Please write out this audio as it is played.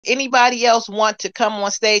Anybody else want to come on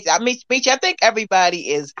stage? I mean, Meech, I think everybody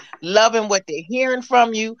is loving what they're hearing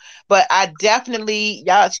from you, but I definitely,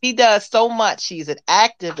 y'all, she does so much. She's an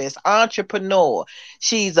activist, entrepreneur.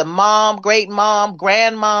 She's a mom, great mom,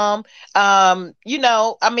 grandmom.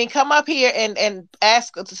 I mean, come up here and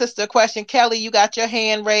ask a sister a question. Kelly, you got your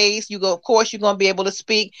hand raised. You go, of course, you're gonna be able to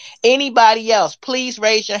speak. Anybody else, please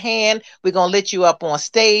raise your hand. We're gonna let you up on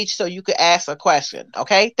stage so you can ask a question.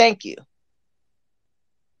 Okay, thank you.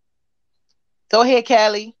 Go ahead,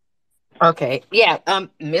 Kelly. Okay. Yeah.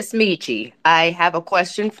 Miss Michi, I have a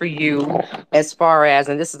question for you as far as,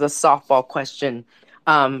 and this is a softball question,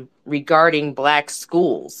 regarding black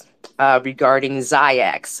schools, regarding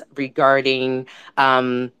Ziax, regarding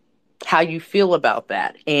how you feel about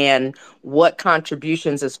that, and what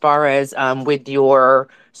contributions as far as with your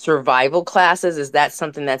survival classes, is that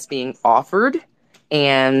something that's being offered?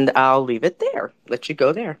 And I'll leave it there. Let you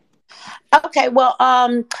go there. Okay, well,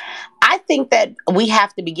 I think that we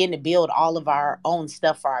have to begin to build all of our own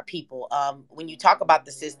stuff for our people. When you talk about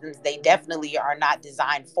the systems, they definitely are not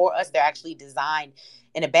designed for us. They're actually designed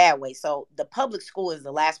in a bad way. So the public school is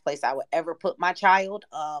the last place I would ever put my child.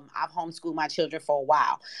 I've homeschooled my children for a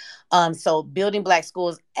while. So building black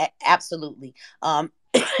schools, absolutely.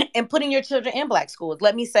 And putting your children in black schools.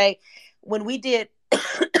 Let me say, when we did,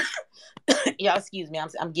 y'all, excuse me,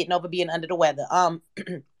 I'm getting over being under the weather.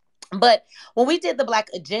 But when we did the Black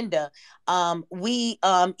Agenda, we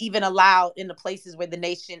even allowed in the places where the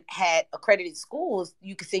nation had accredited schools,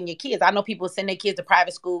 you could send your kids. I know people send their kids to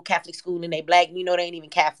private school, Catholic school, and they Black, and they ain't even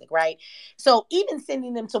Catholic, right? So even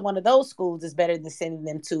sending them to one of those schools is better than sending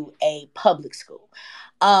them to a public school.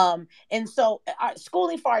 And so our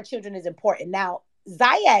schooling for our children is important. Now,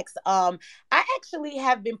 Ziax, I actually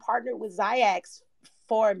have been partnered with Ziax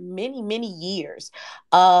for many, many years.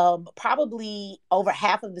 Probably over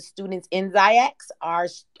half of the students in Ziax are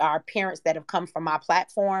parents that have come from my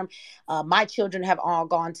platform. My children have all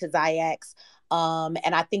gone to Ziax.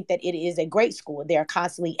 And I think that it is a great school. They are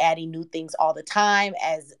constantly adding new things all the time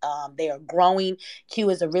as they are growing. Q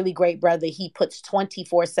is a really great brother. He puts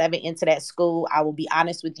 24/7 into that school. I will be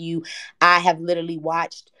honest with you. I have literally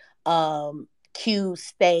watched Q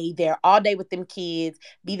stay there all day with them kids,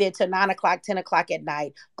 be there till 9 o'clock, 10 o'clock at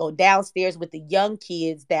night, go downstairs with the young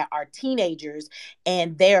kids that are teenagers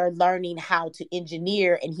and they're learning how to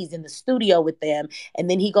engineer. And he's in the studio with them. And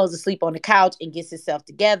then he goes to sleep on the couch and gets himself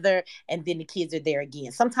together. And then the kids are there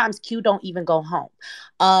again. Sometimes Q don't even go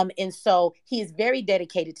home. And so he is very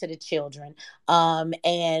dedicated to the children.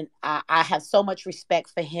 And I have so much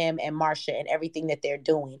respect for him and Marsha and everything that they're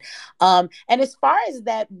doing. And as far as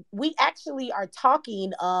that, we actually are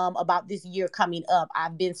talking about this year coming up.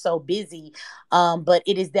 I've been so busy, but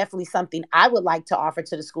it is definitely something I would like to offer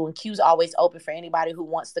to the school. And Q's always open for anybody who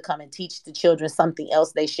wants to come and teach the children something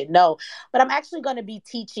else they should know. But I'm actually going to be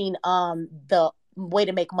teaching the way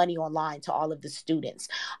to make money online to all of the students.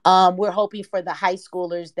 We're hoping for the high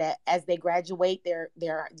schoolers that as they graduate, their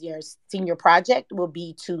senior project will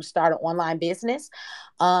be to start an online business.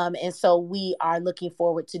 And so we are looking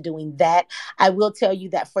forward to doing that. I will tell you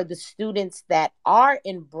that for the students that are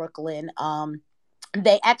in Brooklyn,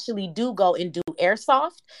 they actually do go and do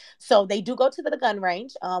airsoft. So they do go to the gun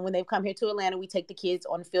range. When they've come here to Atlanta, we take the kids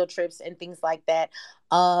on field trips and things like that.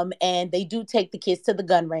 And they do take the kids to the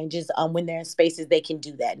gun ranges when they're in spaces they can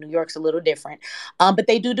do that. New York's a little different. But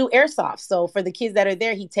they do airsoft. So for the kids that are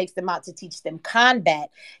there, he takes them out to teach them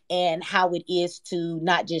combat and how it is to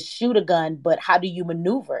not just shoot a gun, but how do you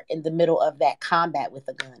maneuver in the middle of that combat with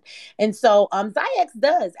a gun. And so Ziax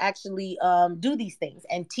does actually do these things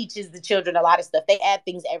and teaches the children a lot of stuff. They add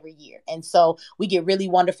things every year. And so we get really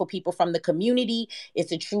wonderful people from the community.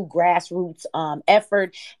 It's a true grassroots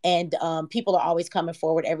effort. And people are always coming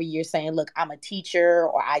forward every year saying, look, I'm a teacher,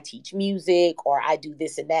 or I teach music, or I do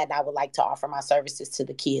this and that, and I would like to offer my services to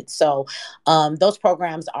the kids. So those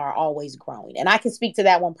programs are always growing. And I can speak to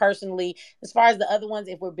that one personally. As far as the other ones,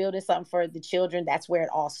 if we're building something for the children, that's where it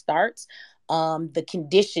all starts. The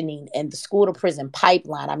conditioning and the school to prison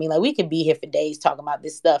pipeline. I mean, like, we could be here for days talking about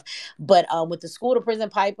this stuff, but with the school to prison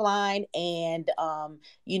pipeline and,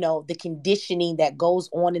 the conditioning that goes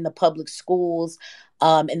on in the public schools,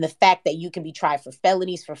 and the fact that you can be tried for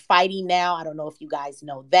felonies for fighting now. I don't know if you guys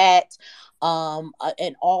know that.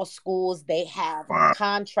 In all schools, they have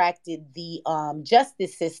contracted the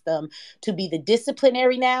justice system to be the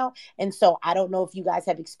disciplinary now. And so I don't know if you guys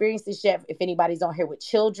have experienced this yet, if anybody's on here with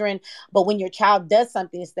children, but when your child does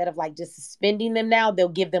something, instead of like just suspending them now, they'll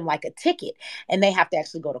give them like a ticket and they have to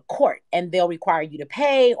actually go to court and they'll require you to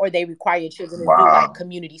pay, or they require your children to do like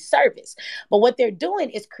community service. But what they're doing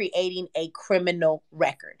is creating a criminal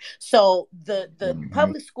record. So the Mm-hmm.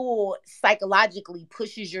 public school psychologically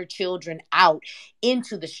pushes your children out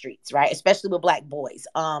into the streets, right? Especially with Black boys.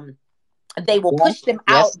 They will Yes, push them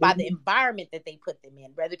yes, out they by the do. environment that they put them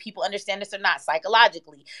in, whether people understand this or not,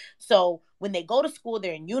 psychologically. So when they go to school,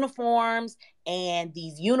 they're in uniforms, and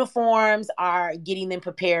these uniforms are getting them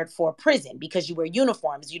prepared for prison because you wear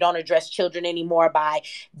uniforms. You don't address children anymore by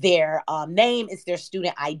their name, it's their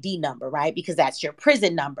student ID number, right? Because that's your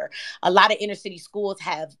prison number. A lot of inner city schools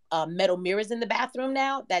have metal mirrors in the bathroom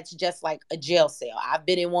now. That's just like a jail cell. I've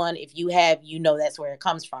been in one. If you have, you know that's where it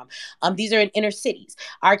comes from. These are in inner cities.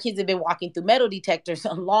 Our kids have been walking through metal detectors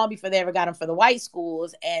long before they ever got them for the white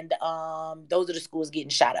schools, and those are the schools getting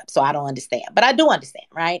shot up. So I don't understand, but I do understand,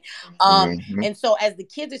 right? Mm-hmm. And so as the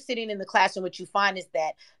kids are sitting in the classroom, what you find is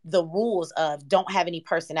that the rules of don't have any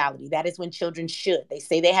personality. That is when children should. They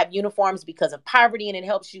say they have uniforms because of poverty and it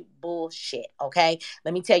helps you. Bullshit. Okay.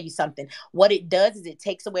 Let me tell you something. What it does is it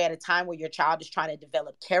takes away at a time where your child is trying to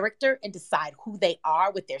develop character and decide who they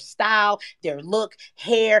are with their style, their look,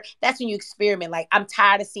 hair. That's when you experiment. Like, I'm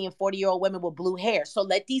tired of seeing 40-year-old women with blue hair. So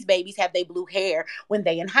let these babies have their blue hair when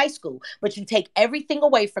they in high school. But you take everything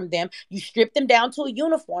away from them. You strip them down to a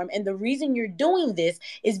uniform. And the reason you're doing this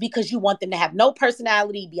is because you want them to have no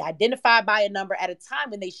personality, be identified by a number at a time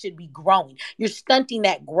when they should be growing. You're stunting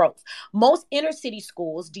that growth. Most inner city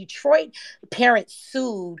schools, Detroit parents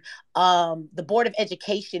sued the Board of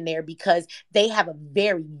Education there because they have a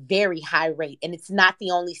very, very high rate. And it's not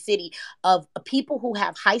the only city of people who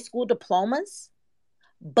have high school diplomas,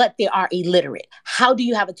 but they are illiterate. How do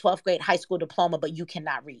you have a 12th grade high school diploma, but you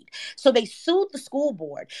cannot read? So they sued the school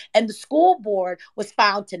board, and the school board was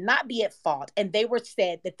found to not be at fault. And they were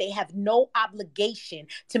said that they have no obligation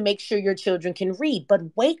to make sure your children can read. But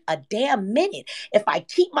wait a damn minute. If I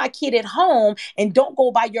keep my kid at home and don't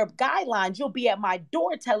go by your guidelines, you'll be at my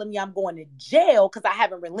door telling me I'm going to jail because I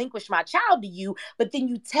haven't relinquished my child to you. But then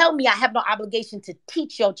you tell me I have no obligation to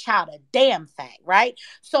teach your child a damn thing, right?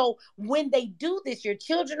 So when they do this, your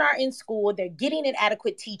children are in school, they're getting an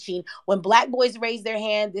adequate teaching. When Black boys raise their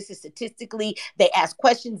hand, this is statistically, they ask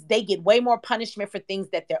questions, they get way more punishment for things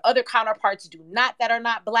that their other counterparts do not, that are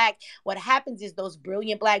not Black. What happens is those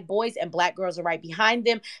brilliant Black boys and Black girls are right behind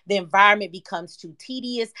them. The environment becomes too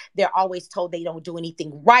tedious. They're always told they don't do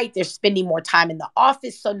anything right. They're spending more time in the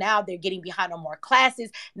office. So now they're getting behind on more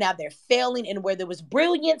classes. Now they're failing. And where there was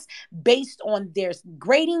brilliance based on their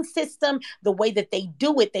grading system, the way that they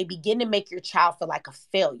do it, they begin to make your child feel like a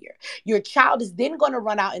failure. Your child is then going to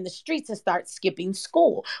run out in the streets and start skipping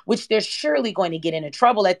school, which they're surely going to get into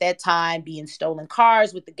trouble at that time, be in stolen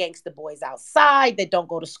cars with the gangster boys outside that don't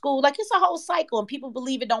go to school. Like, it's a whole cycle, and people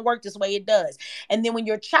believe it don't work this way. It does. And then when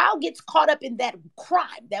your child gets caught up in that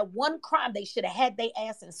crime, that one crime, they should have had their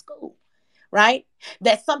ass in school, right?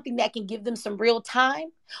 That's something that can give them some real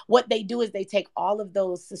time. What they do is they take all of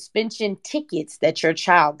those suspension tickets that your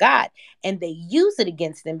child got and they use it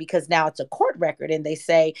against them because now it's a court record. And they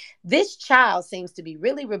say, this child seems to be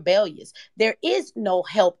really rebellious. There is no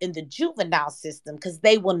help in the juvenile system because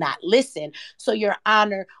they will not listen. So, Your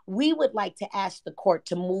Honor, we would like to ask the court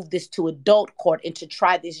to move this to adult court and to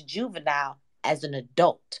try this juvenile as an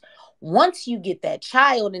adult. Once you get that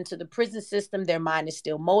child into the prison system, their mind is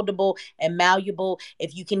still moldable and malleable.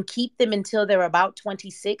 If you can keep them until they're about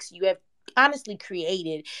 26, you have honestly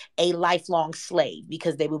created a lifelong slave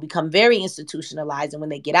because they will become very institutionalized. And when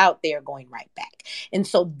they get out, they're going right back. And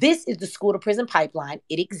so this is the school to prison pipeline.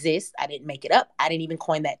 It exists. I didn't make it up. I didn't even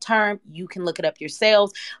coin that term. You can look it up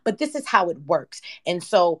yourselves, but this is how it works. And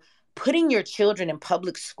so putting your children in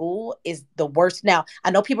public school is the worst. Now, I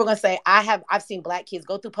know people are going to say, I've seen Black kids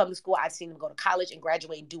go through public school. I've seen them go to college and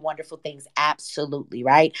graduate and do wonderful things. Absolutely.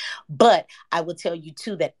 Right. But I will tell you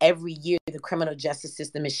too, that every year the criminal justice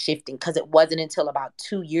system is shifting, because it wasn't until about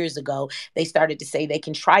 2 years ago, they started to say they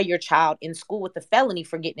can try your child in school with a felony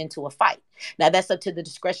for getting into a fight. Now that's up to the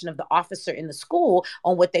discretion of the officer in the school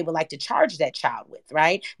on what they would like to charge that child with.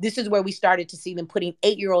 Right. This is where we started to see them putting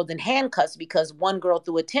 8-year-olds in handcuffs because one girl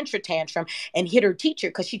threw a tantrum and hit her teacher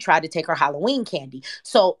because she tried to take her Halloween candy.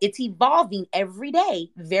 So it's evolving every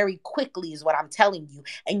day very quickly is what I'm telling you.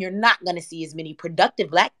 And you're not going to see as many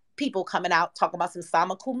productive Black people coming out talking about some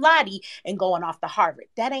summa cum laude and going off to Harvard.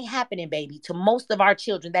 That ain't happening, baby. To most of our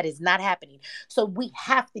children, that is not happening. So we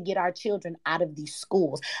have to get our children out of these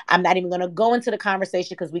schools. I'm not even going to go into the conversation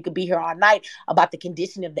because we could be here all night about the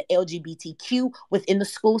condition of the LGBTQ within the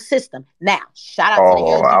school system. Now, shout out to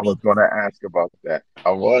the Oh, I was LGBT. going to ask about that.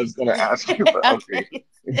 I was going to ask you, but okay.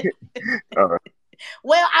 Okay. Uh,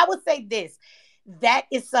 Well, I would say this. that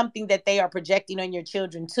is something that they are projecting on your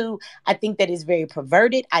children too. I think that is very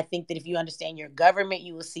perverted. I think that if you understand your government,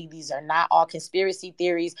 you will see these are not all conspiracy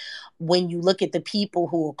theories. When you look at the people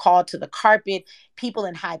who are called to the carpet, people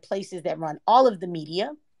in high places that run all of the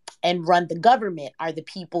media and run the government are the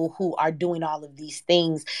people who are doing all of these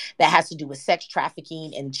things that has to do with sex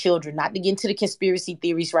trafficking and children. Not to get into the conspiracy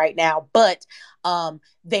theories right now, but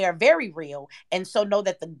they are very real. And so know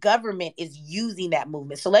that the government is using that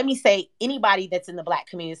movement. So let me say, anybody that's in the Black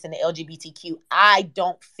community, in the LGBTQ, I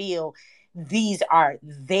don't feel these are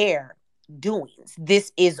their doings.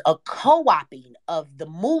 This is a co-opting of the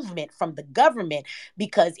movement from the government,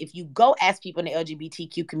 because if you go ask people in the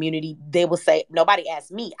LGBTQ community, they will say, nobody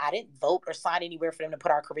asked me. I didn't vote or sign anywhere for them to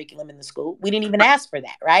put our curriculum in the school. We didn't even ask for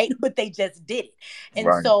that, right? But they just did it. And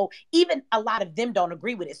Right. so even a lot of them don't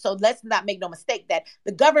agree with it. So let's not make no mistake that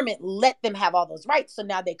the government let them have all those rights. So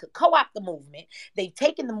now they could co-opt the movement. They've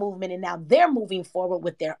taken the movement and now they're moving forward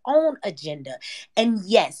with their own agenda. And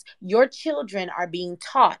yes, your children are being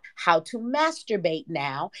taught how to masturbate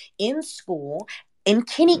now in school, in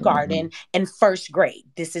kindergarten and first grade.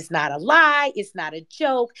 This is not a lie. It's not a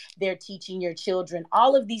joke. They're teaching your children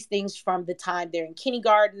all of these things from the time they're in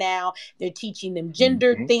kindergarten now. They're teaching them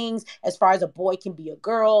gender things as far as a boy can be a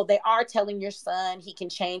girl. They are telling your son he can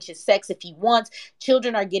change his sex if he wants.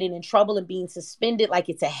 Children are getting in trouble and being suspended like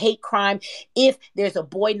it's a hate crime. If there's a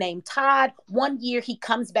boy named Todd, one year he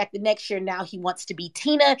comes back the next year, now he wants to be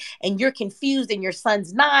Tina, and you're confused and your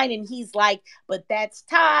son's 9 and he's like, but that's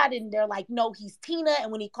Todd. And they're like, no, he's Tina.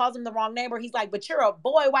 And when he calls him the wrong name, or he's like, but you're a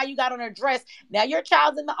boy, why you got on her dress? Now your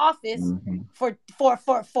child's in the office for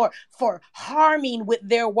harming with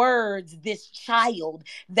their words this child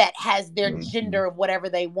that has their gender of whatever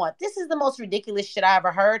they want. This is the most ridiculous shit I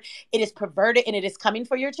ever heard. It is perverted and it is coming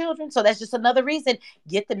for your children. So that's just another reason,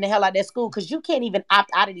 get them the hell out of that school, because you can't even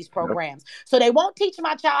opt out of these programs. So they won't teach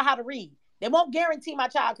my child how to read. They won't guarantee my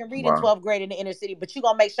child can read in 12th grade in the inner city, but you're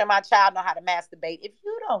going to make sure my child know how to masturbate. If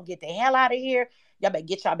you don't get the hell out of here, y'all better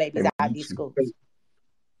get y'all babies out of these schools.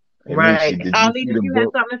 Right. Mechee, did you Ali, see did the you have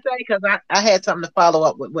book? something to say? Because I had something to follow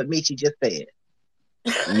up with what Michi just said.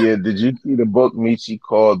 Yeah, did you see the book Mechee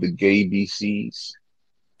called The Gay BCs?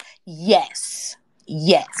 Yes.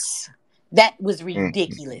 Yes. That was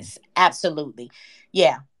ridiculous. Absolutely.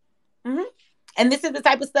 Yeah. Mm-hmm. And this is the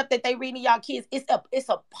type of stuff that they read to y'all kids. It's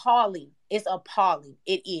appalling. It's appalling.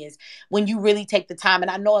 It is, when you really take the time. And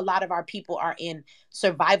I know a lot of our people are in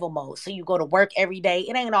survival mode. So you go to work every day.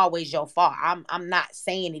 It ain't always your fault. I'm not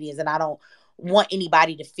saying it is, and I don't want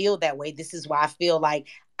anybody to feel that way. This is why I feel like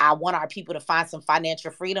I want our people to find some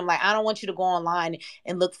financial freedom. Like, I don't want you to go online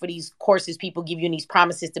and look for these courses people give you and these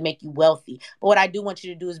promises to make you wealthy. But what I do want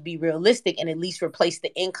you to do is be realistic and at least replace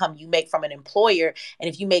the income you make from an employer. And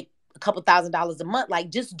if you make a couple $1,000s a month, like,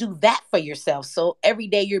 just do that for yourself. So every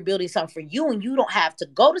day you're building something for you and you don't have to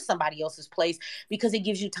go to somebody else's place, because it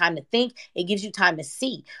gives you time to think. It gives you time to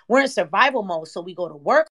see. We're in survival mode. So we go to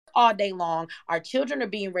work all day long. Our children are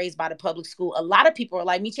being raised by the public school. A lot of people are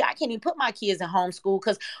like, Mechee, I can't even put my kids in homeschool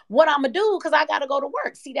because what I'm going to do, because I got to go to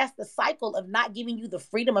work. See, that's the cycle of not giving you the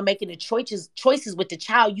freedom of making the choices with the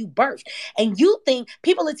child you birthed. And you think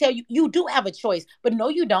people will tell you, you do have a choice, but no,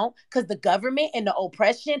 you don't, because the government and the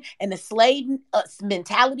oppression and the slave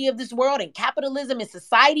mentality of this world and capitalism and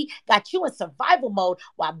society got you in survival mode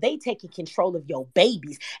while they taking control of your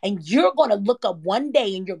babies. And you're going to look up one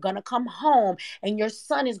day and you're going to come home and your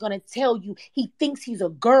son is going to tell you he thinks he's a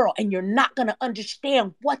girl, and you're not going to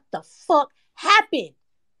understand what the fuck happened.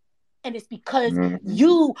 And it's because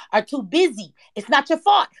you are too busy. It's not your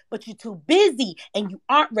fault, but you're too busy and you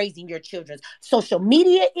aren't raising your children. Social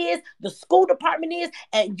media is, the school department is,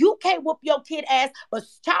 and you can't whoop your kid ass, but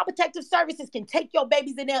Child Protective Services can take your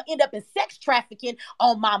babies and they'll end up in sex trafficking.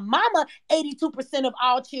 On my mama, 82% of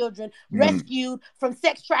all children rescued from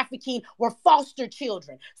sex trafficking were foster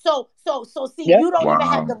children. So see, you don't even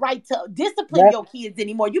have the right to discipline your kids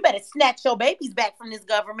anymore. You better snatch your babies back from this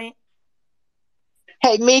government.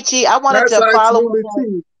 Hey, Mechee, I wanted That's to follow up absolutely on.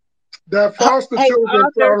 true. That foster Hey, children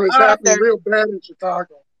problem is happening Arthur. real bad in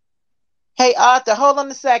Chicago. Hey, Arthur, hold on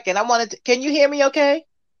a second. Can you hear me okay?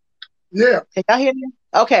 Yeah. Can y'all hear me?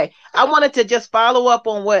 Okay. I wanted to just follow up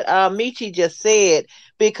on what Mechee just said,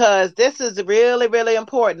 because this is really, really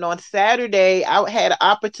important. On Saturday, I had an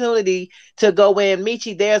opportunity to go in.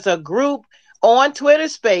 Mechee, there's a group on Twitter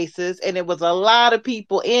Spaces, and it was a lot of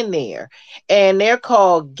people in there, and they're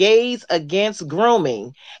called Gays Against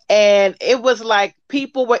Grooming. And it was like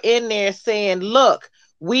people were in there saying, look,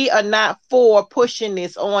 We are not for pushing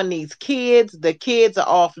this on these kids. The kids are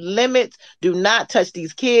off limits. Do not touch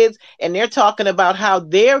these kids. And they're talking about how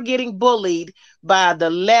they're getting bullied by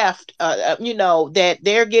the left, that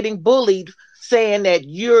they're getting bullied, saying that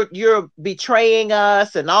you're betraying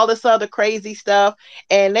us and all this other crazy stuff.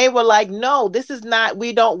 And they were like, no, this is not,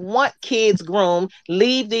 we don't want kids groomed.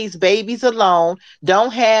 Leave these babies alone.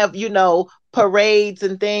 Don't have, parades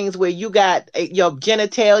and things where you got your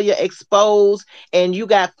genitalia exposed and you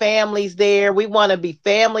got families there. We want to be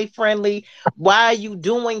family friendly. Why are you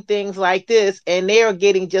doing things like this? And they're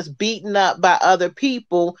getting just beaten up by other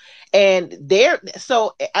people. And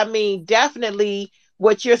definitely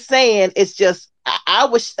what you're saying is just, I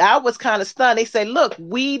was kind of stunned. They say, look,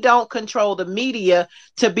 we don't control the media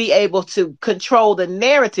to be able to control the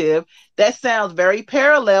narrative. That sounds very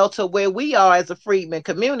parallel to where we are as a freedmen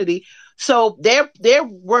community. So they're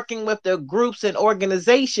working with the groups and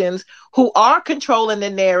organizations who are controlling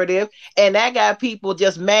the narrative, and that got people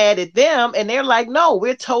just mad at them. And they're like, no,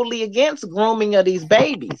 we're totally against grooming of these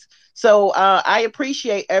babies. So I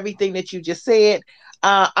appreciate everything that you just said.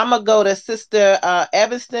 I'm gonna go to Sister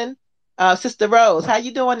Evanston. Sister Rose, how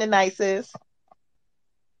you doing tonight, sis?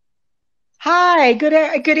 Hi,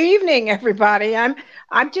 good evening, everybody. I'm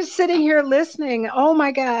just sitting here listening. Oh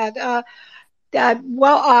my God.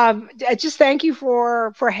 Just thank you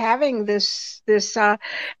for having this.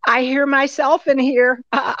 I hear myself in here.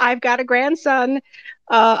 I've got a grandson,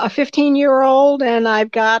 a 15-year-old, and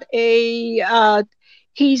I've got he's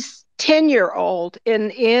 10-year-old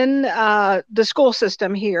in the school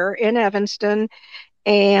system here in Evanston,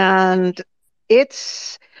 and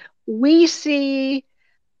we see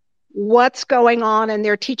what's going on, and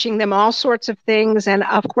they're teaching them all sorts of things. And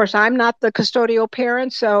of course, I'm not the custodial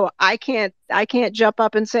parent, so I can't jump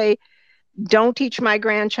up and say, don't teach my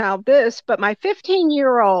grandchild this. But my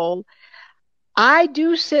 15-year-old, I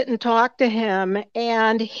do sit and talk to him,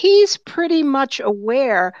 and he's pretty much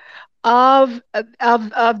aware of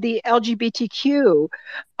the LGBTQ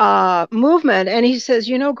movement. And he says,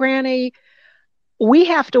 Granny, we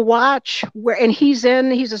have to watch where, and he's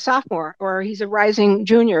a sophomore or he's a rising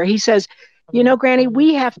junior. He says, Granny,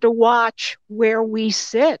 we have to watch where we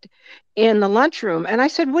sit in the lunchroom. And I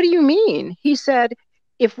said, what do you mean? He said,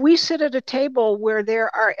 if we sit at a table where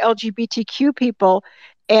there are LGBTQ people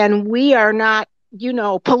and we are not,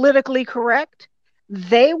 politically correct,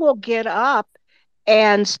 they will get up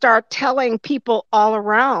and start telling people all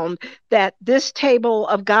around that this table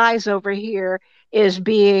of guys over here is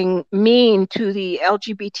being mean to the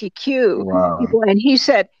LGBTQ Wow. people. And he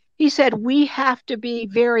said, we have to be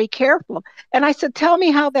very careful. And I said, tell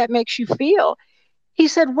me how that makes you feel. He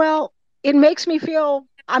said, well, it makes me feel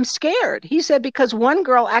I'm scared. He said, because one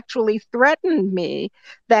girl actually threatened me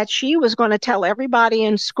that she was going to tell everybody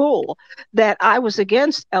in school that I was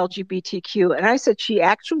against LGBTQ. And I said, she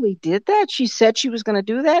actually did that? She said she was going to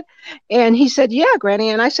do that? And he said, yeah, Granny.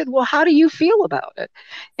 And I said, well, how do you feel about it?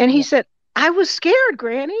 And he said, I was scared,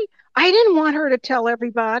 Granny. I didn't want her to tell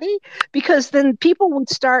everybody, because then people would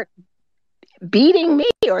start beating me,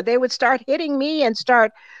 or they would start hitting me and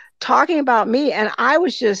start talking about me. And I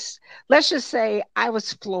was just, let's just say I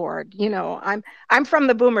was floored. I'm from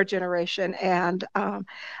the boomer generation, and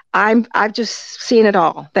I've just seen it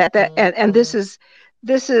all. And this is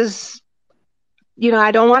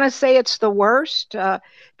I don't want to say it's the worst,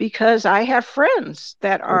 because I have friends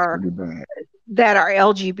that That's are pretty bad.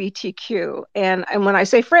 LGBTQ. And when I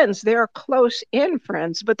say friends, they're close in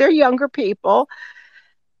friends, but they're younger people.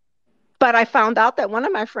 But I found out that one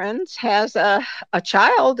of my friends has a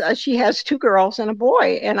child. She has two girls and a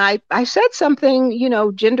boy. And I said something,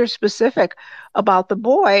 gender specific about the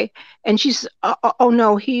boy. And she's, oh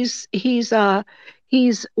no, he's,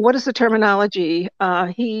 what is the terminology?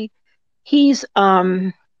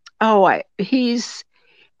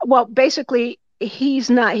 Basically he's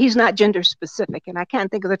not gender specific. And I can't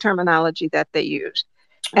think of the terminology that they use.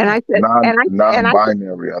 And I said,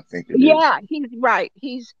 Non-binary, I think it is. yeah, he's right.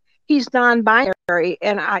 He's non-binary.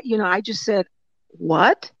 And I just said,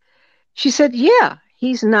 what? She said, yeah,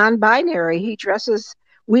 he's non-binary.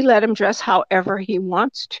 We let him dress however he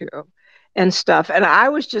wants to and stuff. And I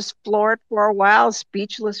was just floored for a while,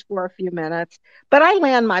 speechless for a few minutes. But I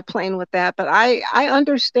land my plane with that. But I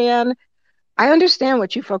understand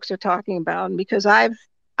what you folks are talking about, because I've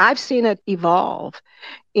seen it evolve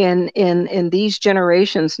in these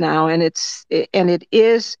generations now, and it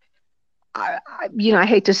is. I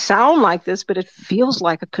hate to sound like this, but it feels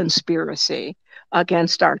like a conspiracy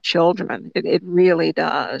against our children. It really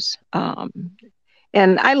does.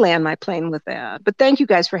 And I land my plane with that. But thank you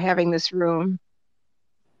guys for having this room.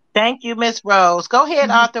 Thank you, Miss Rose. Go ahead,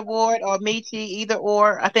 Arthur Ward or Michi, either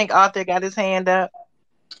or. I think Arthur got his hand up.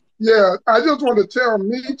 Yeah, I just want to tell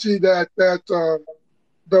Michi that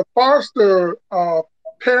the foster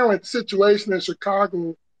parent situation in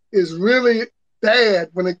Chicago is really bad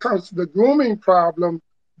when it comes to the grooming problem,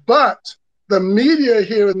 but the media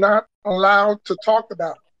here is not allowed to talk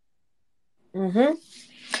about it. Mm-hmm.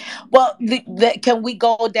 Well, can we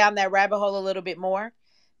go down that rabbit hole a little bit more?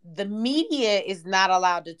 The media is not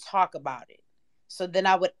allowed to talk about it. So then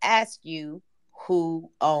I would ask you, who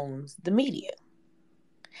owns the media?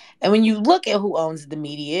 And when you look at who owns the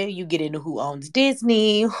media, you get into who owns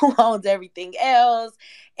Disney, who owns everything else.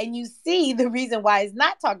 And you see the reason why it's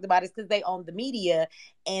not talked about is because they own the media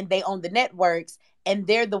and they own the networks. And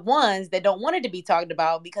they're the ones that don't want it to be talked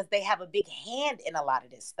about because they have a big hand in a lot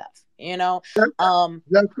of this stuff, you know? Yes,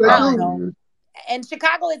 they I don't do. know. And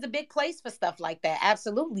Chicago is a big place for stuff like that.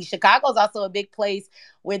 Absolutely. Chicago is also a big place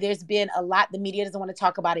where there's been a lot, the media doesn't want to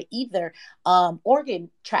talk about it either. Organ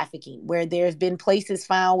trafficking, where there's been places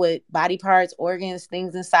found with body parts, organs,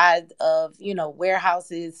 things inside of,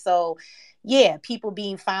 warehouses. So yeah, people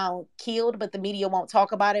being found killed, but the media won't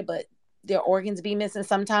talk about it, but their organs be missing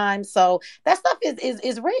sometimes. So that stuff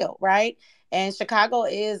is real, right? And Chicago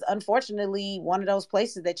is unfortunately one of those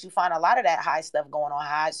places that you find a lot of that high stuff going on,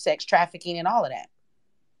 high sex trafficking and all of that.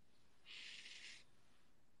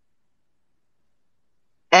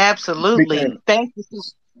 Absolutely. Speaking, Thank you.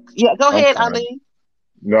 Yeah, go I'm ahead, sorry. Ali.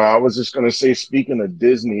 No, I was just gonna say, speaking of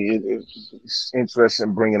Disney, it's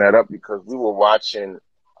interesting bringing that up because we were watching,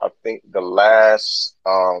 I think, the last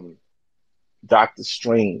Doctor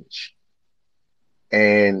Strange,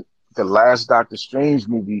 and the last Doctor Strange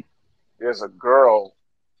movie. There's a girl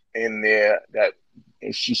in there that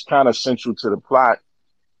and she's kind of central to the plot,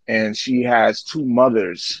 and she has two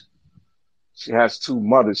mothers. She has two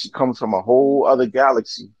mothers. She comes from a whole other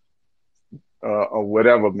galaxy, or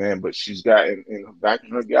whatever, man. But she's got back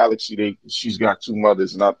in her galaxy, she's got two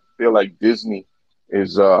mothers, and I feel like Disney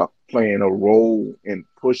is playing a role in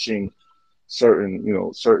pushing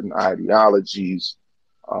certain ideologies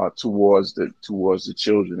towards the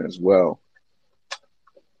children as well.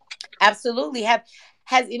 Absolutely.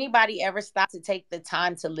 Has anybody ever stopped to take the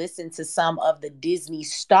time to listen to some of the Disney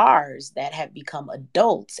stars that have become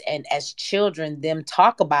adults and as children them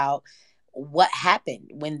talk about what happened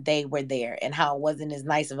when they were there and how it wasn't as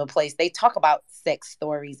nice of a place? They talk about sex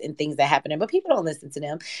stories and things that happened, but people don't listen to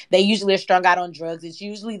them. They usually are strung out on drugs. It's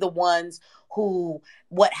usually the ones who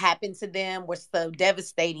what happened to them was so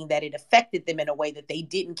devastating that it affected them in a way that they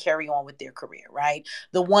didn't carry on with their career, right?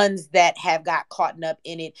 The ones that have got caught up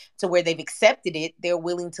in it to where they've accepted it, they're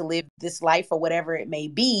willing to live this life or whatever it may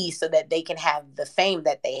be so that they can have the fame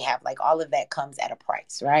that they have. Like all of that comes at a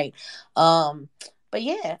price, right? But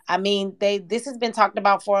yeah, I mean, this has been talked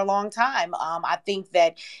about for a long time. I think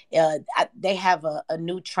that they have a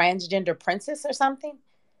new transgender princess or something.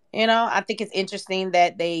 I think it's interesting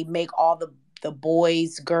that they make all the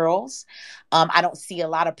boys girls. I don't see a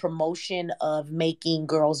lot of promotion of making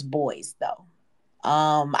girls boys though.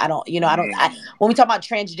 I don't, when we talk about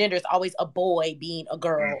transgender, it's always a boy being a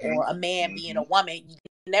girl or a man being Hmm. a woman. You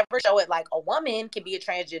never show it like a woman can be a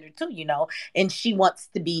transgender too, and she wants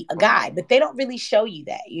to be a guy, but they don't really show you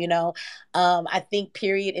that. I think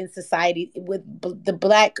period in society with the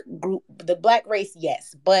black group, the black race,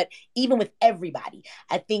 yes, but even with everybody,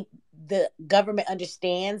 I think the government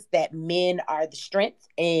understands that men are the strength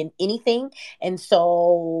in anything. And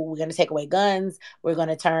so we're going to take away guns. We're going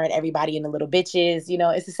to turn everybody into little bitches.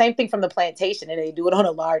 It's the same thing from the plantation, and they do it on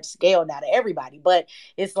a large scale now to everybody. But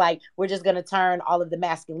it's like we're just going to turn all of the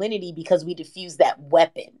masculinity because we diffuse that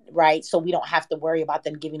weapon, right? So we don't have to worry about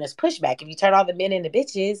them giving us pushback. If you turn all the men into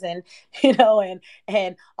bitches, and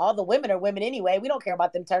and all the women are women anyway, we don't care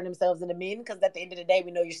about them turning themselves into men because at the end of the day,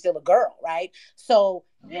 we know you're still a girl, right? So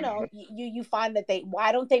you find that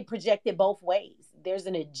why don't they project it both ways? There's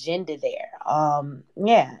an agenda there.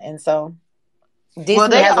 Yeah, and so Well, Disney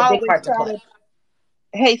they has a big always part to try play. to.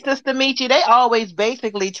 Hey, Sister Michi, they always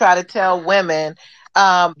basically try to tell women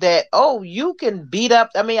that, oh, you can beat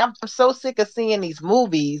up. I mean, I'm so sick of seeing these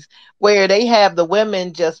movies where they have the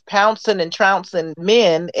women just pouncing and trouncing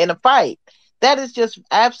men in a fight. That is just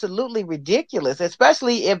absolutely ridiculous,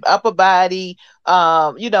 especially if upper body,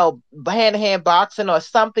 hand to hand boxing or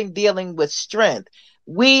something dealing with strength.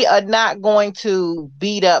 We are not going to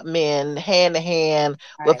beat up men hand to hand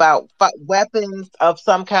Right. without weapons of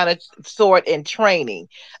some kind of sort in training.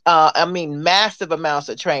 I mean, massive amounts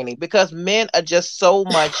of training because men are just so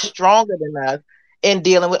much stronger than us in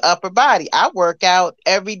dealing with upper body. I work out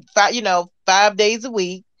every 5 days a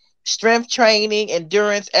week, strength training,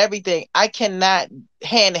 endurance, everything. I cannot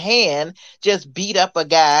hand to hand just beat up a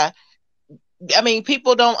guy. I mean,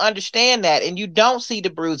 people don't understand that, and you don't see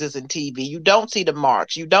the bruises in TV. You don't see the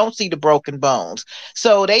marks. You don't see the broken bones.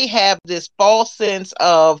 So they have this false sense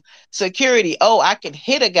of security. Oh, I can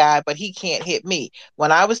hit a guy, but he can't hit me.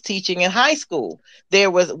 When I was teaching in high school,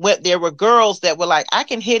 there were girls that were like, I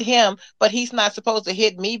can hit him, but he's not supposed to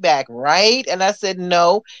hit me back, right? And I said,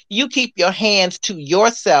 no, you keep your hands to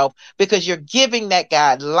yourself because you're giving that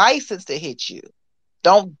guy license to hit you.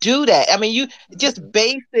 Don't do that. I mean, you just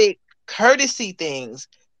basic courtesy things.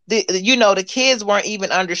 The kids weren't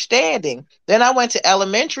even understanding. Then I went to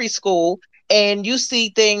elementary school, and you see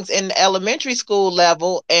things in the elementary school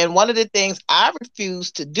level. And one of the things I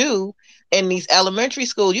refuse to do in these elementary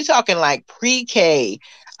schools, you're talking like pre-K,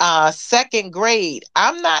 second grade.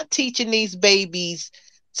 I'm not teaching these babies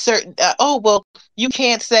certain. Oh well, you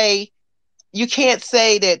can't say you can't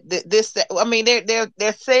say that. I mean,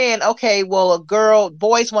 they're saying, okay, well,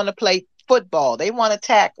 boys want to play football, they want to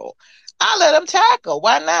tackle. I let them tackle.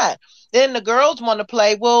 Why not? Then the girls want to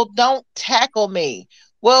play. Well, don't tackle me.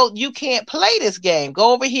 Well, you can't play this game.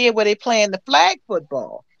 Go over here where they playing the flag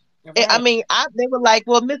football. I Right. mean, they were like,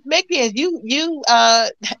 "Well, Miss Mickens,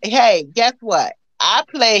 hey, guess what? I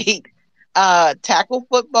played tackle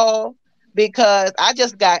football because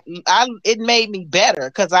it made me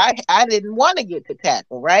better because I didn't want to get to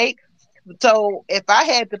tackle, right? So if I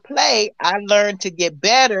had to play, I learned to get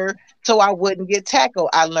better so I wouldn't get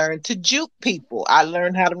tackled. I learned to juke people. I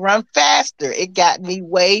learned how to run faster. It got me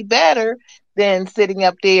way better than sitting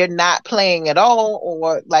up there not playing at all,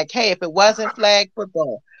 or like, hey, if it wasn't flag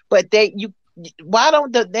football. But why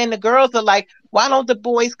don't then the girls are like, why don't the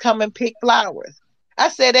boys come and pick flowers? I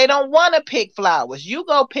said they don't want to pick flowers. You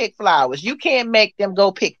go pick flowers. You can't make them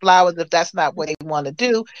go pick flowers if that's not what they want to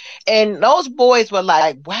do. And those boys were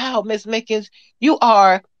like, wow, Miss Mickens, you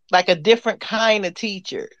are like a different kind of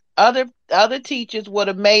teacher. Other teachers would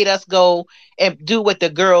have made us go and do what the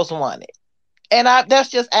girls wanted. And that's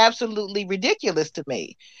just absolutely ridiculous to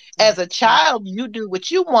me. As a child, you do what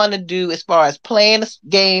you want to do as far as playing a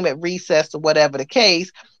game at recess or whatever the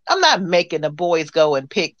case. I'm not making the boys go and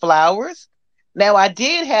pick flowers. Now, I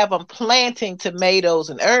did have them planting tomatoes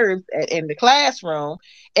and herbs in the classroom,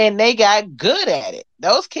 and they got good at it.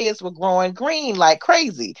 Those kids were growing green like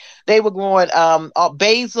crazy. They were growing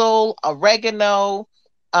basil, oregano.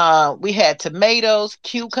 We had tomatoes,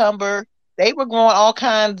 cucumber. They were growing all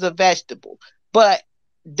kinds of vegetables. But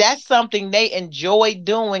that's something they enjoy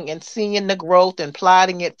doing and seeing the growth and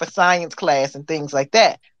plotting it for science class and things like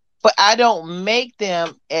that. But I don't make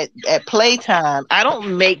them at playtime. I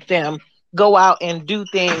don't make them go out and do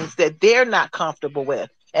things that they're not comfortable with.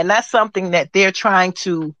 And that's something that they're trying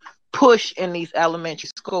to push in these elementary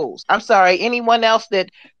schools. I'm sorry, anyone else that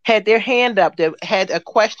had their hand up that had a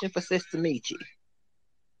question for Sister Michi?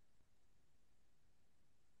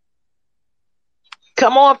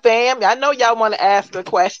 Come on, fam. I know y'all want to ask a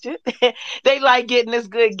question. They like getting this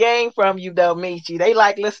good game from you, though, Michi. They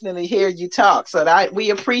like listening to hear you talk. So we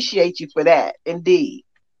appreciate you for that, indeed.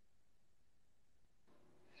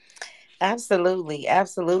 Absolutely,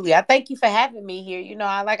 absolutely. I thank you for having me here.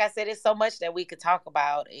 Like I said, it's so much that we could talk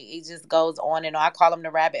about. It just goes on and on. I call them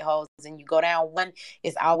the rabbit holes. And you go down one,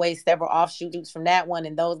 it's always several offshoots from that one,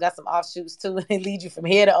 and those got some offshoots too, and they lead you from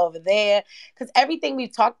here to over there. Because everything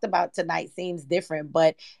we've talked about tonight seems different,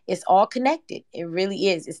 but it's all connected. It really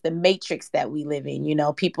is. It's the matrix that we live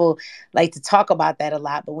in. People like to talk about that a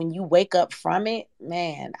lot, but when you wake up from it,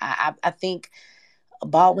 man, I think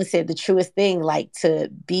Baldwin said the truest thing, like to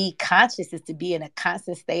be conscious is to be in a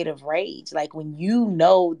constant state of rage. Like when you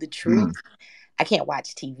know the truth, I can't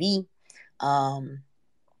watch TV.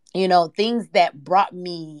 Things that brought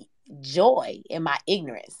me joy in my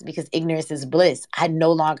ignorance, because ignorance is bliss. I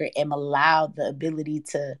no longer am allowed the ability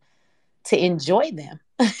to enjoy them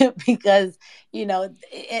because,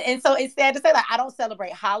 and so it's sad to say, like, I don't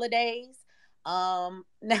celebrate holidays. Now,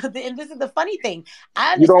 and this is the funny thing.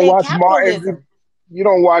 I You don't understand watch capitalism. you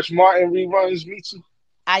don't watch Martin reruns, Michi?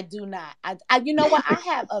 I do not. You know what? I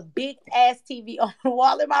have a big ass TV on the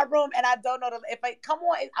wall in my room, and I don't know if I come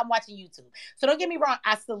on. I'm watching YouTube, so don't get me wrong.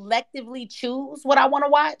 I selectively choose what I want to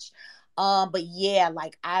watch. But yeah,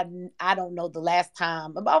 like I don't know the last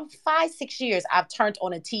time, about 5-6 years, I've turned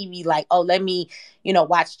on a TV like, oh, let me,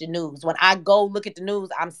 watch the news. When I go look at the news,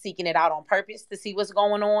 I'm seeking it out on purpose to see what's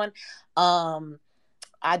going on.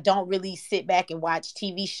 I don't really sit back and watch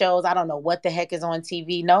TV shows. I don't know what the heck is on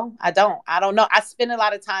TV. No, I don't. I don't know. I spend a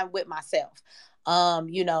lot of time with myself.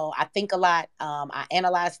 I think a lot. I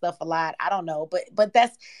analyze stuff a lot. I don't know, but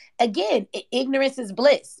that's, again, ignorance is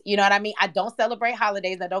bliss. You know what I mean? I don't celebrate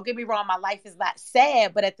holidays. Now, don't get me wrong, my life is not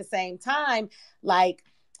sad, but at the same time, like,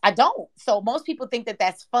 I don't. So most people think that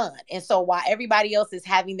that's fun. And so while everybody else is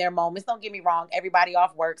having their moments, don't get me wrong, everybody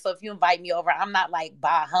off work. So if you invite me over, I'm not like,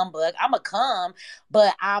 bah humbug. I'm going to come,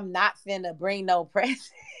 but I'm not finna bring no presents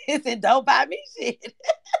and don't buy me shit.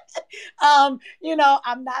 I'm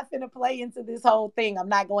not finna play into this whole thing. I'm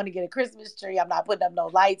not going to get a Christmas tree. I'm not putting up no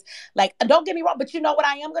lights. Like, don't get me wrong, but you know what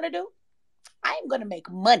I am gonna do? I am going to make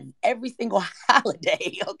money every single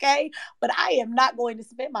holiday, okay? But I am not going to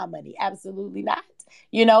spend my money. Absolutely not.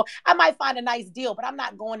 I might find a nice deal, but I'm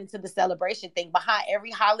not going into the celebration thing. Behind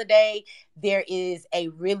every holiday, there is a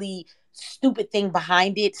really stupid thing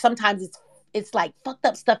behind it. Sometimes it's like fucked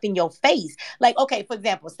up stuff in your face. Like, okay, for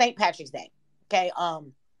example, St. Patrick's Day. Okay.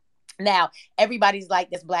 Now, everybody's like,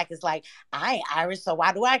 this black is like, I ain't Irish, so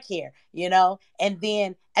why do I care? And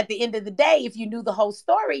then at the end of the day, if you knew the whole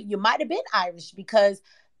story, you might have been Irish because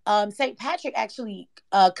St. Patrick actually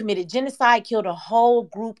committed genocide, killed a whole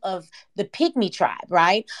group of the Pygmy tribe,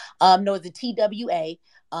 right? There was the TWA,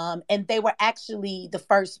 and they were actually the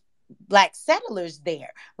first black settlers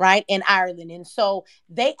there, right, in Ireland. And so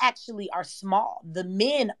they actually are small. The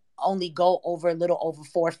men only go over a little over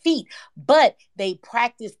 4 feet, but they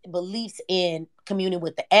practice beliefs in communing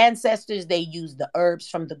with the ancestors. They use the herbs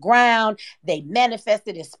from the ground. They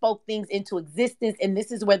manifested and spoke things into existence. And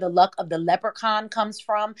this is where the luck of the leprechaun comes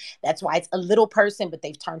from. That's why it's a little person, but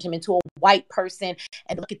they've turned him into a white person.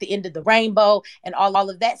 And look at the end of the rainbow and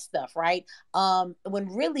all of that stuff, right? When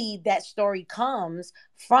really that story comes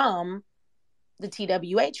from the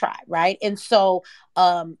TWA tribe, right? And so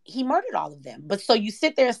he murdered all of them. But so you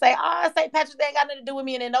sit there and say, St. Patrick's Day ain't got nothing to do with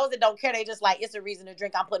me. And then those that don't care, they just like, it's a reason to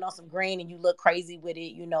drink. I'm putting on some green and you look crazy with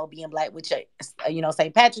it, being black with your,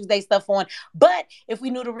 St. Patrick's Day stuff on. But if we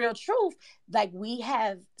knew the real truth, like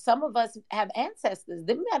some of us have ancestors.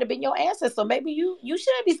 They might have been your ancestors. So maybe you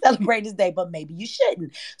shouldn't be celebrating this day, but maybe you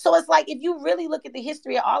shouldn't. So it's like, if you really look at the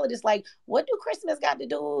history of all of this, like, what do Christmas got to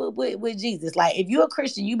do with Jesus? Like, if you're a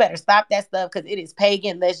Christian, you better stop that stuff because it is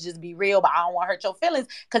pagan. Let's just be real, but I don't want to hurt your feelings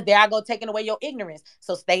because there I go taking away your ignorance.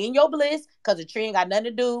 So stay in your bliss because the tree ain't got nothing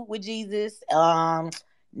to do with Jesus.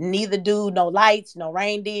 Neither do no lights, no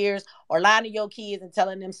reindeers, or lying to your kids and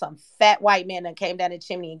telling them some fat white man that came down the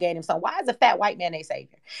chimney and gave them some. Why is a fat white man a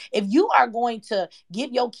savior? If you are going to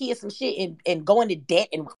give your kids some shit and go into debt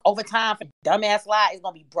and overtime for dumbass lie, it's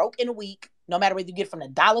going to be broke in a week. No matter whether you get it from the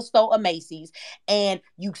dollar store or Macy's, and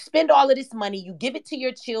you spend all of this money, you give it to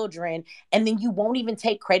your children, and then you won't even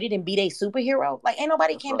take credit and be their superhero. Like, ain't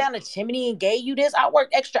nobody came down the chimney and gave you this. I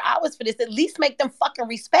worked extra hours for this. At least make them fucking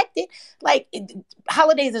respect it. Like,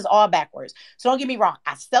 holidays is all backwards. So don't get me wrong.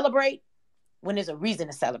 I celebrate when there's a reason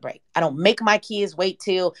to celebrate. I don't make my kids wait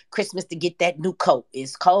till Christmas to get that new coat.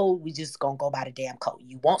 It's cold. We just gonna go buy the damn coat.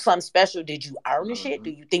 You want something special? Did you earn the shit?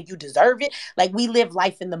 Do you think you deserve it? Like, we live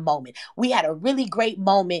life in the moment. We had a really great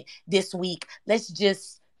moment this week. Let's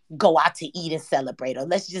just go out to eat and celebrate, or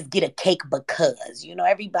let's just get a cake because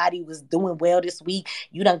everybody was doing well this week.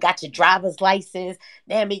 You done got your driver's license.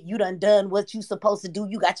 Damn it, you done what you supposed to do.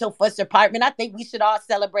 You got your first apartment. I think we should all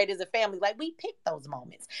celebrate as a family. Like, we pick those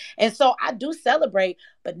moments. And so I do celebrate,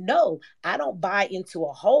 but no, I don't buy into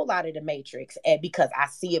a whole lot of the matrix because I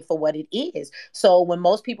see it for what it is. So when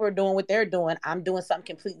most people are doing what they're doing, I'm doing something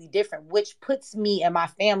completely different, which puts me and my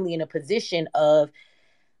family in a position of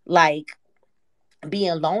like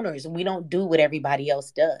being loners, and we don't do what everybody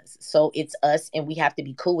else does. So it's us, and we have to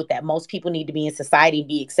be cool with that. Most people need to be in society and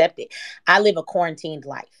be accepted. I live a quarantined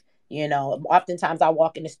life. Oftentimes I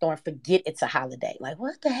walk in the store and forget it's a holiday. Like,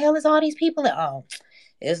 what the hell is all these people? Oh,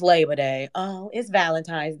 it's Labor Day. Oh, it's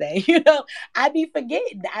Valentine's Day. I be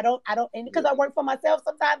forgetting. I don't, and because I work for myself,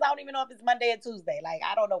 sometimes I don't even know if it's Monday or Tuesday. Like,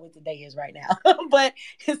 I don't know what today is right now, but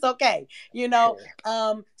it's okay.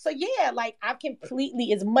 So yeah, like, I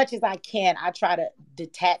completely, as much as I can, I try to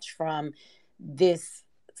detach from this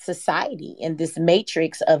society and this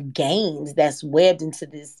matrix of games that's webbed into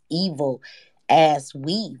this evil ass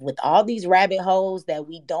weave with all these rabbit holes that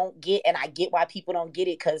we don't get. And I get why people don't get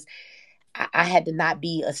it, because I had to not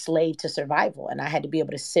be a slave to survival. And I had to be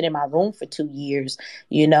able to sit in my room for 2 years,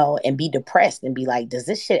 and be depressed and be like, does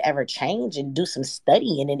this shit ever change? And do some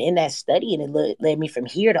studying. And in that study, and it led me from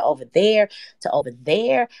here to over there to over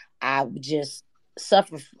there. I just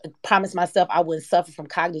suffer, promise myself I wouldn't suffer from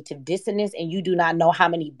cognitive dissonance, and you do not know how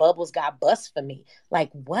many bubbles got bust for me.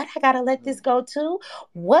 Like, what? I gotta let this go too?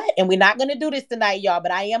 What? And we're not gonna do this tonight, y'all,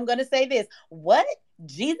 but I am gonna say this. What?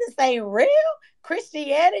 Jesus ain't real?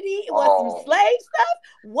 Christianity was some Oh, slave stuff?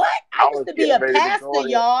 What? I I used was to be getting a ready to pastor, go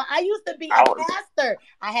there. y'all. I used to be I a was pastor.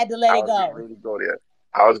 I had to let I it was getting go. ready to go there.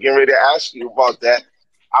 I was getting ready to ask you about that.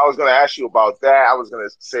 I was going to ask you about that. I was going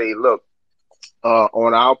to say, look,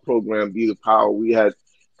 on our program, Be the Power, we had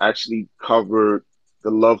actually covered the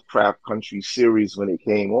Lovecraft Country series when it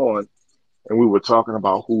came on, and we were talking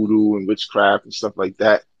about hoodoo and witchcraft and stuff like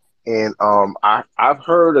that. And I've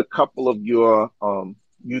heard a couple of your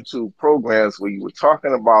YouTube programs where you were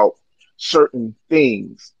talking about certain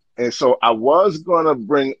things. And so I was gonna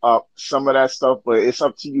bring up some of that stuff, but it's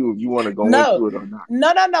up to you if you want to go No, into it or not.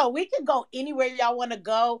 no. We can go anywhere y'all want to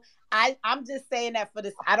go. I'm just saying that for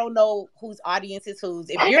this. I don't know whose audience is whose.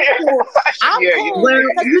 If you're cool, I'm Yeah, you cool Well, good.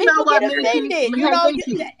 because you know people what, get Mickey? offended. You Hey, know,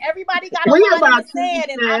 Mickey, everybody got a we line in about the to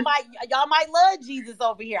sand, and finish. y'all might love Jesus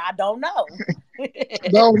over here. I don't know.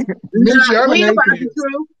 No, No, Michi, I'm we an about to atheist.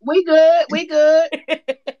 through. We good. We good.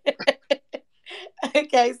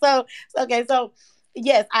 Okay, so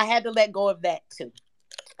yes, I had to let go of that too.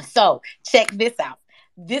 So check this out.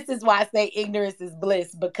 This is why I say ignorance is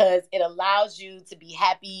bliss, because it allows you to be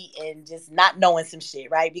happy and just not knowing some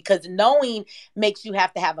shit, right? Because knowing makes you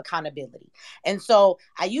have to have accountability. And so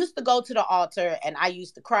I used to go to the altar and I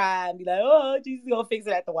used to cry and be like, oh, Jesus gonna fix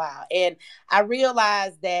it after a while. And I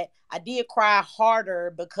realized that I did cry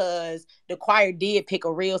harder because the choir did pick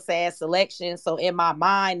a real sad selection. So in my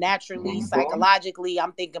mind, naturally, Hmm. psychologically,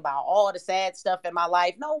 I'm thinking about all the sad stuff in my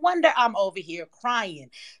life. No wonder I'm over here crying.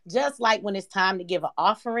 Just like when it's time to give an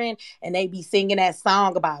offering and they be singing that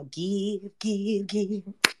song about give, give, give.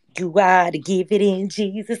 You gotta give it in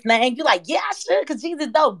Jesus' name. You like, yeah, I should, because Jesus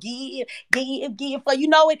don't give. For you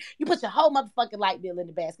know it, you put your whole motherfucking light bill in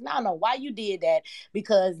the basket. I don't know why you did that,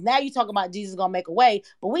 because now you talking about Jesus gonna make a way,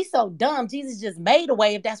 but we so dumb. Jesus just made a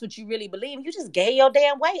way if that's what you really believe. You just gave your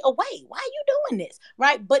damn way away. Why are you doing this?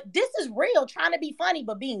 Right? But this is real, trying to be funny,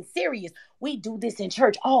 but being serious. We do this in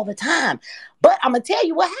church all the time. But I'm gonna tell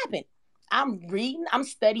you what happened. I'm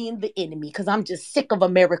studying the enemy because I'm just sick of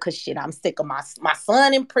America shit. I'm sick of my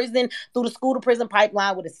son in prison through the school to prison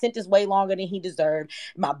pipeline with a sentence way longer than he deserved.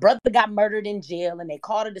 My brother got murdered in jail and they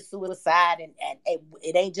called it a suicide, and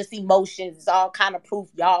it ain't just emotions. It's all kind of proof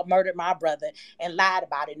y'all murdered my brother and lied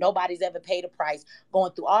about it. Nobody's ever paid a price.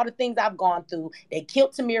 Going through all the things I've gone through. They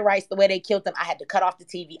killed Tamir Rice the way they killed him. I had to cut off the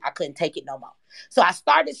TV. I couldn't take it no more. So I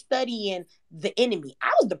started studying the enemy.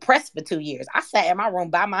 I was depressed for 2 years. I sat in my room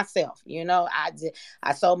by myself.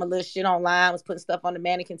 I sold my little shit online, was putting stuff on the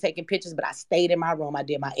mannequin, taking pictures, but I stayed in my room. I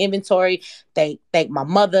did my inventory. Thank my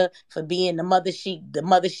mother for being the mother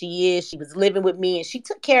she is. She was living with me and she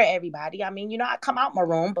took care of everybody. I mean, I come out my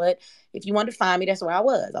room, but if you wanted to find me, that's where I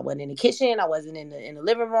was. I wasn't in the kitchen. I wasn't in the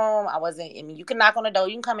living room. I mean, you can knock on the door.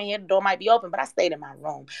 You can come in here. The door might be open, but I stayed in my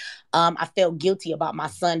room. I felt guilty about my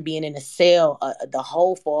son being in a cell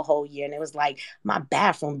for a whole year. And it was like my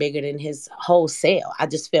bathroom bigger than his whole cell. I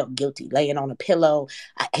just felt guilty laying on a pillow.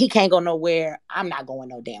 He can't go nowhere. I'm not going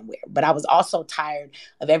no damn where. But I was also tired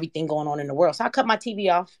of everything going on in the world. So I cut my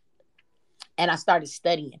TV off and I started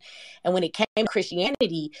studying. And when it came to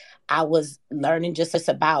Christianity, I was learning just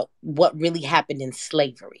about what really happened in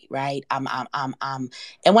slavery, right? And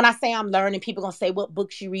when I say I'm learning, people gonna say, what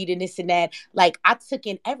books you read and this and that. Like, I took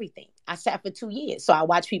in everything. I sat for 2 years. So I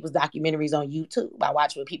watched people's documentaries on YouTube. I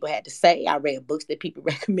watched what people had to say. I read books that people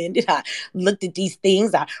recommended. I looked at these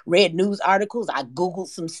things. I read news articles. I Googled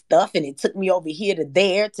some stuff and it took me over here to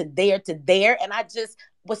there, to there, to there. And I just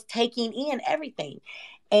was taking in everything.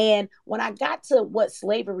 And when I got to what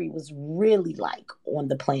slavery was really like on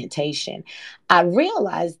the plantation, I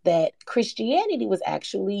realized that Christianity was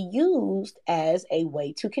actually used as a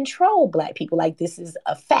way to control Black people. Like, this is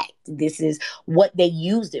a fact. This is what they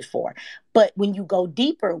used it for. But when you go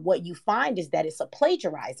deeper, what you find is that it's a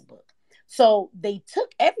plagiarized book. So they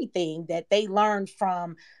took everything that they learned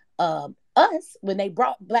from us when they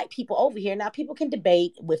brought Black people over here. Now, people can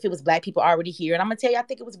debate if it was Black people already here. And I'm going to tell you, I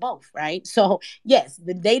think it was both, right? So, yes,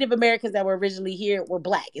 the Native Americans that were originally here were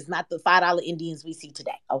Black. It's not the $5 Indians we see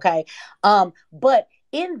today, okay? But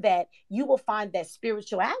in that, you will find that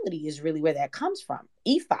spirituality is really where that comes from.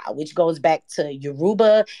 Ifa, which goes back to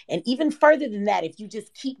Yoruba, and even further than that, if you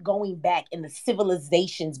just keep going back in the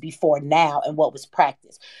civilizations before now and what was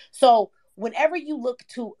practiced. So whenever you look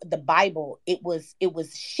to the Bible, it was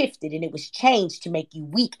shifted and it was changed to make you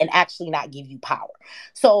weak and actually not give you power.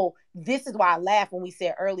 So This is why I laugh when we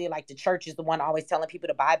said earlier, like the church is the one always telling people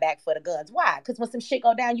to buy back for the guns. Why? Because when some shit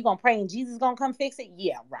go down, you gonna pray and Jesus gonna come fix it?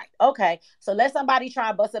 Yeah, right. Okay. So let somebody try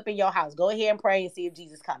and bust up in your house. Go ahead and pray and see if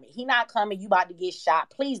Jesus coming. He not coming, you about to get shot.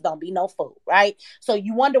 Please don't be no fool, right? So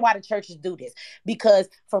you wonder why the churches do this. Because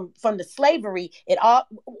from the slavery, it all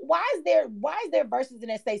why is there verses in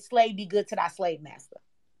that say slave be good to thy slave master?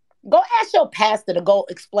 Go ask your pastor to go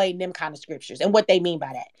explain them kind of scriptures and what they mean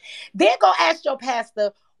by that. Then go ask your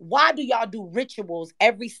pastor, why do y'all do rituals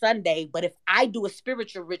every Sunday? But if I do a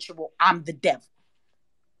spiritual ritual, I'm the devil.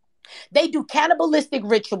 They do cannibalistic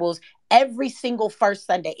rituals every single first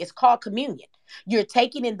Sunday. It's called communion. You're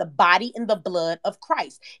taking in the body and the blood of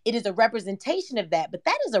Christ. It is a representation of that, but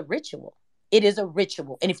that is a ritual. It is a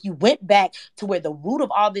ritual. And if you went back to where the root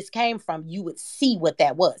of all this came from, you would see what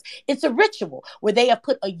that was. It's a ritual where they have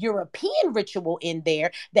put a European ritual in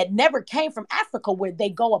there that never came from Africa, where they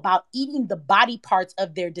go about eating the body parts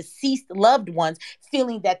of their deceased loved ones,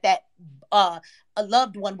 feeling that a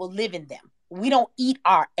loved one will live in them. We don't eat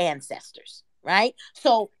our ancestors, right?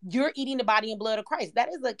 So you're eating the body and blood of Christ. That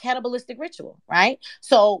is a cannibalistic ritual, right?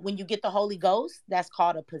 So when you get the Holy Ghost, that's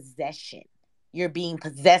called a possession. You're being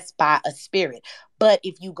possessed by a spirit. But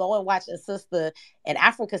if you go and watch a sister in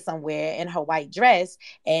Africa somewhere in her white dress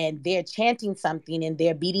and they're chanting something and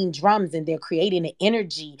they're beating drums and they're creating an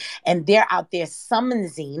energy and they're out there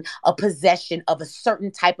summoning a possession of a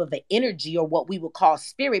certain type of an energy, or what we would call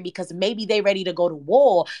spirit, because maybe they're ready to go to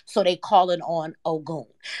war, so they calling on Ogun.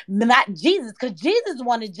 Not Jesus, because Jesus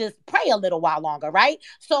want to just pray a little while longer, right?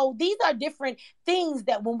 So these are different things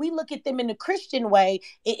that when we look at them in the Christian way,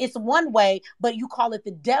 it's one way, but you call it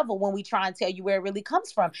the devil when we try and tell you where it really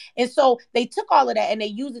comes from. And so they took all of that and they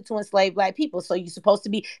used it to enslave Black people. So you're supposed to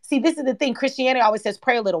be, see, this is the thing. Christianity always says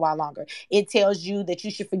pray a little while longer. It tells you that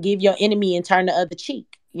you should forgive your enemy and turn the other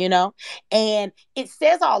cheek, you know? And it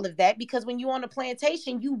says all of that because when you're on a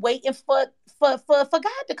plantation, you waiting for God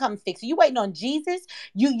to come fix you. You waiting on Jesus.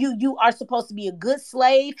 You are supposed to be a good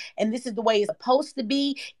slave, and this is the way it's supposed to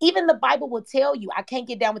be. Even the Bible will tell you. I can't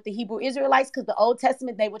get down with the Hebrew Israelites because the Old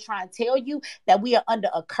Testament, they will try and tell you that we are under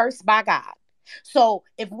a curse by God. So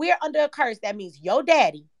if we're under a curse, that means your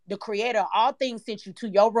daddy, the creator of all things, sent you to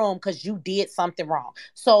your room because you did something wrong.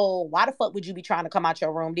 So why the fuck would you be trying to come out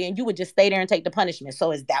your room then? You would just stay there and take the punishment.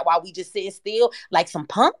 So is that why we just sit still like some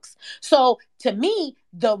punks? So to me,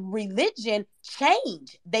 the religion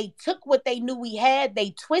changed. They took what they knew we had,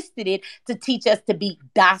 they twisted it to teach us to be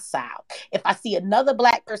docile. If I see another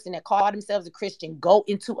Black person that called themselves a Christian go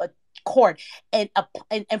into a court and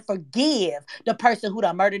forgive the person who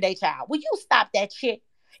done murdered their child, will you stop that shit?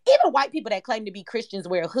 Even white people that claim to be Christians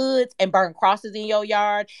wear hoods and burn crosses in your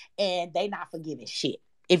yard, and they not forgiving shit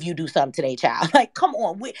if you do something to their child. Like, come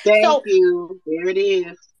on. Thank you. There it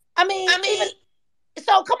is. I mean, even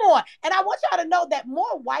so, come on. And I want y'all to know that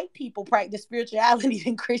more white people practice spirituality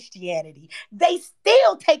than Christianity. They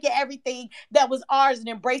still take everything that was ours and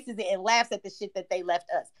embraces it and laughs at the shit that they left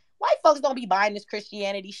us. White folks don't be buying this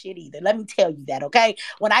Christianity shit either. Let me tell you that, okay?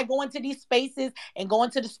 When I go into these spaces and go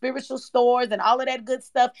into the spiritual stores and all of that good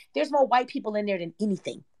stuff, there's more white people in there than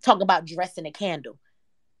anything. Talk about dressing a candle.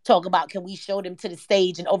 Talk about, can we show them to the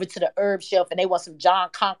stage and over to the herb shelf, and they want some John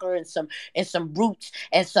Conquer and some roots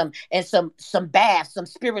and some bath, some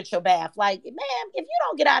spiritual bath. Like, man, if you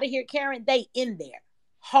don't get out of here, Karen, they in there.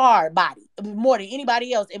 Hard body. More than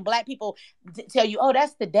anybody else. And Black people tell you, oh,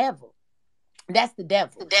 that's the devil. That's the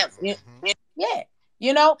devil. Yeah.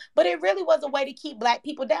 You know, but it really was a way to keep Black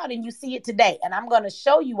people down, and you see it today. And I'm going to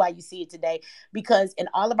show you why you see it today, because in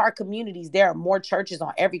all of our communities, there are more churches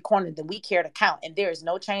on every corner than we care to count, and there is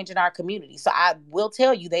no change in our community. So I will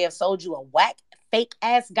tell you, they have sold you a whack, fake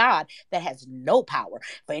ass God that has no power.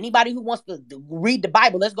 For anybody who wants to read the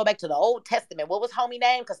Bible, let's go back to the Old Testament. What was homie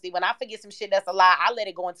name? Because see, when I forget some shit that's a lie, I let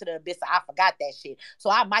it go into the abyss. I forgot that shit. So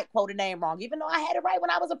I might quote a name wrong, even though I had it right when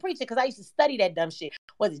I was a preacher, because I used to study that dumb shit.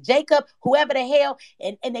 Was it Jacob? Whoever the hell.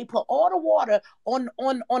 And they put all the water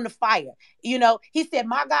on the fire. You know, he said,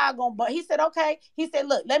 my God gonna, but he said, okay. He said,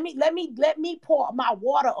 look, let me pour my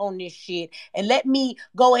water on this shit and let me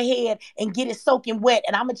go ahead and get it soaking wet.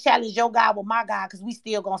 And I'm gonna challenge your God with my God, because we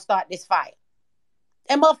still gonna start this fire.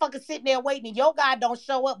 And motherfuckers sitting there waiting, and your God don't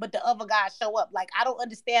show up, but the other guys show up. Like, I don't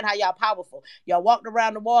understand how y'all powerful. Y'all walked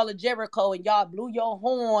around the wall of Jericho and y'all blew your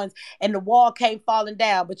horns and the wall came falling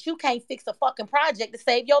down, but you can't fix a fucking project to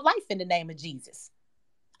save your life in the name of Jesus.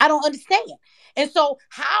 I don't understand. And so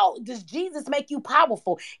how does Jesus make you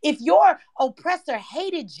powerful? If your oppressor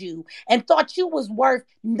hated you and thought you was worth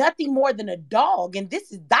nothing more than a dog, and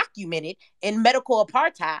this is documented in medical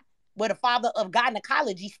apartheid, where the father of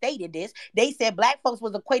gynecology stated this. They said black folks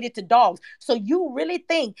was equated to dogs. So you really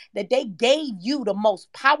think that they gave you the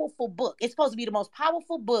most powerful book? It's supposed to be the most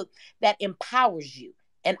powerful book that empowers you.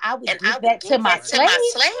 And I would give that to my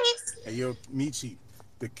slaves? Hey, yo, Mechee,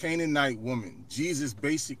 the Canaanite woman, Jesus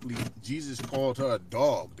called her a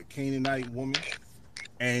dog, the Canaanite woman.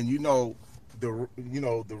 And the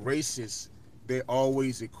racists, they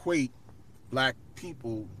always equate black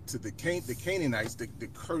people to the Canaanites, the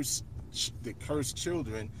cursed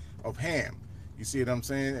children of Ham. You see what I'm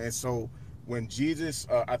saying? And so when Jesus,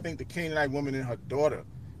 I think the Canaanite woman and her daughter,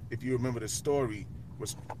 if you remember the story,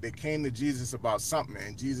 they came to Jesus about something,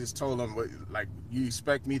 and Jesus told them, like, you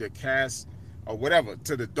expect me to cast or whatever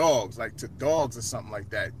to the dogs, like to dogs or something like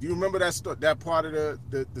that. Do you remember that part of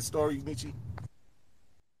the story, Mechee?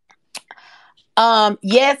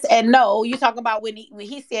 Yes and no. You talking about when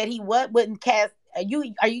he said he wouldn't cast? Are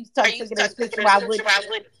you talking thinking of the scripture? I would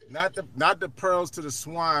not the pearls to the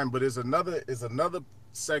swine, but is another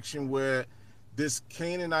section where this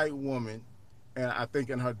Canaanite woman, and I think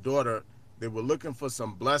and her daughter, they were looking for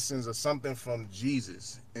some blessings or something from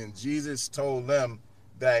Jesus, and Jesus told them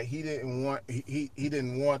that he didn't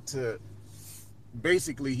want to.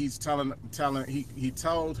 Basically, he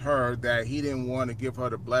told her that he didn't want to give her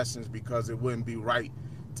the blessings because it wouldn't be right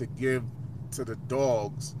to give to the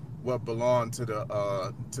dogs what belonged to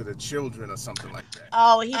the children or something like that.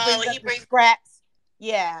 Oh, he brings up the scraps.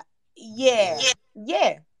 Yeah, yeah,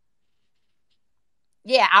 yeah,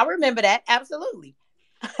 yeah. I remember that absolutely.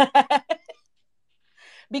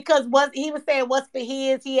 Because what he was saying, what's for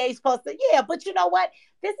his, he ain't supposed to. Yeah, but you know what?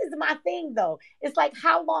 This is my thing though. It's like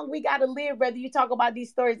how long we gotta live, whether you talk about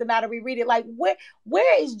these stories or not, or we read it. Like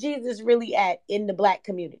where is Jesus really at in the black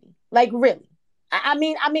community? Like really? I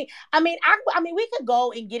mean, we could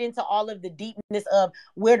go and get into all of the deepness of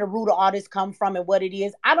where the root of all this come from and what it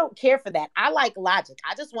is. I don't care for that. I like logic.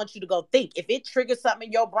 I just want you to go think. If it triggers something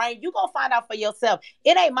in your brain, you go find out for yourself.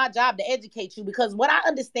 It ain't my job to educate you because what I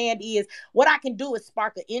understand is what I can do is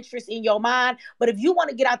spark an interest in your mind. But if you want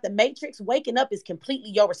to get out the matrix, waking up is completely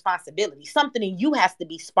your responsibility. Something in you has to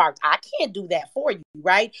be sparked. I can't do that for you,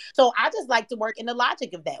 right? So I just like to work in the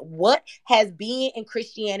logic of that. What has being in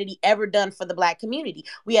Christianity ever done for the black community?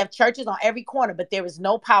 We have churches on every corner, but there is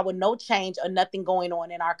no power, no change, or nothing going on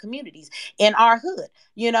in our communities, in our hood,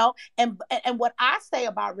 you know? And what I say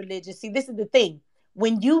about religion, see, this is the thing.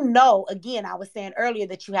 When you know, again, I was saying earlier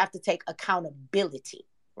that you have to take accountability,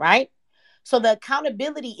 right? So the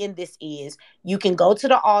accountability in this is you can go to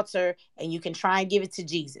the altar and you can try and give it to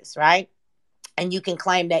Jesus, right? And you can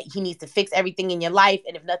claim that he needs to fix everything in your life.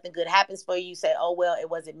 And if nothing good happens for you, you say, oh, well, it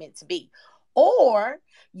wasn't meant to be. Or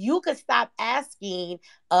you could stop asking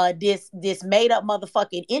this made up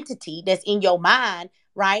motherfucking entity that's in your mind,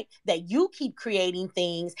 right? That you keep creating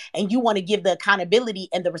things and you want to give the accountability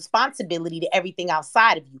and the responsibility to everything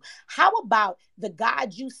outside of you. How about the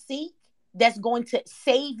God you seek that's going to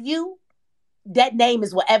save you? That name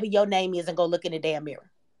is whatever your name is, and go look in the damn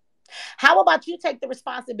mirror. How about you take the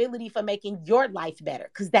responsibility for making your life better?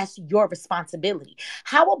 Because that's your responsibility.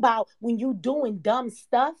 How about when you're doing dumb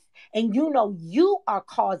stuff and you know you are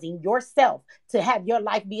causing yourself to have your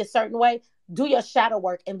life be a certain way? Do your shadow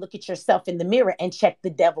work and look at yourself in the mirror and check the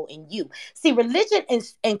devil in you. See, religion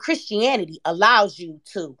and Christianity allows you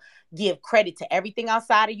to give credit to everything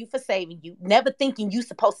outside of you for saving you, never thinking you're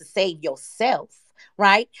supposed to save yourself,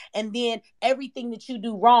 right? And then everything that you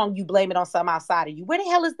do wrong, you blame it on some outside of you. Where the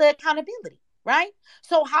hell is the accountability? Right?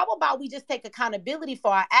 So how about we just take accountability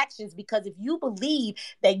for our actions? Because if you believe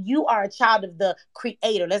that you are a child of the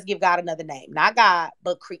creator, let's give God another name, not God,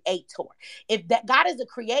 but creator. If that God is a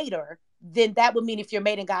creator, then that would mean if you're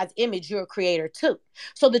made in God's image, you're a creator too.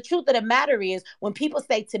 So the truth of the matter is, when people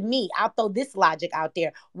say to me, I'll throw this logic out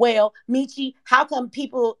there. Well, Mechee, how come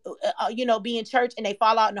people, be in church and they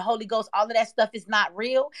fall out in the Holy Ghost? All of that stuff is not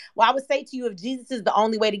real. Well, I would say to you, if Jesus is the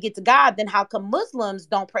only way to get to God, then how come Muslims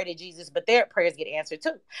don't pray to Jesus, but their prayers get answered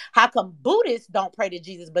too? How come Buddhists don't pray to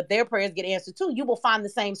Jesus, but their prayers get answered too? You will find the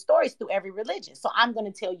same stories through every religion. So I'm going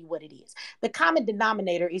to tell you what it is. The common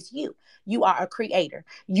denominator is you. You are a creator.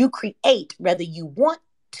 You create whether you want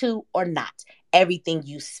to or not. Everything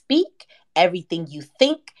you speak, everything you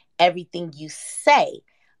think, everything you say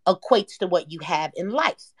equates to what you have in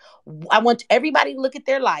life. I want everybody to look at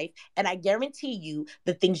their life, and I guarantee you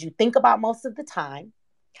the things you think about most of the time,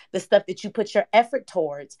 the stuff that you put your effort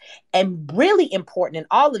towards. And really important in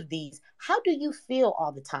all of these, how do you feel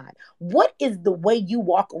all the time? What is the way you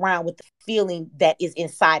walk around with the feeling that is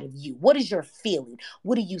inside of you? What is your feeling?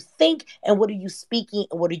 What do you think, and what are you speaking,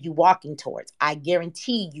 and what are you walking towards? I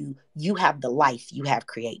guarantee you, you have the life you have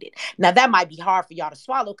created. Now, that might be hard for y'all to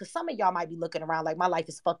swallow because some of y'all might be looking around like my life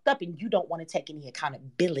is fucked up and you don't want to take any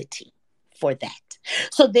accountability for that.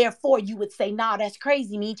 So therefore, you would say, nah, that's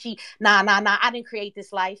crazy, Mechee. Nah, nah, nah, I didn't create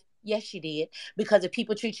this life. Yes, you did. Because if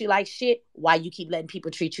people treat you like shit, why you keep letting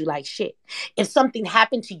people treat you like shit? If something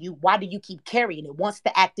happened to you, why do you keep carrying it? Once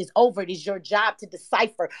the act is over, it is your job to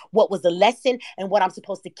decipher what was a lesson and what I'm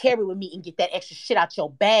supposed to carry with me and get that extra shit out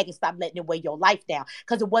your bag and stop letting it weigh your life down.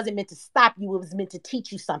 Because it wasn't meant to stop you. It was meant to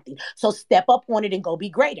teach you something. So step up on it and go be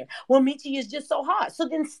greater. Well, Mechee is just so hard. So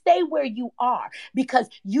then stay where you are because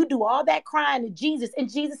you do all that crying to Jesus and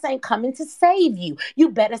Jesus ain't coming to save you. You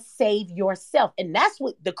better save yourself. And that's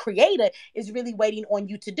what the Creator is really waiting on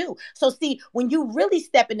you to do. So see, when you really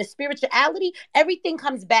step into spirituality, everything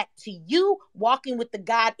comes back to you walking with the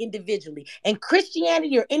God individually. And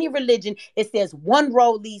Christianity or any religion, it says one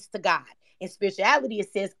road leads to God. In spirituality,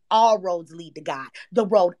 it says all roads lead to God. The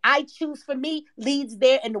road I choose for me leads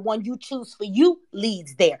there, and the one you choose for you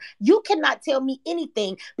leads there. You cannot tell me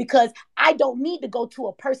anything because I don't need to go to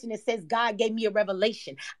a person that says God gave me a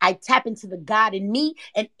revelation. I tap into the God in me,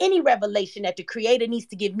 and any revelation that the Creator needs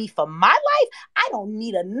to give me for my life, I don't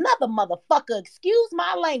need another motherfucker, excuse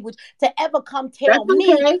my language, to ever come That's tell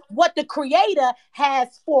me okay. what the Creator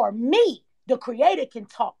has for me. The Creator can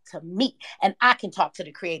talk to me and I can talk to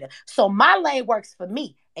the Creator. So my lane works for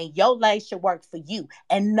me and your lane should work for you.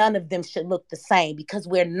 And none of them should look the same because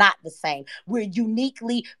we're not the same. We're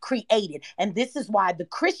uniquely created. And this is why the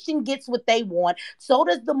Christian gets what they want. So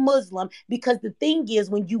does the Muslim, because the thing is,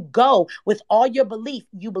 when you go with all your belief,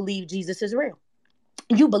 you believe Jesus is real.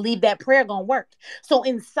 You believe that prayer gonna work. So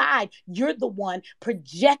inside, you're the one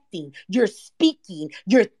projecting, you're speaking,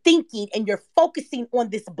 you're thinking, and you're focusing on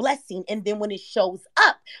this blessing. And then when it shows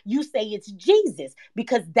up, you say it's Jesus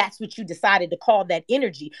because that's what you decided to call that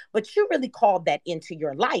energy. But you really called that into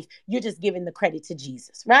your life. You're just giving the credit to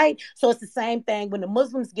Jesus, right? So it's the same thing when the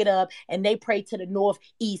Muslims get up and they pray to the north,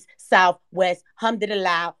 east, south, west,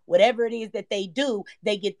 hamdulillah, whatever it is that they do,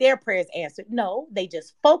 they get their prayers answered. No, they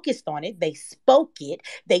just focused on it. They spoke it.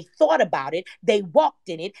 They thought about it, they walked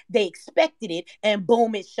in it, they expected it, and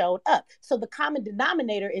boom, it showed up. So the common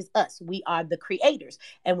denominator is us. We are the creators.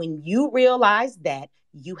 And when you realize that,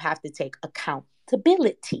 you have to take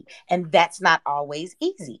accountability. And that's not always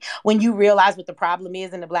easy. When you realize what the problem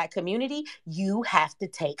is in the Black community, you have to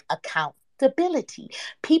take accountability.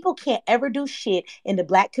 People can't ever do shit in the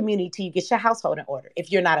Black community till you get your household in order.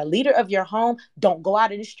 If you're not a leader of your home, don't go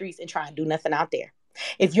out in the streets and try and do nothing out there.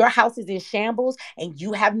 If your house is in shambles and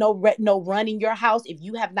you have no run in your house, if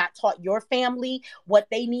you have not taught your family what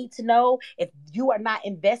they need to know, if you are not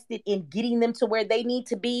invested in getting them to where they need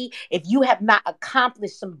to be, if you have not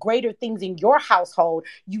accomplished some greater things in your household,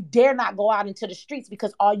 you dare not go out into the streets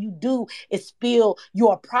because all you do is spill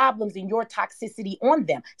your problems and your toxicity on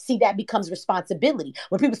them. See, that becomes responsibility.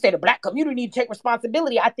 When people say the Black community need to take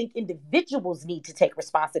responsibility, I think individuals need to take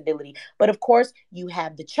responsibility. But of course, you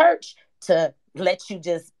have the church to let you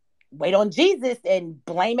just wait on Jesus and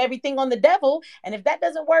blame everything on the devil. And if that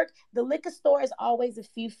doesn't work, the liquor store is always a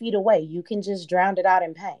few feet away. You can just drown it out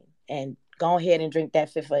in pain and go ahead and drink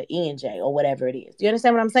that fit for E&J or whatever it is. Do you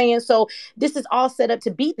understand what I'm saying? So this is all set up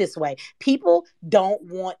to be this way. People don't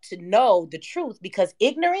want to know the truth because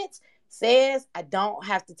ignorance says I don't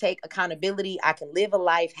have to take accountability. I can live a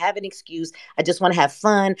life, have an excuse. I just want to have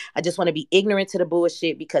fun. I just want to be ignorant to the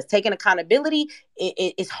bullshit because taking accountability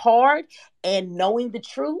is hard, and knowing the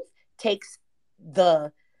truth takes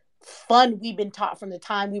the fun we've been taught from the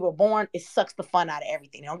time we were born. It sucks the fun out of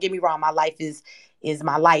everything. Don't get me wrong, my life is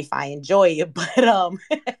my life. I enjoy it, but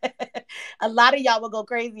a lot of y'all would go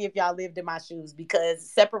crazy if y'all lived in my shoes because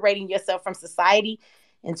separating yourself from society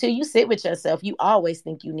until you sit with yourself, you always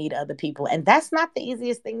think you need other people. And that's not the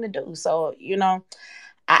easiest thing to do. So,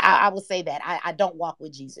 I will say that I don't walk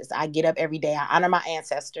with Jesus. I get up every day. I honor my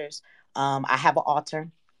ancestors. I have an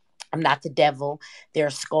altar. I'm not the devil. There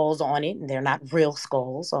are skulls on it, and they're not real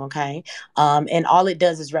skulls, okay? And all it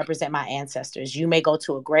does is represent my ancestors. You may go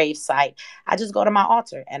to a grave site. I just go to my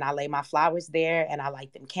altar, and I lay my flowers there, and I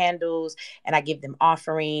light them candles, and I give them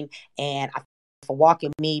offering, and I for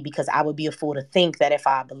walking me because I would be a fool to think that if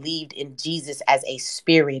I believed in Jesus as a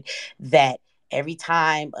spirit, that every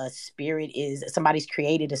time a spirit is somebody's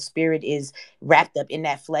created, a spirit is wrapped up in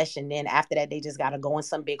that flesh, and then after that they just got to go in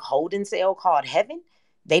some big holding cell called heaven.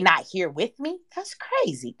 They not here with me. That's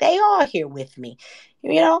crazy. They are here with me.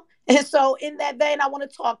 you know? And so in that vein, I want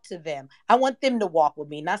to talk to them. I want them to walk with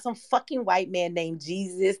me, not some fucking white man named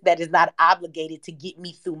Jesus that is not obligated to get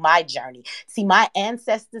me through my journey. See, my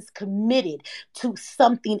ancestors committed to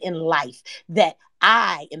something in life that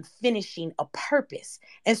I am finishing a purpose.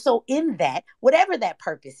 And so in that, whatever that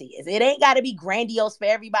purpose is, it ain't got to be grandiose for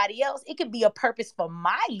everybody else. It could be a purpose for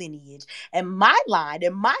my lineage and my line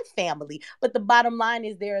and my family. But the bottom line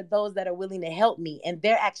is there are those that are willing to help me, and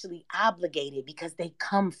they're actually obligated because they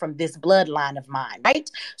come from this bloodline of mine, right?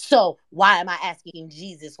 So why am I asking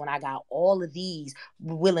Jesus when I got all of these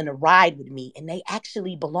willing to ride with me and they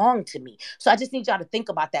actually belong to me? So I just need y'all to think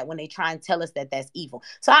about that when they try and tell us that that's evil.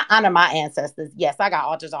 So I honor my ancestors. Yes, I got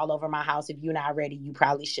altars all over my house. If you're not ready, you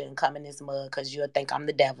probably shouldn't come in this mud because you'll think I'm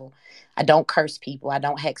the devil. I don't curse people. I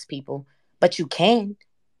don't hex people, but you can.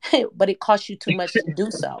 But it costs you too much to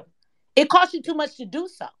do so. It costs you too much to do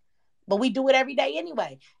so. But we do it every day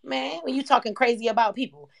anyway. Man, when you talking crazy about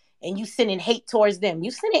people and you sending hate towards them,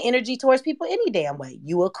 you sending energy towards people any damn way.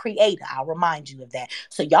 You a creator. I'll remind you of that.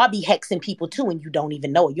 So y'all be hexing people too and you don't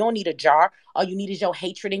even know it. You don't need a jar. All you need is your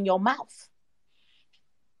hatred in your mouth.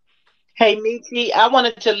 Hey, Michi, I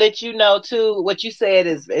wanted to let you know too. What you said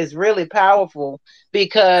is really powerful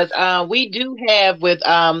because we do have with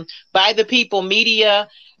By the People Media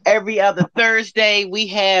every other Thursday we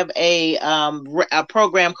have a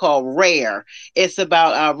program called Rare. It's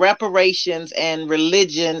about reparations and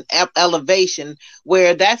religion elevation,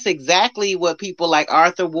 where that's exactly what people like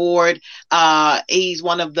Arthur Ward. He's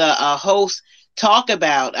one of the hosts talk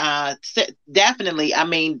about definitely. I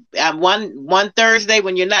mean, one Thursday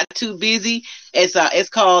when you're not too busy, it's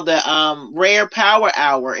called the Rare Power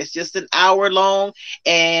Hour. It's just an hour long,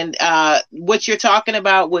 and what you're talking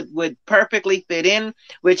about would perfectly fit in.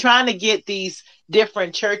 We're trying to get these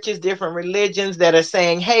different churches, different religions that are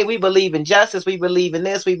saying, hey, we believe in justice, we believe in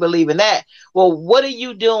this, we believe in that. Well, what are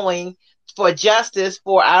you doing for justice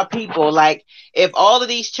for our people? Like, if all of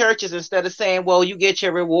these churches, instead of saying, well, you get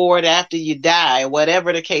your reward after you die,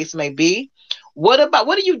 whatever the case may be, what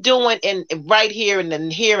are you doing in right here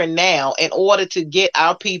and here and now in order to get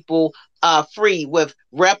our people free with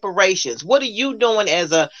reparations? What are you doing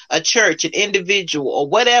as a church, an individual, or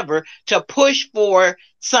whatever to push for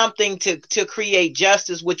something to create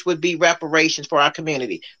justice, which would be reparations for our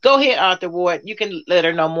community? Go ahead, Arthur Ward. You can let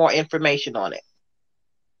her know more information on it.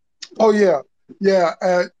 Oh yeah, yeah.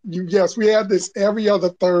 Yes, we have this every other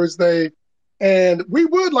Thursday, and we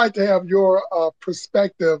would like to have your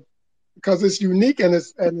perspective because it's unique and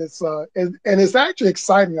it's actually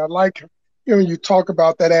exciting. I like hearing you talk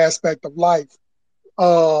about that aspect of life.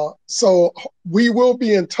 So we will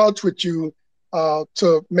be in touch with you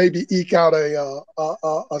to maybe eke out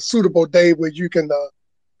a suitable day where you can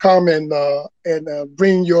come and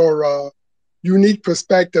bring your unique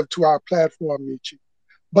perspective to our platform, Mechee.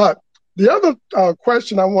 But the other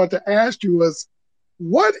question I want to ask you is,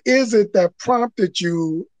 what is it that prompted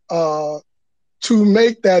you to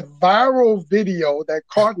make that viral video that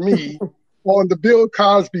caught me on the Bill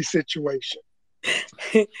Cosby situation?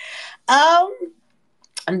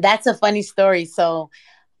 That's a funny story. So,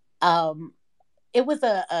 it was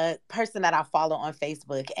a person that I follow on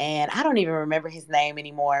Facebook, and I don't even remember his name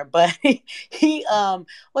anymore, but he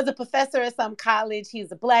was a professor at some college.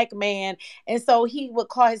 He's a black man, and so he would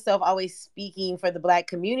call himself always speaking for the black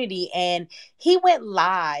community, and he went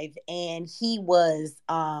live and he was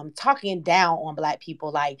talking down on black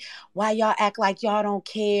people, like, why y'all act like y'all don't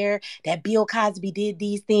care that Bill Cosby did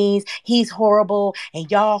these things? He's horrible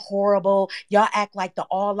and y'all horrible. Y'all act like the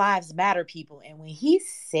all lives matter people. And when he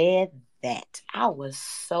said that, I was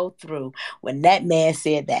so through when that man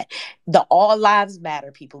said that. The all lives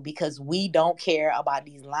matter people, because we don't care about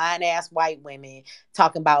these lying ass white women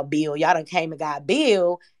talking about Bill. Y'all done came and got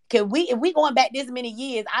Bill. If we going back this many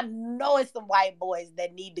years, I know it's some white boys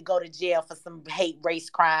that need to go to jail for some hate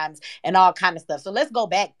race crimes and all kind of stuff. So let's go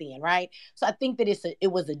back then, right? So I think that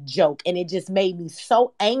it was a joke, and it just made me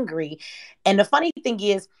so angry. And the funny thing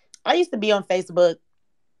is, I used to be on Facebook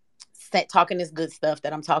talking this good stuff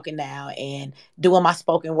that I'm talking now and doing my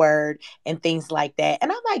spoken word and things like that.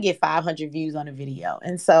 And I might get 500 views on a video.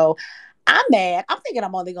 And so I'm mad. I'm thinking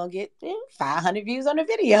I'm only going to get 500 views on a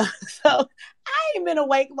video. So I ain't been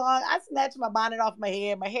awake long. I snatched my bonnet off my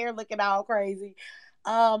head, my hair looking all crazy.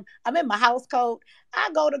 I'm in my house coat. I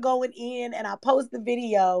going in and I post the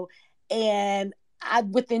video, and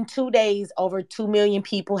within 2 days, over 2 million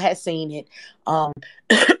people had seen it.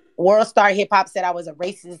 World Star Hip Hop said I was a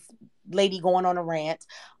racist lady going on a rant.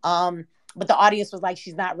 But the audience was like,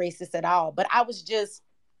 she's not racist at all. But I was just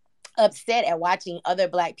upset at watching other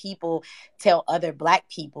Black people tell other Black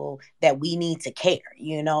people that we need to care.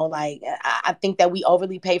 Like, I think that we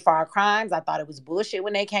overly pay for our crimes. I thought it was bullshit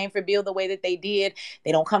when they came for Bill the way that they did.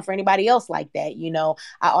 They don't come for anybody else like that.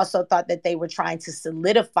 I also thought that they were trying to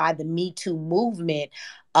solidify the Me Too movement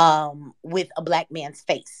with a Black man's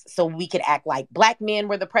face, so we could act like Black men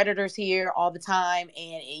were the predators here all the time,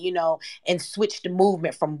 and switch the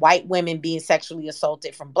movement from white women being sexually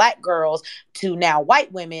assaulted from Black girls to now white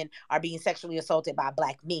women are being sexually assaulted by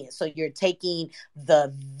Black men. So you're taking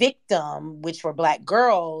the victim, which were Black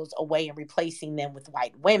girls, away and replacing them with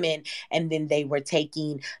white women. And then they were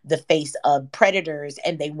taking the face of predators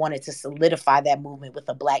and they wanted to solidify that movement with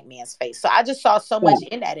a Black man's face. So I just saw so much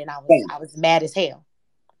in that, and I was mad as hell.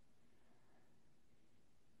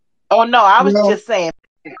 Oh no, I was Well, just saying.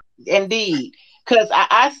 Indeed, because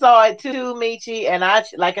I saw it too, Michi, and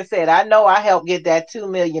like I said, I know I helped get that 2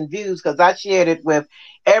 million views because I shared it with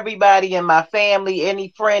everybody in my family,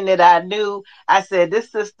 any friend that I knew. I said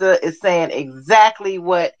this sister is saying exactly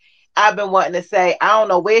what I've been wanting to say. I don't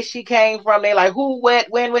know where she came from. They like who, what,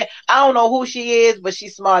 when. I don't know who she is, but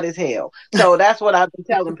she's smart as hell. So that's what I've been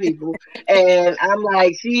telling people. And I'm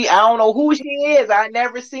like, I don't know who she is. I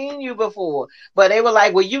never seen you before. But they were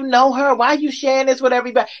like, well, you know her. Why are you sharing this with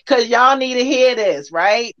everybody? Because y'all need to hear this,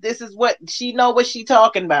 right? This is what she know what she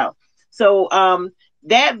talking about. So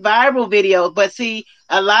that viral video, but see,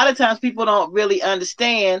 a lot of times people don't really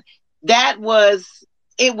understand that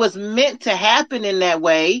it was meant to happen in that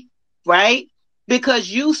way, right? Because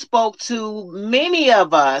you spoke to many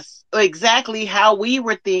of us exactly how we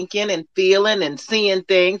were thinking and feeling and seeing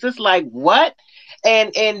things. It's like, what?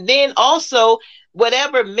 And then also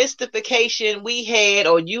whatever mystification we had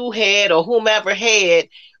or you had or whomever had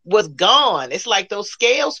was gone. It's like those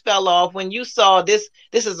scales fell off when you saw this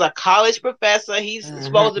is a college professor. He's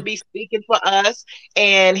supposed to Mm-hmm. be speaking for us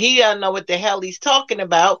and he doesn't know what the hell he's talking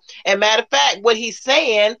about. And matter of fact, what he's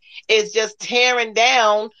saying is just tearing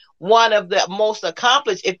down one of the most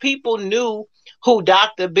accomplished. If people knew who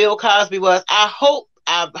Dr. Bill Cosby was, I hope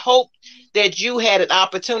that you had an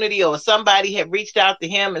opportunity or somebody had reached out to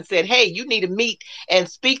him and said, "Hey, you need to meet and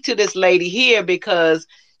speak to this lady here because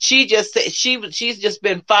she just said she's just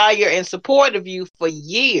been fire and support of you for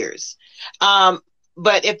years." Um,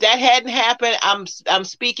 but if that hadn't happened, I'm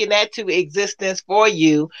speaking that to existence for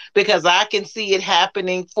you because I can see it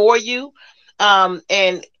happening for you. And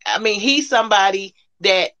I mean, he's somebody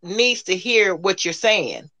that needs to hear what you're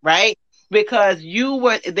saying, right? Because you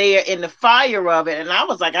were there in the fire of it. And I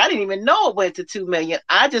was like, I didn't even know it went to 2 million.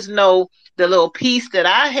 I just know the little piece that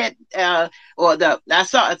I had, I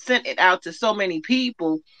saw it sent it out to so many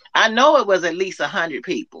people. I know it was at least 100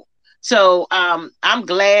 people. So I'm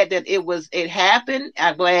glad that it happened.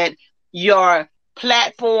 I'm glad your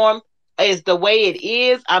platform is the way it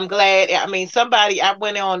is. I'm glad. I mean, I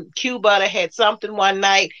went on Cuba that had something one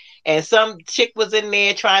night and some chick was in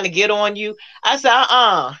there trying to get on you. I said,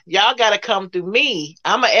 y'all got to come through me.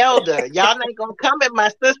 I'm an elder. Y'all not going to come at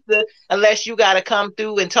my sister unless you got to come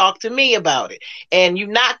through and talk to me about it. And you're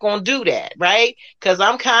not going to do that, right? Because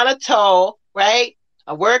I'm kind of tall, right?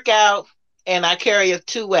 I work out and I carry a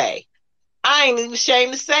 2A. I ain't even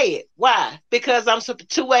ashamed to say it. Why? Because I'm a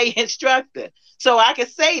 2A instructor. So I can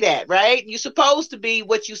say that, right? You're supposed to be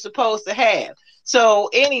what you're supposed to have. So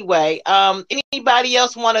anyway, anybody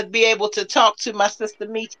else want to be able to talk to my sister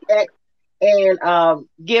Meech X and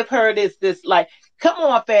give her this like, come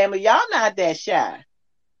on, family, y'all not that shy.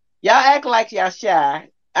 Y'all act like y'all shy.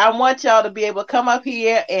 I want y'all to be able to come up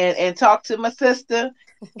here and talk to my sister.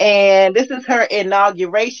 And this is her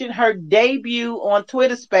inauguration, her debut on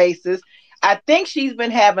Twitter Spaces. I think she's been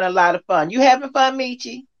having a lot of fun. You having fun,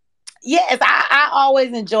 Michi? Yes, I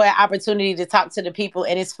always enjoy an opportunity to talk to the people.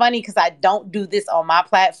 And it's funny because I don't do this on my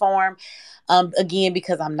platform. Again,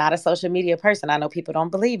 because I'm not a social media person. I know people don't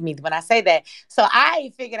believe me when I say that. So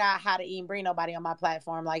I figured out how to even bring nobody on my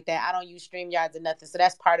platform like that. I don't use StreamYards or nothing. So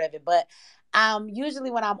that's part of it. But usually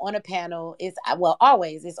when I'm on a panel,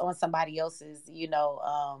 always it's on somebody else's,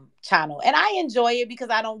 channel. And I enjoy it because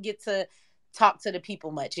I don't get to talk to the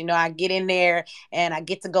people much. I get in there and I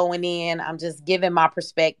get to going in. I'm just giving my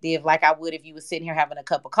perspective like I would if you were sitting here having a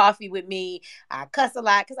cup of coffee with me. I cuss a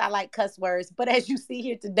lot because I like cuss words. But as you see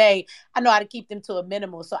here today, I know how to keep them to a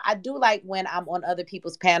minimal. So I do like when I'm on other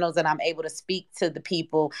people's panels and I'm able to speak to the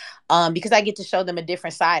people because I get to show them a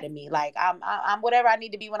different side of me. Like I'm whatever I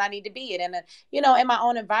need to be when I need to be it. And, in my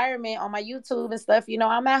own environment on my YouTube and stuff,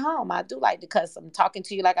 I'm at home. I do like to cuss. I'm talking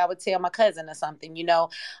to you like I would tell my cousin or something,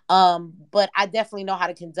 but I definitely know how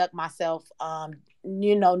to conduct myself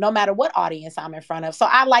no matter what audience I'm in front of. So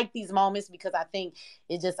I like these moments because I think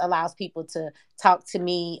it just allows people to talk to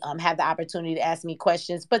me, have the opportunity to ask me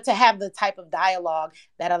questions, but to have the type of dialogue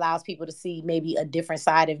that allows people to see maybe a different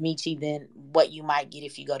side of Mechee than what you might get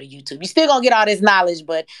if you go to YouTube. You're still gonna get all this knowledge,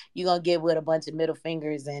 but you're gonna get with a bunch of middle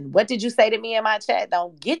fingers. And what did you say to me in my chat?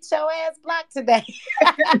 Don't get your ass blocked today.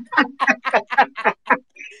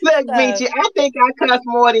 Look, So, Michi, I think I cuss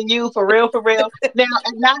more than you, for real, for real. Now,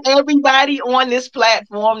 not everybody on this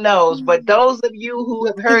platform knows, but those of you who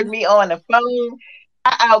have heard me on the phone,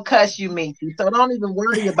 I outcuss you, Michi. So don't even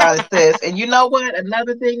worry about it, sis. And you know what?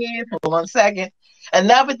 Another thing is, hold on a second.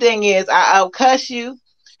 Another thing is, I outcuss you,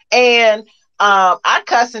 and I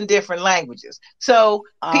cuss in different languages. So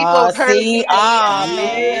people have heard see, me, and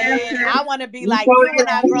man, listen, I want to be you like you when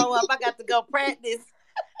I know, grow up. I got to go practice.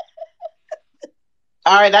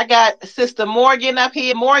 all right, I got Sister Morgan up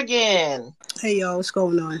here. Morgan. Hey y'all, what's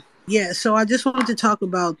going on? Yeah, so I just wanted to talk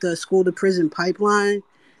about the school to prison pipeline.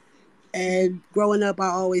 And growing up, I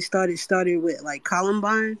always started with like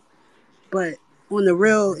Columbine, but on the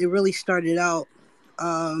real, it really started out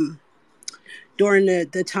um, during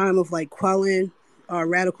the time of like quelling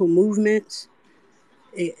radical movements.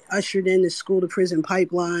 It ushered in the school to prison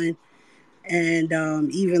pipeline, and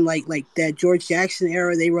even like that George Jackson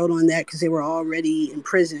era, they wrote on that because they were already in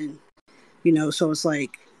prison. So it's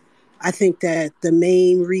like I think that the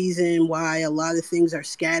main reason why a lot of things are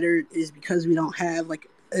scattered is because we don't have like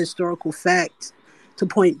a historical fact to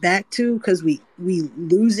point back to, because we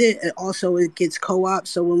lose it. And also it gets co-op.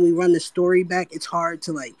 So when we run the story back, it's hard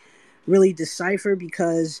to like really decipher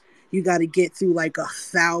because you got to get through like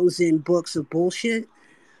 1,000 books of bullshit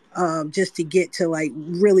just to get to like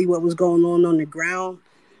really what was going on the ground.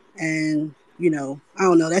 And, I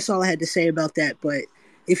don't know. That's all I had to say about that. But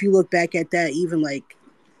if you look back at that, even like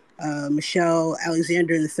Michelle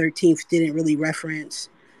Alexander and the 13th didn't really reference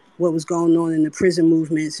what was going on in the prison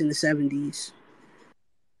movements in the 70s.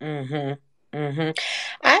 Mm-hmm. Mm-hmm.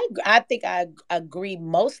 I think I agree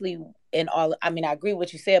mostly in all. I mean, I agree with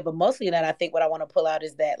what you said, but mostly in that, I think what I want to pull out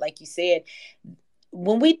is that, like you said,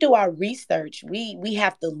 when we do our research, we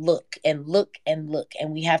have to look and look and look,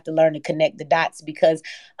 and we have to learn to connect the dots, because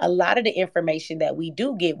a lot of the information that we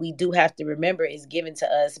do get, we do have to remember is given to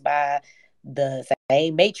us by the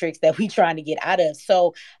same matrix that we trying to get out of.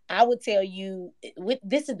 So I would tell you,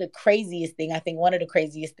 this is the craziest thing. I think one of the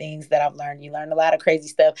craziest things that I've learned. You learn a lot of crazy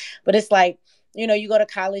stuff, but it's like, you go to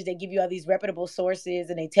college, they give you all these reputable sources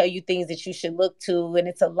and they tell you things that you should look to. And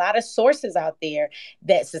it's a lot of sources out there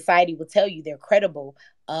that society will tell you they're credible.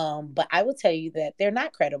 But I will tell you that they're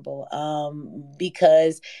not credible,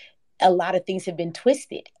 because a lot of things have been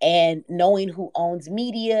twisted, and knowing who owns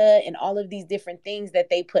media and all of these different things that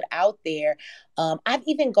they put out there. I've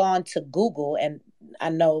even gone to Google, and I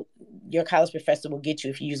know your college professor will get you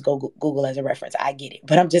if you use Google as a reference. I get it,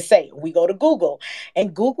 but I'm just saying, we go to Google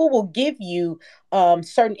and Google will give you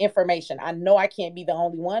certain information. I know I can't be the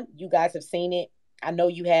only one. You guys have seen it. I know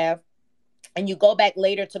you have. And you go back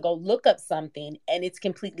later to go look up something and it's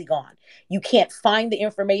completely gone. You can't find the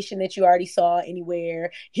information that you already saw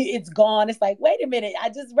anywhere. It's gone. It's like, wait a minute, I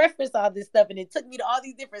just referenced all this stuff and it took me to all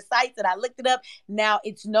these different sites and I looked it up. Now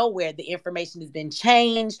it's nowhere. The information has been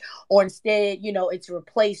changed, or instead, it's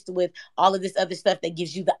replaced with all of this other stuff that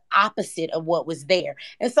gives you the opposite of what was there.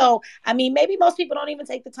 And so, I mean, maybe most people don't even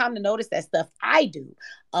take the time to notice that stuff. I do.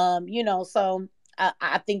 So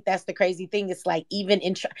I think that's the crazy thing. It's like, even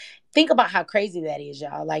think about how crazy that is,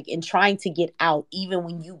 y'all. Like, in trying to get out, even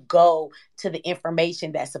when you go to the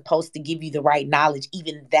information that's supposed to give you the right knowledge,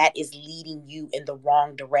 even that is leading you in the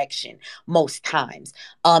wrong direction most times.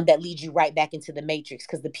 That leads you right back into the matrix,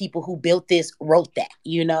 because the people who built this wrote that,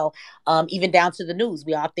 even down to the news.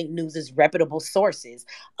 We all think news is reputable sources.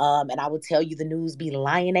 And I will tell you, the news be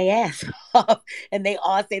lying their ass off, and they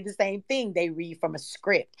all say the same thing. They read from a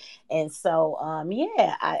script. And so,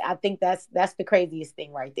 yeah, I think that's the craziest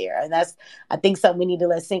thing right there. And that's, I think, something we need to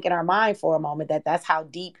let sink in our mind for a moment, that's how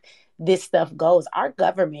deep this stuff goes. Our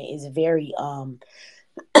government is very,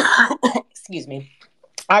 excuse me,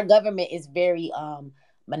 our government is very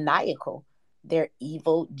maniacal. They're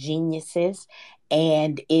evil geniuses.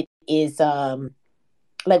 And it is,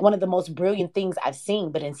 like, one of the most brilliant things I've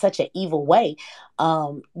seen, but in such an evil way.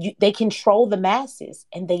 They control the masses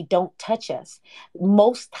and they don't touch us.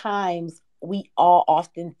 Most times, we all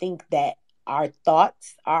often think that our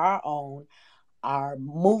thoughts are our own, our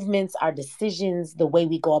movements, our decisions, the way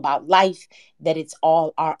we go about life, that it's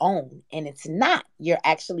all our own. And it's not. You're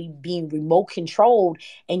actually being remote controlled,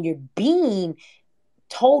 and you're being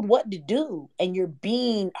told what to do, and you're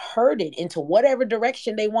being herded into whatever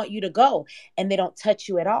direction they want you to go, and they don't touch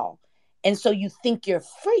you at all. And so you think you're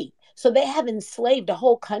free. So they have enslaved a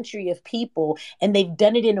whole country of people, and they've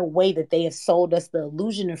done it in a way that they have sold us the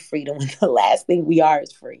illusion of freedom when the last thing we are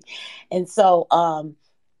is free. And so,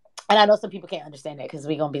 and I know some people can't understand that because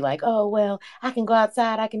we're going to be like, oh, well, I can go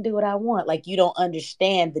outside. I can do what I want. Like, you don't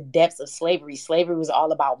understand the depths of slavery. Slavery was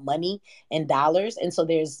all about money and dollars. And so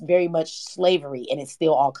there's very much slavery, and it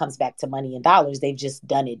still all comes back to money and dollars. They've just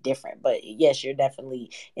done it different. But yes, you're definitely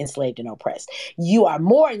enslaved and oppressed. You are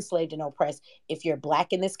more enslaved and oppressed if you're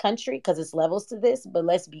Black in this country, because it's levels to this. But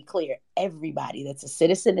let's be clear, everybody that's a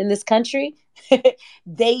citizen in this country,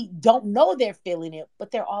 they don't know they're feeling it,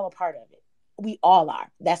 but they're all a part of it. We all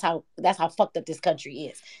are. That's how fucked up this country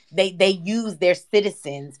is. They use their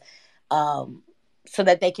citizens so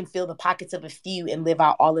that they can fill the pockets of a few and live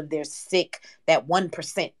out all of their sick, that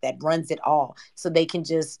 1% that runs it all. So they can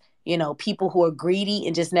just, people who are greedy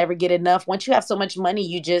and just never get enough. Once you have so much money,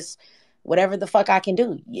 you just, whatever the fuck I can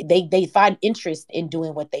do. They find interest in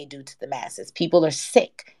doing what they do to the masses. People are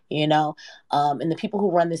sick, and the people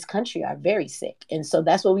who run this country are very sick. And so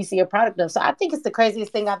that's what we see a product of. So I think it's the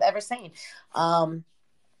craziest thing I've ever seen. And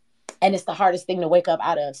it's the hardest thing to wake up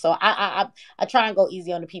out of. So I try and go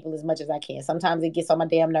easy on the people as much as I can. Sometimes it gets on my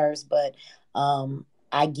damn nerves, but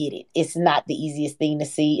I get it. It's not the easiest thing to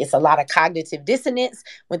see. It's a lot of cognitive dissonance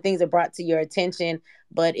when things are brought to your attention,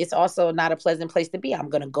 but it's also not a pleasant place to be. I'm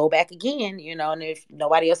going to go back again, and if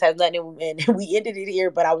nobody else has nothing, and we ended it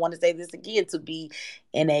here, but I want to say this again, to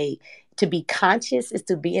be conscious is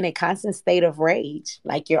to be in a constant state of rage.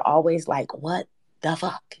 Like, you're always like, what the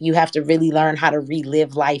fuck? You have to really learn how to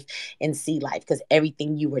relive life and see life, because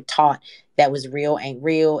everything you were taught that was real ain't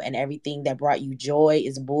real, and everything that brought you joy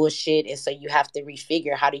is bullshit. And so you have to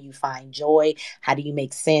refigure, how do you find joy? How do you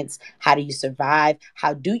make sense? How do you survive?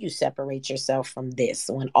 How do you separate yourself from this?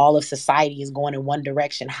 When all of society is going in one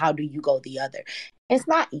direction, how do you go the other? It's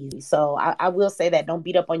not easy. So I will say that, don't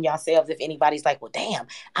beat up on yourselves if anybody's like, well, damn,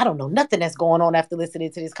 I don't know nothing that's going on after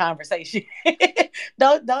listening to this conversation.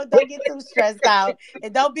 don't get too stressed out,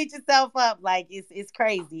 and don't beat yourself up. Like, it's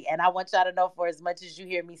crazy. And I want y'all to know, for as much as you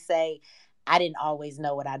hear me say, I didn't always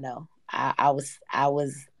know what I know. I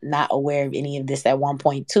was not aware of any of this at one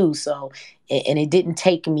point too. So, and it didn't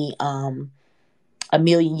take me a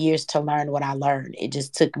million years to learn what I learned. It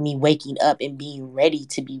just took me waking up and being ready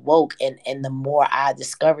to be woke. And the more I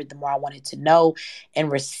discovered, the more I wanted to know,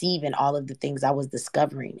 and receiving all of the things I was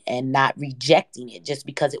discovering and not rejecting it just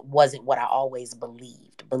because it wasn't what I always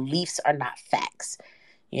believed. Beliefs are not facts,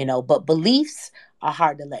 but beliefs are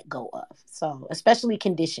hard to let go of. So, especially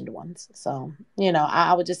conditioned ones. So,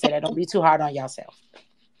 I would just say that, don't be too hard on yourself.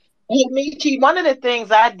 Hey, Mechee, one of the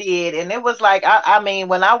things I did, and it was like, I mean,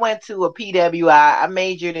 when I went to a PWI, I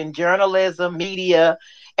majored in journalism, media.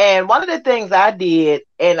 And one of the things I did,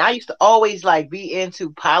 and I used to always like be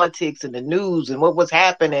into politics and the news and what was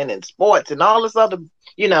happening in sports and all this other,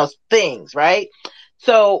 things, right?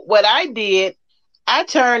 So what I did, I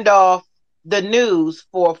turned off the news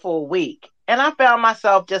for a full week. And I found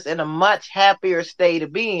myself just in a much happier state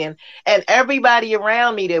of being. And everybody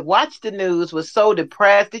around me that watched the news was so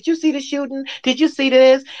depressed. Did you see the shooting? Did you see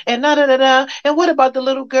this? And da da da da. And what about the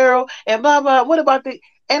little girl? And blah blah. What about the?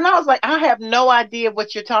 And I was like, I have no idea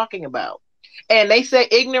what you're talking about. And they say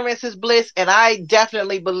ignorance is bliss, and I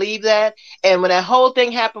definitely believe that. And when that whole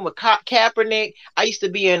thing happened with Kaepernick, I used to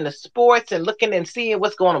be in the sports and looking and seeing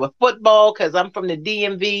what's going on with football, because I'm from the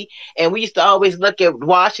DMV, and we used to always look at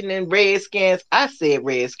Washington Redskins. I said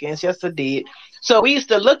Redskins, yes I did. So we used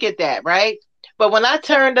to look at that, right? But when I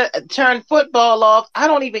turned football off, I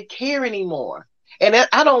don't even care anymore. And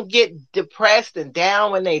I don't get depressed and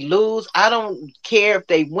down when they lose. I don't care if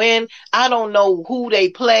they win. I don't know who they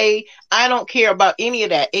play. I don't care about any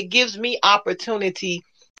of that. It gives me opportunity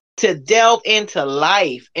to delve into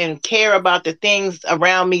life and care about the things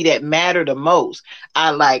around me that matter the most.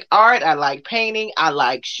 I like art. I like painting. I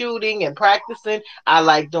like shooting and practicing. I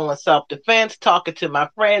like doing self-defense, talking to my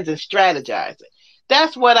friends and strategizing.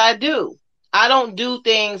 That's what I do. I don't do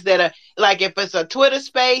things that are like, if it's a Twitter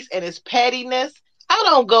space and it's pettiness, I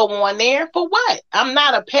don't go on there for what? I'm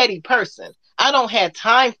not a petty person. I don't have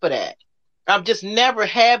time for that. I've just never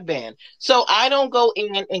have been. So I don't go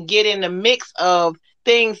in and get in the mix of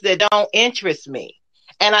things that don't interest me.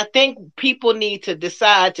 And I think people need to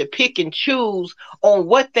decide to pick and choose on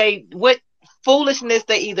what foolishness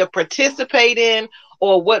they either participate in,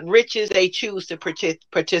 or what riches they choose to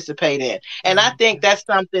participate in. And I think that's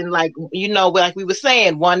something like, like we were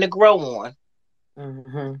saying, one to grow on.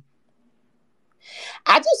 Mm-hmm.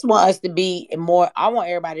 I just want us to be more, I want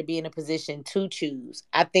everybody to be in a position to choose.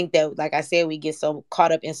 I think that, like I said, we get so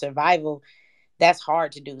caught up in survival, that's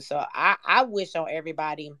hard to do. So I wish on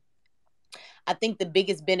everybody I think the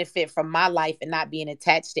biggest benefit from my life and not being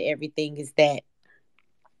attached to everything is that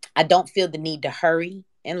I don't feel the need to hurry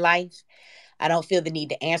in life. I don't feel the need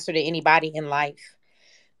to answer to anybody in life.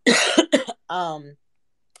 um,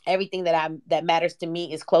 Everything that matters to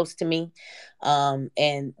me is close to me,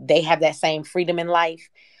 and they have that same freedom in life.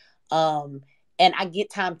 Um, and I get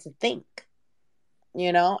time to think.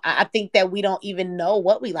 I think that we don't even know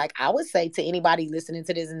what we like. I would say to anybody listening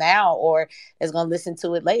to this now or is going to listen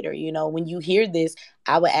to it later, when you hear this,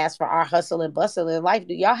 I would ask for our hustle and bustle in life.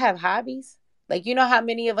 Do y'all have hobbies? Like, how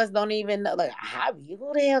many of us don't even know, like, a hobby?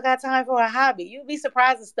 Who the hell got time for a hobby? You'd be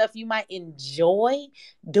surprised at stuff you might enjoy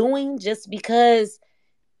doing just because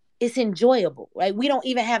it's enjoyable, right? We don't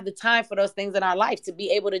even have the time for those things in our life to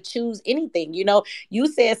be able to choose anything. You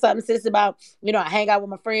said something, sis, about, I hang out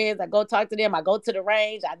with my friends, I go talk to them, I go to the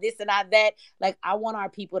range, I this and I that. Like, I want our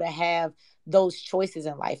people to have those choices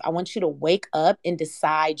in life. I want you to wake up and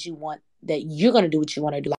decide that you're going to do what you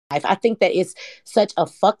want to do in life. I think that it's such a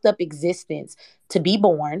fucked up existence to be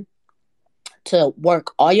born, to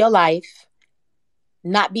work all your life,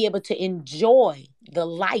 not be able to enjoy the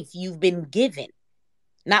life you've been given.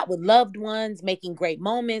 Not with loved ones, making great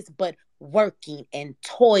moments, but working and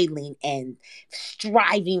toiling and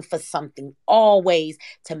striving for something always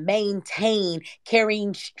to maintain,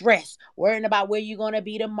 carrying stress, worrying about where you're going to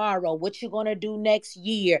be tomorrow, what you're going to do next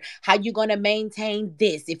year, how you're going to maintain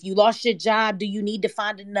this. If you lost your job, do you need to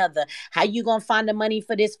find another? How you going to find the money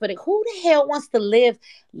for this, for that? Who the hell wants to live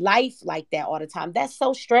life like that all the time? That's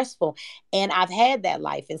so stressful. And I've had that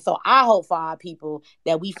life. And so I hope for our people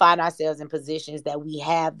that we find ourselves in positions that we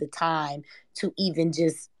have the time to even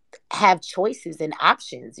just have choices and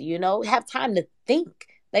options, have time to think.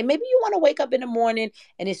 Like, maybe you want to wake up in the morning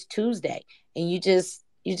and it's Tuesday and you just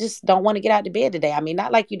don't want to get out of bed today. I mean,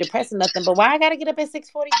 not like you're depressed or nothing, but why I got to get up at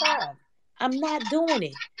 6:45? I'm not doing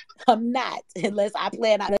it. I'm not, unless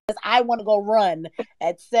I want to go run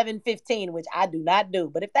at 7:15, which I do not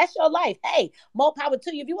do. But if that's your life, hey, more power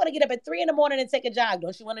to you. If you want to get up at 3 a.m. and take a jog,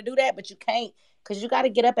 don't you want to do that? But you can't, because you got to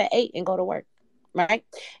get up at 8 and go to work. Right.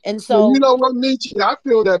 And Well, so, you know what, Mechee? I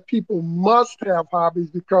feel that people must have hobbies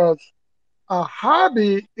because a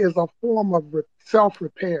hobby is a form of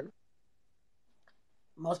self-repair.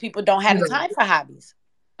 most people don't have You the know, time for hobbies.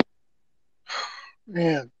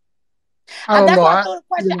 man, I don't That's know. why I threw the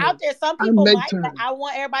question You know, out there. Some I people make might, but time. I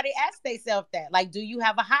want everybody to ask themselves that. Like, do you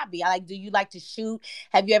have a hobby? Like, do you like to shoot?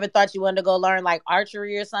 Have you ever thought you wanted to go learn like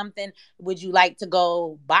archery or something? Would you like to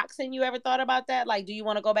go boxing? You ever thought about that? Like, do you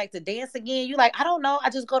want to go back to dance again? You like, I don't know. I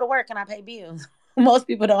just go to work and I pay bills. Most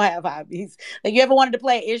people don't have hobbies. Like, you ever wanted to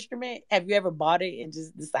play an instrument? Have you ever bought it and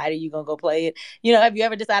just decided you're going to go play it? Have you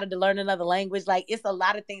ever decided to learn another language? Like, it's a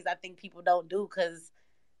lot of things I think people don't do because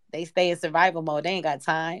they stay in survival mode. They ain't got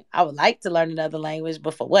time. I would like to learn another language,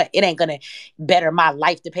 but for what? It ain't gonna better my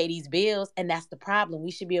life to pay these bills. And that's the problem.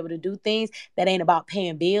 We should be able to do things that ain't about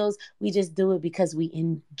paying bills. We just do it because we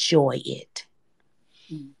enjoy it.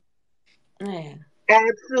 Yeah.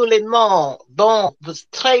 Absolument. Bon.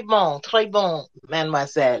 Très bon,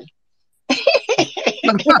 mademoiselle.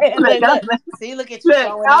 See, look at you Look,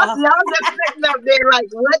 showing off. y'all just sitting up there like,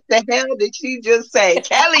 what the hell did she just say?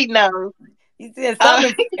 Kelly knows. You said Uh,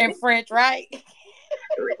 something in French, right?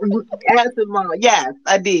 absolutely. Yes,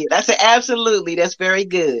 I did. I said, absolutely. That's very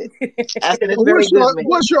good. I said, it's Well, very good, man.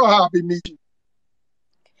 what's your hobby, Mechee?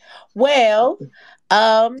 Well,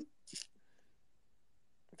 um,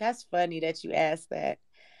 that's funny that you asked that.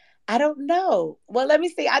 I don't know. Well, let me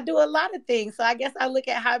see. I do a lot of things. So I guess I look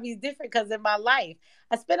at hobbies different because in my life,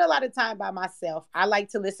 I spend a lot of time by myself. I like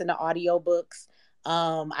to listen to audiobooks.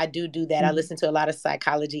 I do that. I listen to a lot of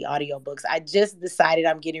psychology audiobooks. I just decided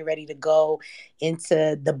I'm getting ready to go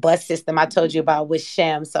into the bus system I told you about with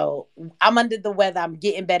Shem. So I'm under the weather. I'm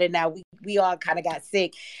getting better now. We all kind of got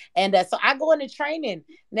sick. And so I go into training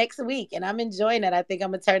next week and I'm enjoying it. I think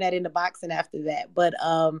I'm gonna turn that into boxing after that. But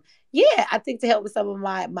yeah, I think to help with some of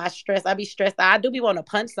my stress. I be stressed. I do be wanting to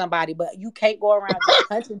punch somebody, but you can't go around just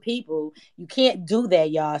punching people. You can't do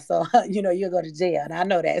that, y'all. So you'll go to jail. And I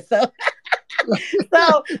know that. So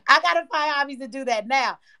so I gotta find hobbies to do that.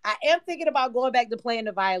 Now, I am thinking about going back to playing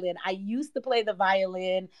the violin. I used to play the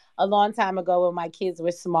violin a long time ago when my kids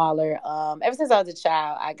were smaller. Ever since I was a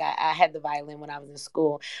child, I had the violin when I was in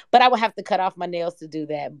school, but I would have to cut off my nails to do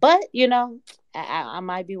that. But I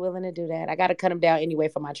might be willing to do that. I got to cut them down anyway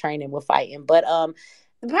for my training with fighting. But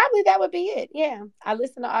probably that would be it. Yeah, I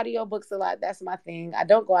listen to audiobooks a lot. That's my thing. I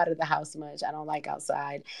don't go out of the house much. I don't like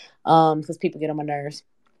outside because people get on my nerves.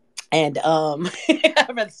 And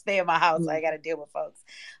I'd rather stay in my house. So I got to deal with folks.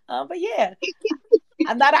 But yeah.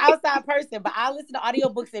 I'm not an outside person, but I listen to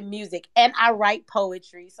audiobooks and music, and I write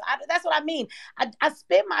poetry. So that's what I mean. I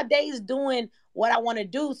spend my days doing what I want to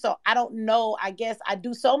do. So I don't know. I guess I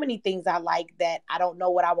do so many things I like that I don't know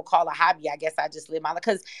what I would call a hobby. I guess I just live my life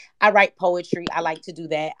because I write poetry. I like to do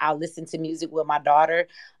that. I'll listen to music with my daughter.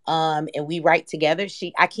 And we write together.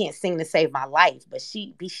 I can't sing to save my life, but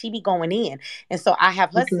she be going in. And so I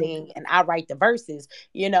have her Okay. sing and I write the verses,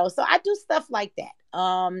 so I do stuff like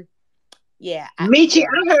that. Yeah, Michi, yeah.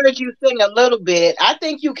 I heard you sing a little bit. I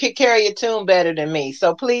think you can carry a tune better than me.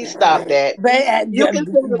 So please stop that. But You can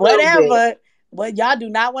sing a little bit. whatever. But y'all do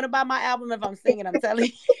not want to buy my album if I'm singing. I'm telling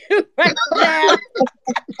you right now,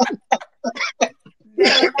 there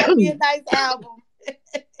will not be a nice album.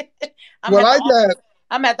 I'm Well, at I the got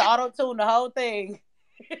I'm at the auto tune the whole thing.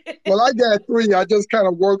 I got three. I just kind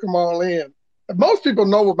of work them all in. Most people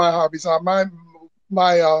know what my hobbies are. My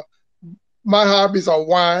my hobbies are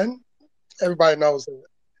wine. Everybody knows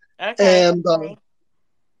that, Okay.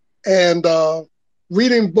 and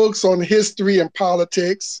reading books on history and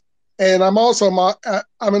politics. And I'm an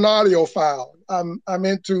audiophile. I'm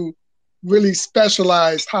into really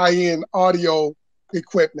specialized high end audio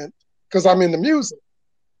equipment because I'm into music.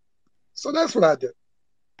 So that's what I do.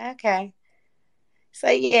 Okay. So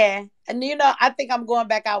yeah, and I think I'm going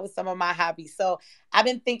back out with some of my hobbies. So I've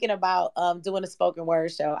been thinking about doing a spoken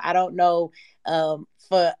word show. I don't know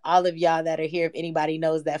for all of y'all that are here if anybody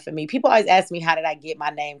knows that for me. People always ask me how did I get my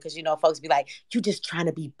name because folks be like, you just trying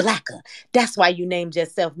to be blacker. That's why you named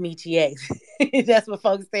yourself Mechee X. That's what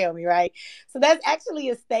folks tell me, right? So that's actually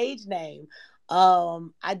a stage name.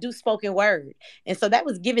 I do spoken word, and so that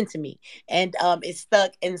was given to me, and it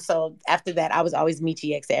stuck. And so after that, I was always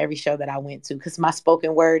Mechee X at every show that I went to because my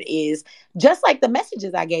spoken word is just like the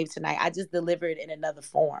messages I gave tonight. I just delivered in another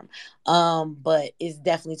form, but it's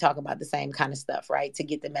definitely talking about the same kind of stuff, right? To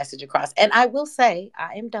get the message across. And I will say,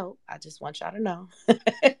 I am dope. I just want y'all to know.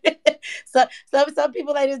 So some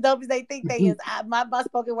people ain't as dope as they think they is. My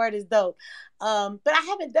spoken word is dope. But I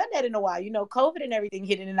haven't done that in a while. COVID and everything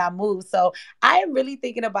hit and I moved. So I am really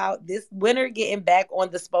thinking about this winter getting back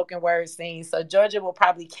on the spoken word scene. So Georgia will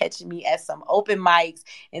probably catch me at some open mics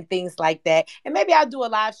and things like that. And maybe I'll do a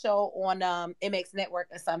live show on MX Network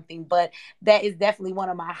or something. But that is definitely one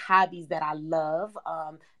of my hobbies that I love.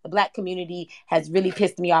 The Black community has really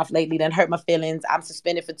pissed me off lately, done hurt my feelings. I'm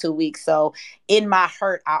suspended for 2 weeks. So in my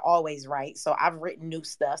hurt, I always write. So I've written new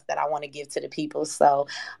stuff that I want to give to the people. So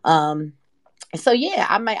yeah,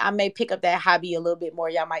 I may pick up that hobby a little bit more.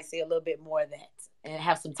 Y'all might see a little bit more of that and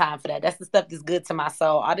have some time for that. That's the stuff that's good to my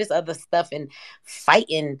soul. All this other stuff and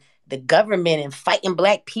fighting the government and fighting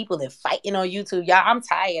Black people and fighting on YouTube. Y'all, I'm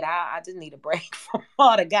tired. I just need a break from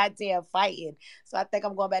all the goddamn fighting. So I think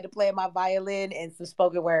I'm going back to playing my violin and some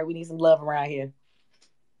spoken word. We need some love around here.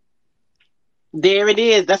 There it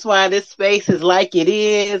is. That's why this space is like it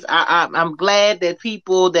is. I'm glad that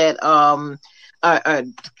people that are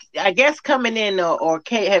I guess coming in or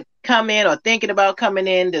have come in or thinking about coming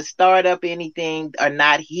in to start up anything are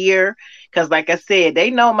not here because like I said,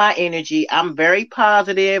 they know my energy. I'm very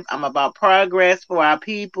positive. I'm about progress for our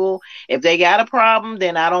people. If they got a problem,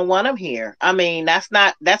 then I don't want them here. I mean, that's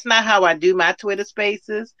not how I do my Twitter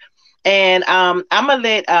spaces. And I'm gonna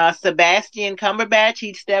let Sebastian Cumberbatch,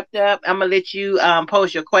 he stepped up. I'm gonna let you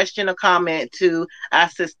pose your question or comment to our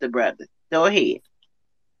sister brother. Go ahead.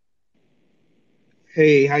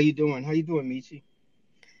 Hey, how you doing? How you doing, Michi?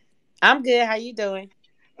 I'm good. How you doing?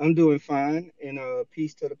 I'm doing fine. And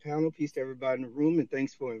peace to the panel, peace to everybody in the room, and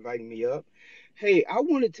thanks for inviting me up. Hey, I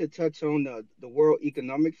wanted to touch on the World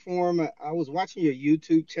Economic Forum. I was watching your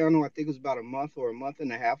YouTube channel. I think it was about a month or a month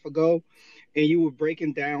and a half ago, and you were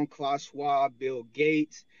breaking down Klaus Schwab, Bill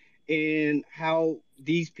Gates, and how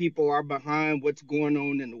these people are behind what's going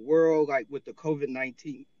on in the world, like with the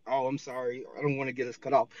COVID-19. Oh, I'm sorry, I don't want to get us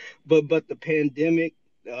cut off, but the pandemic,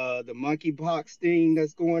 the monkeypox thing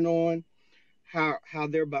that's going on, how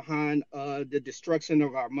they're behind the destruction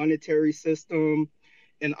of our monetary system,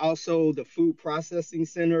 and also the food processing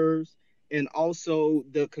centers, and also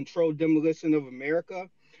the controlled demolition of America.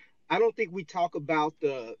 I don't think we talk about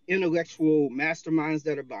the intellectual masterminds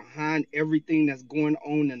that are behind everything that's going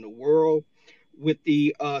on in the world with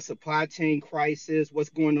the supply chain crisis, what's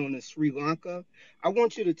going on in Sri Lanka. I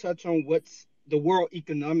want you to touch on what's the World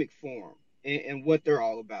Economic Forum and what they're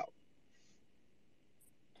all about.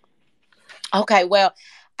 Okay, well,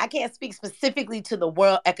 I can't speak specifically to the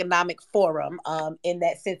World Economic Forum in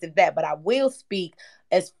that sense of that, but I will speak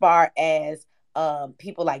as far as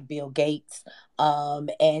people like Bill Gates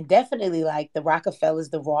and definitely like the Rockefellers,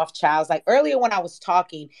 the Rothschilds. Like earlier when I was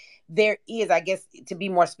talking, there is, I guess, to be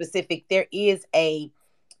more specific, there is a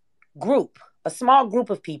group a small group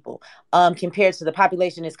of people compared to the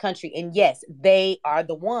population in this country. And yes, they are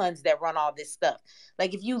the ones that run all this stuff.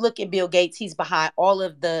 Like if you look at Bill Gates, he's behind all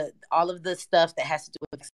of the stuff that has to do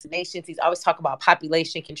with vaccinations. He's always talking about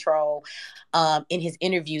population control in his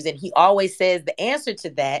interviews, and he always says the answer to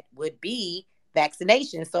that would be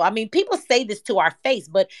vaccination. So I mean, people say this to our face,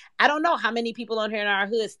 but I don't know how many people on here in our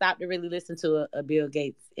hood stop to really listen to a Bill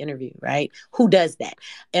Gates interview, right? Who does that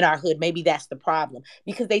in our hood? Maybe that's the problem,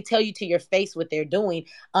 because they tell you to your face what they're doing.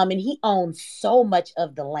 And he owns so much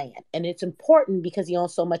of the land, and it's important because he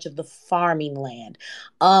owns so much of the farming land.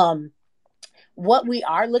 Um, what we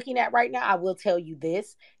are looking at right now, I will tell you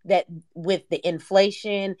this, that with the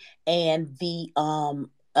inflation and the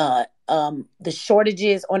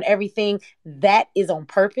shortages on everything, that is on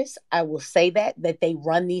purpose. I will say that they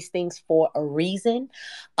run these things for a reason.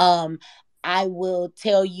 Um, I will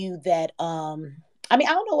tell you that I mean,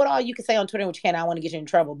 I don't know what all you can say on Twitter, which can. I don't want to get you in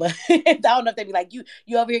trouble, but I don't know if they'd be like, you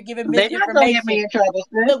over here giving They're not gonna get me misinformation. in trouble,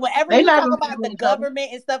 sis. Look, whenever They're you not talk gonna get about me the in trouble.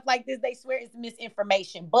 government and stuff like this, they swear it's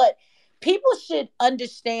misinformation. But people should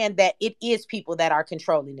understand that it is people that are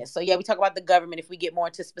controlling this. So yeah, we talk about the government if we get more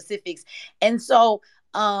into specifics. And so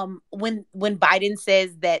when Biden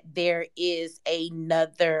says that there is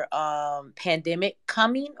another pandemic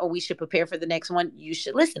coming, or we should prepare for the next one, you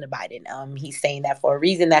should listen to Biden. He's saying that for a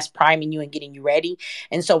reason. That's priming you and getting you ready.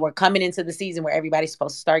 And so we're coming into the season where everybody's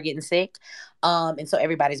supposed to start getting sick. And so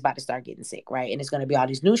everybody's about to start getting sick, right? And it's going to be all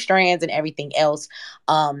these new strands and everything else.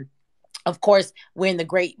 Of course, we're in the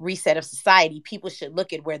great reset of society. People should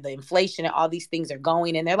look at where the inflation and all these things are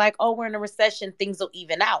going. And they're like, oh, we're in a recession. Things will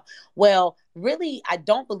even out. Well, really, I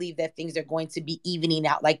don't believe that things are going to be evening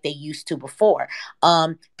out like they used to before.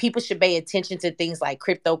 People should pay attention to things like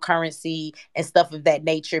cryptocurrency and stuff of that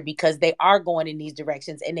nature, because they are going in these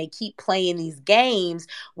directions, and they keep playing these games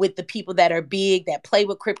with the people that are big, that play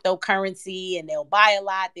with cryptocurrency, and they'll buy a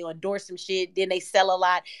lot, they'll endorse some shit, then they sell a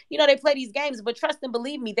lot. They play these games, but trust and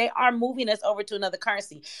believe me, they are moving us over to another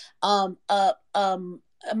currency.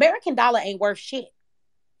 American dollar ain't worth shit.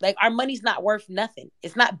 Like, our money's not worth nothing.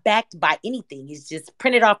 It's not backed by anything. It's just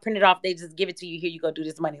printed off, printed off. They just give it to you. Here you go, do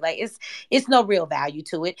this money. Like, it's no real value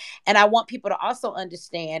to it. And I want people to also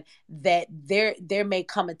understand that there may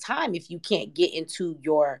come a time, if you can't get into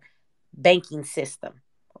your banking system,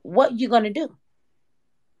 what you gonna do?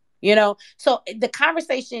 So the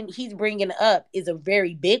conversation he's bringing up is a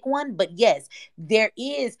very big one. But yes, there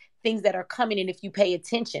is things that are coming in if you pay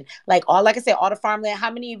attention. Like I said, all the farmland. How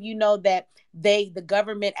many of you know that the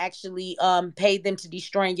government actually paid them to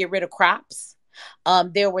destroy and get rid of crops?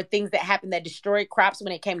 There were things that happened that destroyed crops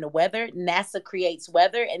when it came to weather. NASA creates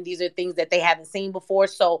weather, and these are things that they haven't seen before.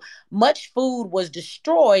 So much food was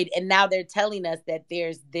destroyed, and now they're telling us that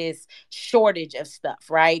there's this shortage of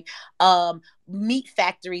stuff, right? Meat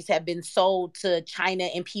factories have been sold to China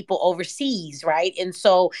and people overseas, right? And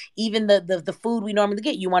so even the food we normally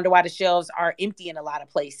get, you wonder why the shelves are empty in a lot of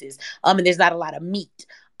places. And there's not a lot of meat.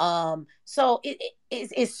 So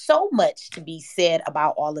it's so much to be said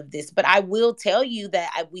about all of this. But I will tell you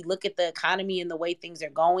that we look at the economy and the way things are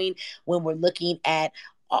going, when we're looking at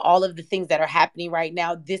all of the things that are happening right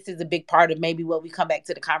now, this is a big part of maybe what we come back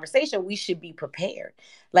to the conversation. We should be prepared.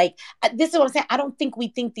 Like, this is what I'm saying. I don't think we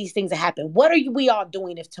think these things happen. What are we all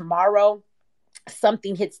doing if tomorrow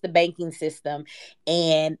something hits the banking system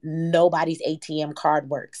and nobody's ATM card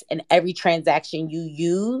works, and every transaction you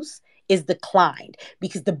use is declined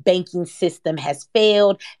because the banking system has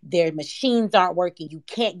failed, their machines aren't working, you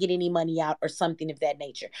can't get any money out, or something of that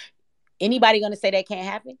nature? Anybody going to say that can't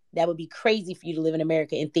happen? That would be crazy for you to live in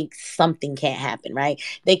America and think something can't happen, right?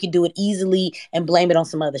 They could do it easily and blame it on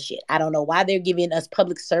some other shit. I don't know why they're giving us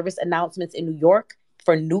public service announcements in New York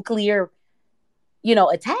for nuclear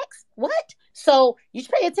attacks. What? So you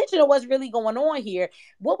should pay attention to what's really going on here.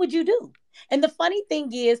 What would you do? And the funny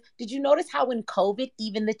thing is, did you notice how in COVID,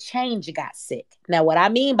 even the change got sick? Now, what I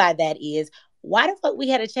mean by that is, why the fuck we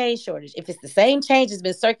had a change shortage? If it's the same change that's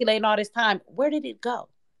been circulating all this time, where did it go?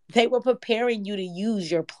 They were preparing you to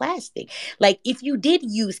use your plastic. Like, if you did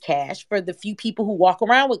use cash, for the few people who walk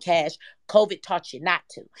around with cash, COVID taught you not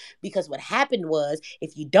to. Because what happened was,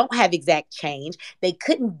 if you don't have exact change, they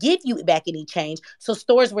couldn't give you back any change. So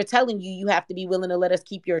stores were telling you, you have to be willing to let us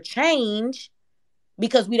keep your change,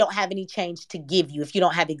 because we don't have any change to give you if you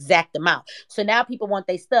don't have exact amount. So now people want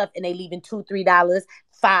their stuff, and they leaving $2, $3,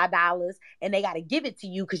 $5, and they got to give it to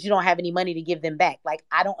you because you don't have any money to give them back. Like,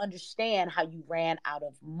 I don't understand how you ran out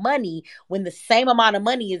of money when the same amount of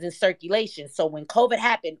money is in circulation. So when COVID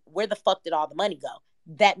happened, where the fuck did all the money go?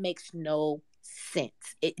 That makes no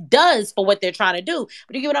sense. It does for what they're trying to do.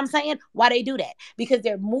 But you get what I'm saying? Why they do that? Because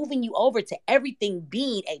they're moving you over to everything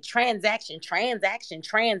being a transaction,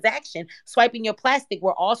 swiping your plastic.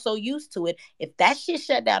 We're all so used to it. If that shit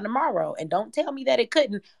shut down tomorrow, and don't tell me that it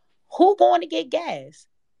couldn't, who going to get gas?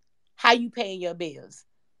 How you paying your bills?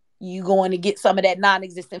 You going to get some of that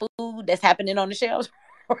non-existent food that's happening on the shelves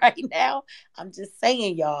right now? I'm just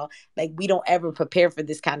saying, y'all, like we don't ever prepare for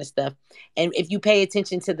this kind of stuff. And if you pay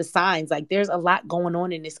attention to the signs, like there's a lot going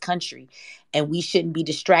on in this country, and we shouldn't be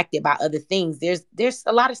distracted by other things. There's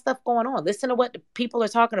a lot of stuff going on. Listen to what the people are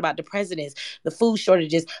talking about, the presidents, the food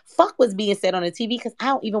shortages. Fuck what's being said on the TV, because I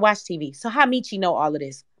don't even watch TV. So how Mechee know all of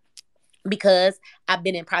this? Because I've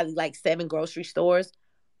been in probably like 7 grocery stores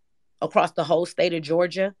across the whole state of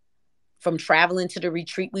Georgia, from traveling to the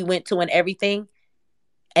retreat we went to and everything.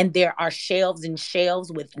 And there are shelves and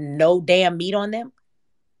shelves with no damn meat on them.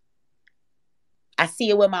 I see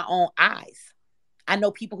it with my own eyes. I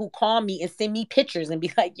know people who call me and send me pictures and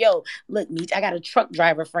be like, yo, look, Meech, I got a truck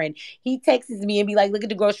driver friend. He texts me and be like, look at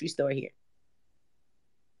the grocery store here.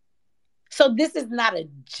 So this is not a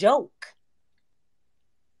joke.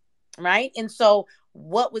 Right? And so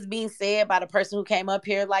what was being said by the person who came up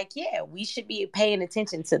here, like, yeah, we should be paying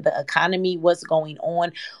attention to the economy, what's going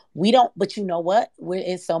on. We don't, but you know what? We're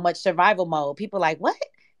in so much survival mode. People are like, what?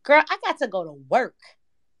 Girl, I got to go to work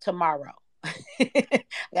tomorrow. I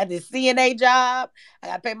got this CNA job. I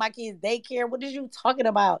got to pay my kids daycare. What is you talking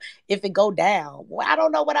about if it go down? Well, I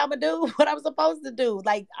don't know what I'm going to do, what I'm supposed to do.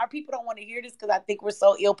 Like, our people don't want to hear this because I think we're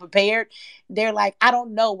so ill prepared. They're like, I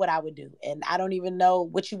don't know what I would do. And I don't even know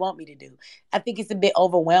what you want me to do. I think it's a bit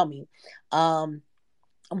overwhelming. But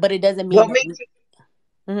it doesn't mean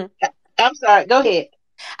Well, that I'm sorry. Go ahead.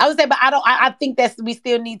 I would say, but I think that we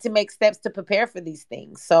still need to make steps to prepare for these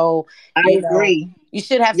things. So, I you know, agree. you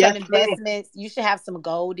should have some Yes, ma'am. investments. You should have some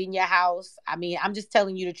gold in your house. I mean, I'm just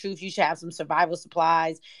telling you the truth. You should have some survival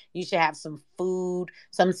supplies. You should have some food,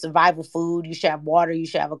 some survival food. You should have water. You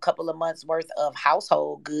should have a couple of months worth of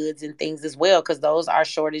household goods and things as well, because those are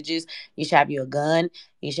shortages. You should have you a gun.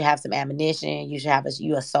 You should have some ammunition. You should have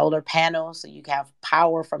a solar panel so you can have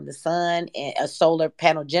power from the sun, and a solar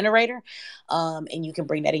panel generator. And you can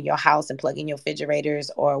bring that in your house and plug in your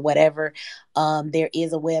refrigerators or whatever. There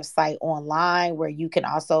is a website online where you can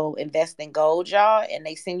also invest in gold, y'all, and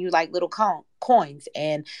they send you like little coins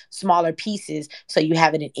and smaller pieces, so you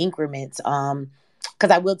have it in increments.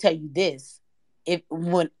 Because I will tell you this. If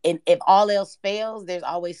all else fails, there's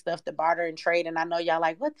always stuff to barter and trade. And I know y'all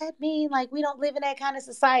like, what that mean? Like, we don't live in that kind of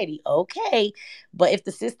society. Okay. But if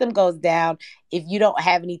the system goes down, if you don't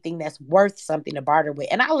have anything that's worth something to barter with,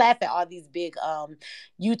 and I laugh at all these big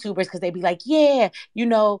YouTubers because they be like, yeah, you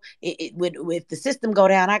know, with the system go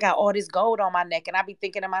down, I got all this gold on my neck. And I be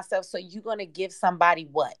thinking to myself, so you gonna give somebody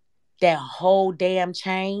what? That whole damn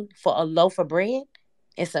chain for a loaf of bread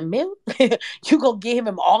and some milk? You gonna give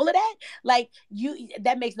him all of that? Like,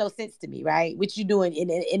 that makes no sense to me, right? What you doing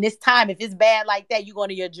in this time? If it's bad like that, you go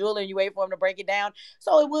to your jeweler and you wait for him to break it down.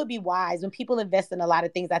 So it would be wise when people invest in a lot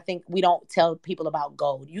of things. I think we don't tell people about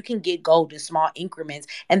gold. You can get gold in small increments,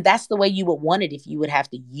 and that's the way you would want it if you would have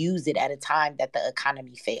to use it at a time that the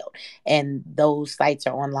economy failed. And those sites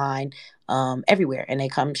are online everywhere, and they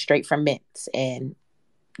come straight from mints. And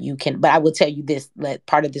you can, but I will tell you this, that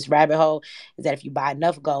part of this rabbit hole is that if you buy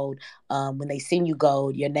enough gold, when they send you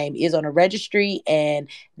gold, your name is on a registry, and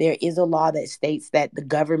there is a law that states that the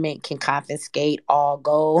government can confiscate all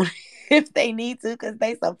gold if they need to, because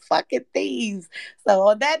they some fucking thieves. So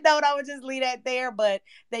on that note, I would just leave that there, but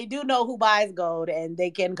they do know who buys gold, and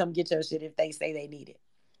they can come get your shit if they say they need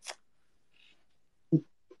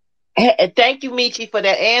it. Thank you, Mechee, for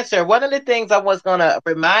that answer. One of the things I was going to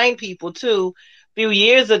remind people too, a few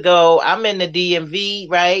years ago, I'm in the DMV,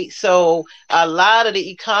 right? So a lot of the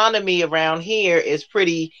economy around here is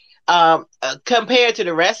pretty, compared to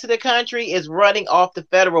the rest of the country, is running off the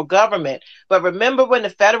federal government. But remember when the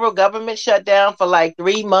federal government shut down for like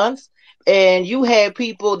 3 months? And you had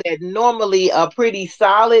people that normally are pretty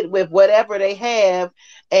solid with whatever they have,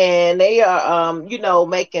 and they are,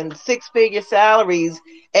 making 6-figure salaries,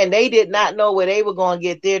 and they did not know where they were going to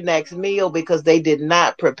get their next meal because they did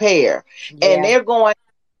not prepare. And Yeah. they're going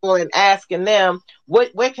and asking them,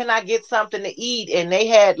 where can I get something to eat? And they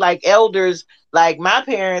had like elders, like my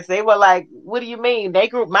parents, they were like, what do you mean?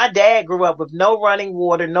 My dad grew up with no running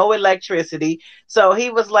water, no electricity. So he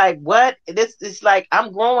was like, what? This is like,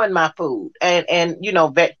 I'm growing my food and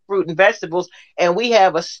fruit and vegetables. And we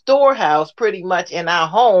have a storehouse pretty much in our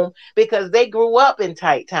home because they grew up in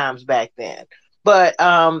tight times back then. But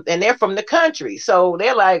and they're from the country, so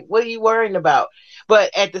they're like, what are you worrying about?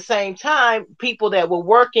 But at the same time, people that were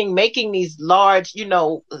working, making these large,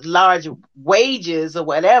 large wages or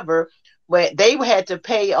whatever, but they had to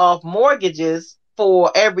pay off mortgages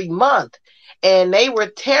for every month, and they were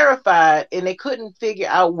terrified, and they couldn't figure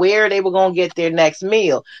out where they were going to get their next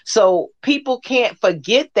meal. So people can't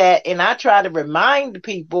forget that, and I try to remind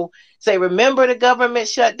people, say, remember the government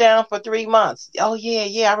shut down for 3 months? Oh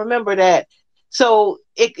yeah, I remember that. So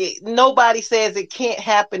nobody says it can't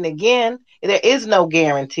happen again. There is no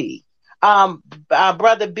guarantee.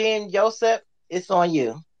 Brother Ben Joseph, it's on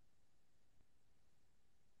you.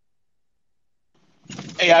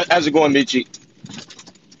 Hey, how's it going, Mechee?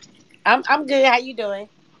 I'm good. How you doing?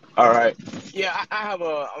 All right. Yeah, I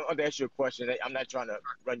want to ask you a question. I'm not trying to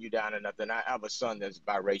run you down or nothing. I have a son that's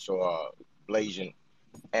biracial, Blasian.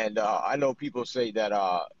 And I know people say that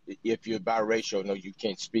if you're biracial, no, you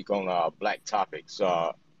can't speak on black topics.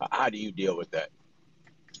 How do you deal with that?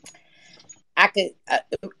 I could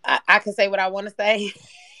I could say what I want to say,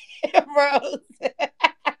 Rose.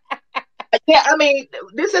 Yeah, I mean,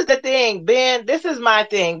 this is the thing, Ben. This is my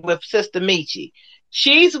thing with Sister Mechee.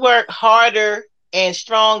 She's worked harder and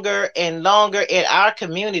stronger and longer in our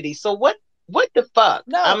community. So what the fuck?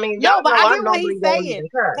 I No, mean, y'all no, but know I I get what normally he's don't saying even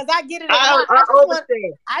curse. because I get it a I lot. I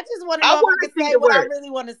understand. I just want to I know if I want to can see say the what I work. really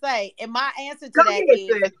want to say. And Go ahead,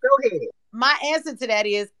 sis. Go ahead. my answer to that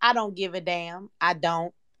is I don't give a damn. I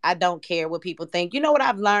don't. I don't care what people think. You know what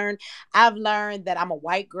I've learned? I've learned that I'm a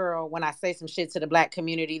white girl when I say some shit to the black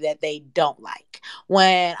community that they don't like.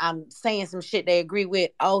 When I'm saying some shit they agree with,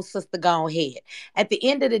 oh, sister, go ahead. At the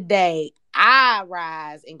end of the day, I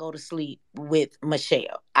rise and go to sleep with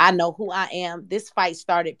Michelle. I know who I am. This fight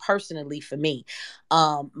started personally for me.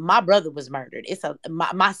 My brother was murdered.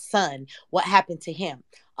 My son, what happened to him?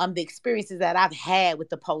 The experiences that I've had with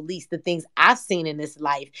the police, the things I've seen in this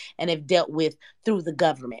life and have dealt with through the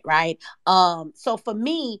government, right? So for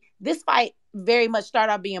me, this fight very much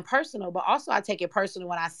started out being personal, but also I take it personal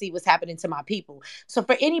when I see what's happening to my people. So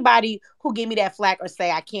for anybody who give me that flack or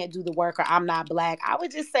say I can't do the work or I'm not black, I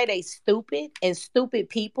would just say they stupid, and stupid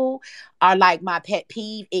people are like my pet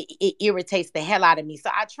peeve. It irritates the hell out of me. So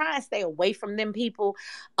I try and stay away from them people,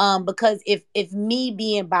 because if me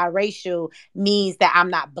being biracial means that I'm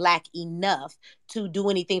not black enough to do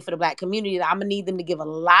anything for the black community, I'm gonna need them to give a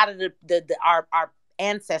lot of our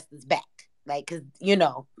ancestors back. Like, cause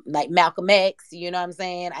like Malcolm X, you know what I'm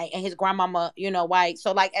saying? And his grandmama, white.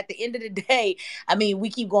 So like at the end of the day, I mean, we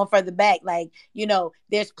keep going further back. Like,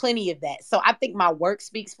 there's plenty of that. So I think my work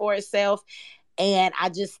speaks for itself. And I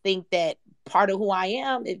just think that part of who I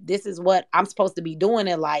am, if this is what I'm supposed to be doing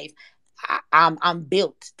in life, I'm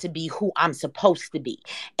built to be who I'm supposed to be.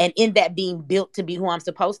 And in that being built to be who I'm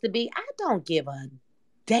supposed to be, I don't give a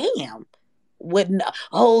damn.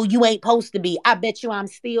 Oh, you ain't supposed to be. I bet you I'm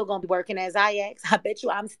still gonna be working as IX. I bet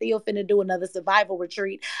you I'm still finna do another survival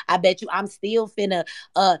retreat. I bet you I'm still finna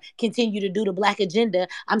continue to do the black agenda.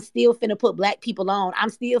 I'm still finna put black people on.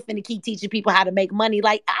 I'm still finna keep teaching people how to make money.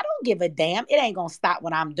 Like, I don't give a damn. It ain't gonna stop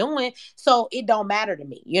what I'm doing. So it don't matter to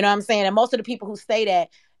me. You know what I'm saying? And most of the people who say that,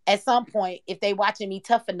 at some point, if they watching me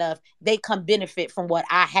tough enough, they come benefit from what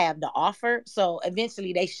I have to offer. So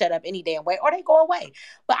eventually they shut up any damn way or they go away.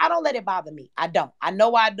 But I don't let it bother me. I don't. I know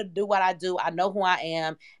why I do what I do. I know who I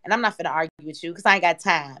am. And I'm not going to argue with you because I ain't got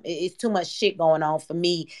time. It's too much shit going on for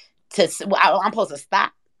me I'm supposed to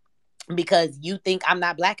stop because you think I'm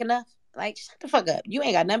not black enough. Like, shut the fuck up. You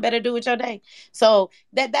ain't got nothing better to do with your day. So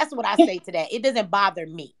that's what I say to that. It doesn't bother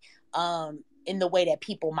me in the way that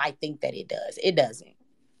people might think that it does. It doesn't.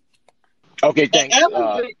 Okay, thanks.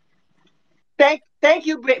 Thank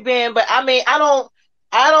you, Ben. But I mean, I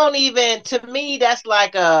don't even. To me, that's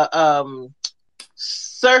like a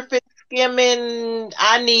surface skimming.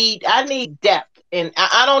 I need depth, and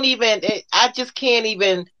I don't even. I just can't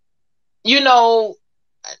even. You know,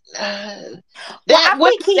 Well, that I what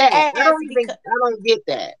think is he that? asked because I don't get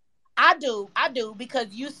that. I do because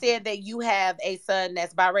you said that you have a son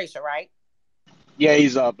that's biracial, right? Yeah,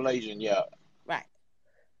 he's Blasian. Yeah. Right.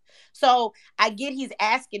 So I get he's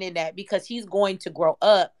asking in that because he's going to grow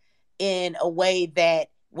up in a way that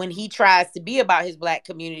when he tries to be about his black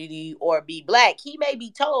community or be black, he may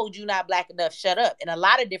be told you're not black enough, shut up in a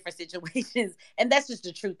lot of different situations. And that's just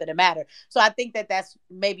the truth of the matter. So I think that that's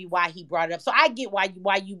maybe why he brought it up. So I get why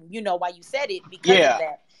you said it because of Yeah.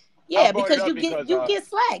 that. I Yeah, brought it because up because you get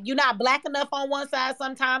slack. You're not black enough on one side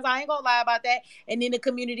sometimes. I ain't gonna lie about that. And then the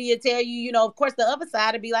community will tell you, of course the other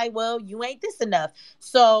side will be like, well, you ain't this enough.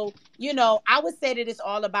 So, I would say that it's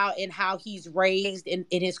all about in how he's raised in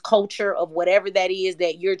his culture of whatever that is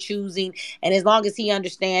that you're choosing. And as long as he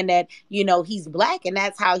understand that, he's black and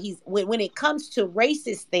that's how he's when it comes to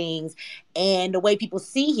racist things and the way people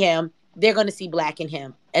see him, they're going to see black in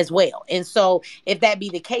him as well. And so if that be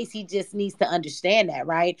the case, he just needs to understand that,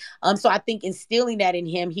 right? So I think instilling that in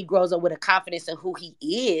him, he grows up with a confidence in who he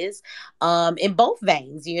is, in both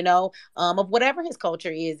veins, of whatever his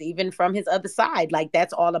culture is, even from his other side. Like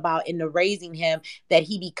that's all about in the raising him that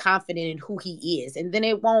he be confident in who he is. And then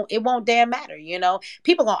it won't damn matter,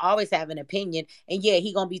 People gonna always have an opinion. And yeah,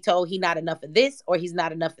 he gonna be told he not enough of this or he's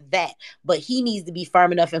not enough of that. But he needs to be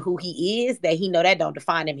firm enough in who he is that he know that don't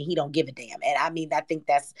define him and he don't give a damn. And I mean, I think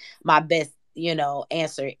that's my best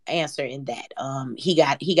answer in that. He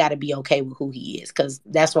got to be okay with who he is, because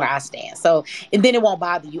that's where I stand. So, and then it won't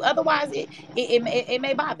bother you. Otherwise it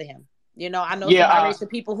may bother him. I know some yeah, biracial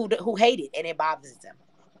people who hate it and it bothers them.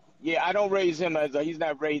 yeah, I don't raise him as a. He's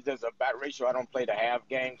not raised as a biracial. I don't play the half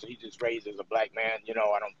game, so he's just raised as a black man.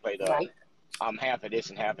 I don't play the Right. I'm half of this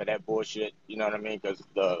and half of that bullshit. You know what I mean? Because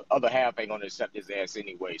the other half ain't gonna accept his ass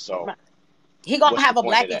anyway. So Right. He gonna what's the have a point of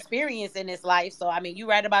black that? experience in his life. So I mean, you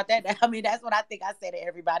right about that. I mean, that's what I think I say to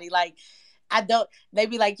everybody. Like, I don't. They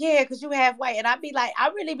be like, yeah, because you half white, and I be like, I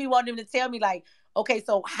really be wanting them to tell me like, okay,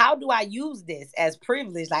 so how do I use this as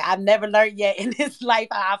privilege? Like I've never learned yet in this life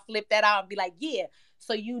how I flip that out and be like, yeah.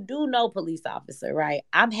 So you do know, police officer, right?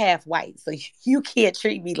 I'm half white, so you can't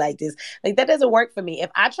treat me like this. Like that doesn't work for me. If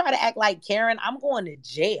I try to act like Karen, I'm going to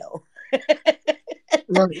jail.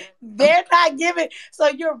 Right. They're not giving. So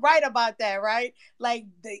you're right about that, right? Like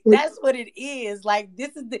that's what it is. Like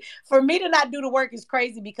this is for me to not do the work is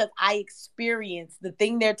crazy because I experience the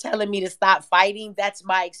thing they're telling me to stop fighting. That's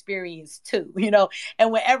my experience too,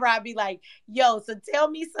 And whenever I be like, yo, so tell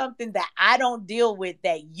me something that I don't deal with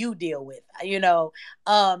that you deal with,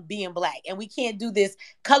 being black, and we can't do this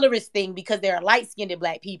colorist thing because there are light skinned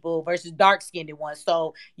black people versus dark skinned ones.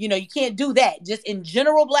 So you can't do that. Just in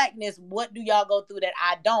general blackness, what do y'all go through that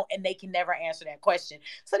I don't? And they can never answer that question.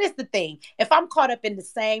 So that's the thing. If I'm caught up in the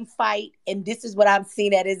same fight and this is what I'm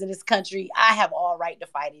seeing that is in this country, I have all right to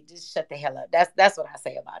fight it. Just shut the hell up. That's what I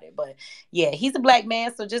say about it. But yeah, he's a black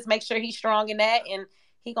man, so just make sure he's strong in that, and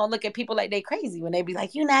he gonna look at people like they crazy when they be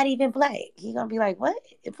like, "You're not even black." He gonna be like, "What?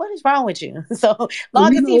 What is wrong with you?" So Well,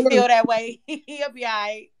 long you as know he what? feel that way, he'll be all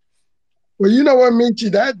right. Well, you know what,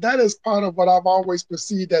 Michi, that is part of what I've always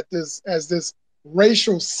perceived at this as this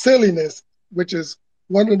racial silliness, which is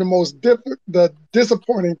one of the most the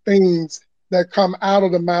disappointing things that come out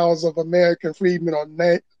of the mouths of American freedmen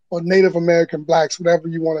or Native American blacks, whatever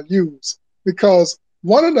you want to use. Because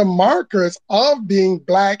one of the markers of being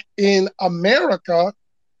black in America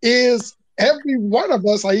is every one of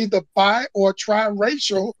us are either bi or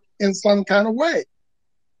triracial in some kind of way.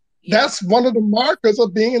 Yeah. That's one of the markers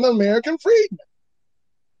of being an American freedman.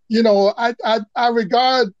 I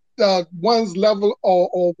regard one's level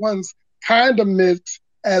or one's kind of mix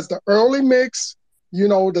as the early mix,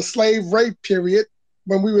 the slave rape period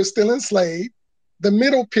when we were still enslaved, the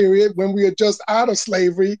middle period when we were just out of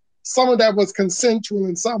slavery. Some of that was consensual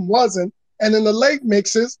and some wasn't. And then the late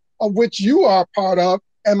mixes, of which you are a part of,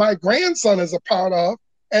 and my grandson is a part of,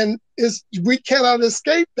 and we cannot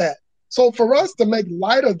escape that. So for us to make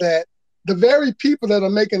light of that, the very people that are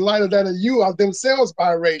making light of that of you are themselves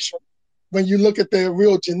biracial. When you look at their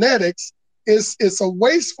real genetics, it's a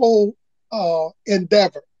wasteful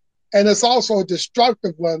endeavor. And it's also a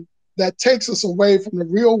destructive one that takes us away from the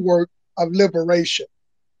real work of liberation.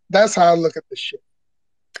 That's how I look at this shit.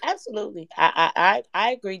 Absolutely. I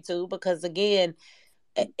agree too, because again,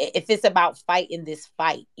 if it's about fighting this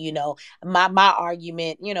fight, my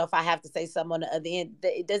argument, if I have to say something on the other end,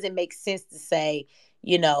 it doesn't make sense to say,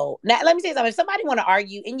 now let me say something. If somebody want to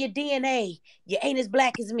argue in your DNA, you ain't as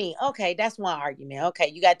black as me. Okay, that's one argument.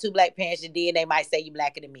 Okay, you got two black parents, your DNA might say you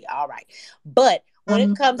blacker than me. All right. But when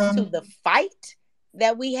it comes to the fight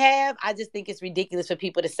that we have, I just think it's ridiculous for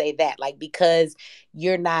people to say that, like, because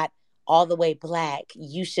you're not all the way black,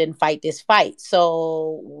 you shouldn't fight this fight.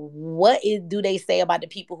 So do they say about the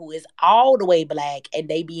people who is all the way black and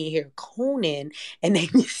they be in here cooning and they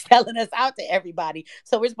be selling us out to everybody?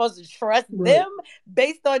 So we're supposed to trust Right. them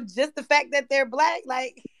based on just the fact that they're black?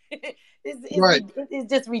 Like, Right. It's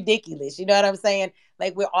just ridiculous. You know what I'm saying?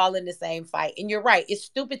 Like we're all in the same fight. And you're right. It's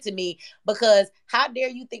stupid to me because how dare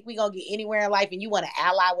you think we're going to get anywhere in life and you want to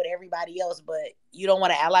ally with everybody else, but you don't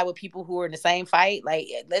want to ally with people who are in the same fight? Like,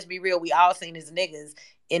 let's be real. We all seen as niggas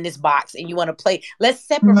in this box and you want to play. Let's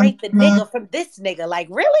separate the nigga from this nigga. Like,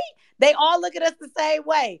 really? They all look at us the same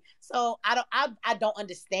way. So I don't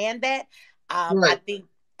understand that. Right.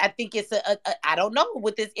 I think it's I don't know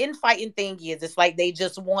what this infighting thing is. It's like they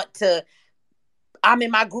just want to, I'm in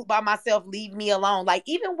my group by myself, leave me alone. Like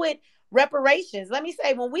even with reparations, let me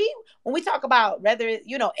say when we talk about whether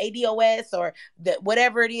ADOS or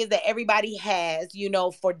whatever it is that everybody has,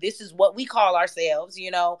 for this is what we call ourselves,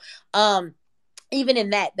 even in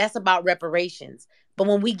that's about reparations. But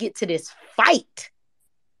when we get to this fight,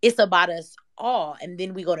 it's about us all. And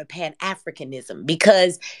then we go to Pan-Africanism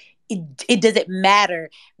because it doesn't matter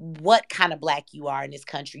what kind of black you are in this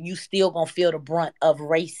country. You still gonna feel the brunt of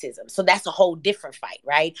racism. So that's a whole different fight,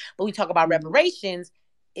 right? But we talk about reparations,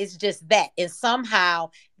 it's just that. And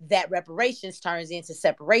somehow that reparations turns into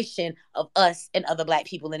separation of us and other black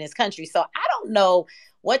people in this country. So I don't know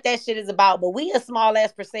what that shit is about, but we a small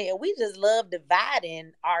ass percent and we just love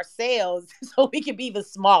dividing ourselves so we can be even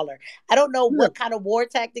smaller. I don't know what kind of war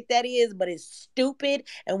tactic that is, but it's stupid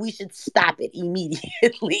and we should stop it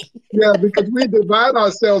immediately. Yeah, because we divide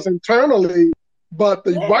ourselves internally, but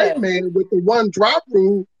the white man with the one drop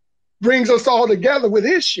rule brings us all together with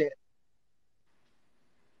his shit.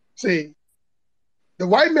 See, the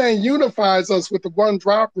white man unifies us with the one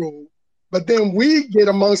drop rule, but then we get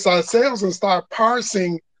amongst ourselves and start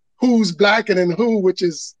parsing who's blacking and who, which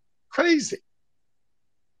is crazy.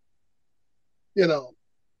 And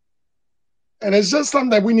it's just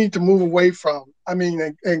something that we need to move away from. I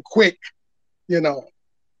mean, and quick,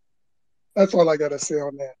 That's all I got to say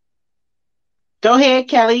on that. Go ahead,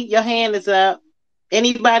 Kelly. Your hand is up.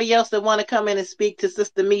 Anybody else that want to come in and speak to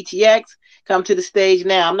Sister Mechee X, come to the stage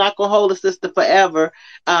now. I'm not going to hold the sister forever.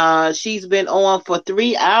 She's been on for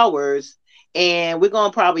 3 hours, and we're going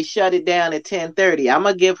to probably shut it down at 10:30. I'm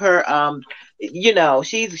going to give her,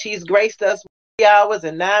 she's graced us 3 hours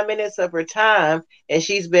and 9 minutes of her time, and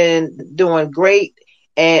she's been doing great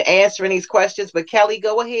and answering these questions. But Kelly,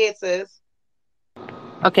 go ahead, sis.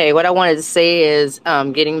 Okay, what I wanted to say is,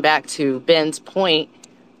 getting back to Ben's point,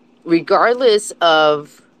 regardless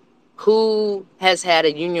of who has had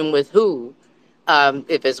a union with who,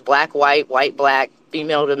 if it's black, white, black,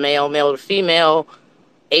 female to male, male to female,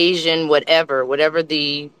 Asian, whatever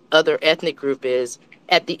the other ethnic group is,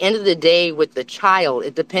 at the end of the day with the child,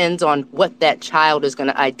 it depends on what that child is going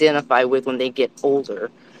to identify with when they get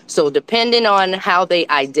older. So depending on how they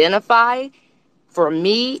identify, for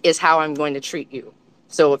me, is how I'm going to treat you.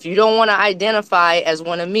 So if you don't want to identify as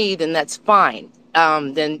one of me, then that's fine.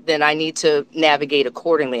 Then I need to navigate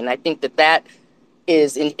accordingly. And I think that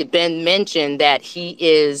is, Ben mentioned that he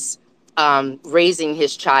is raising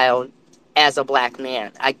his child as a black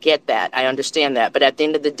man. I get that. I understand that. But at the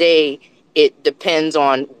end of the day, it depends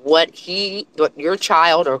on what your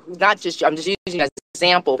child, or not just, I'm just using you as an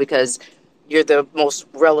example because you're the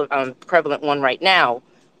most prevalent one right now.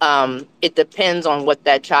 It depends on what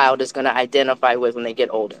that child is going to identify with when they get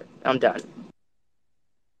older. I'm done.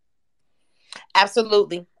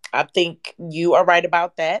 Absolutely. I think you are right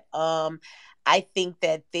about that. I think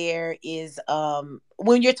that there is,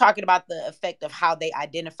 when you're talking about the effect of how they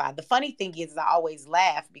identify, the funny thing is I always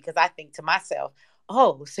laugh because I think to myself,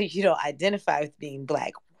 oh, so you don't identify with being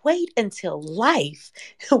black. Wait until life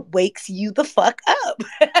wakes you the fuck up.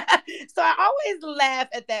 So I always laugh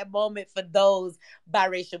at that moment for those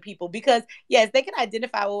biracial people because, yes, they can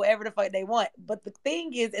identify with whatever the fuck they want. But the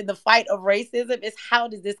thing is, in the fight of racism, is how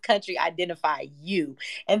does this country identify you?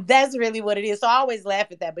 And that's really what it is. So I always laugh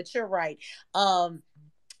at that. But you're right. And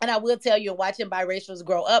I will tell you, watching biracials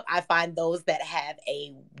grow up, I find those that have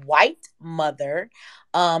a white mother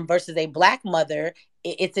versus a black mother,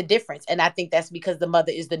 it's a difference. And I think that's because the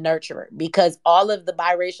mother is the nurturer. Because all of the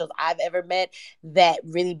biracials I've ever met that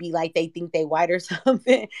really be like they think they white or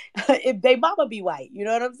something, if they mama be white, you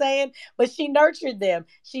know what I'm saying? But she nurtured them.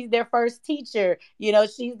 She's their first teacher.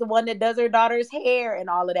 She's the one that does her daughter's hair and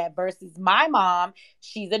all of that. Versus my mom,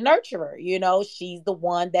 she's a nurturer. She's the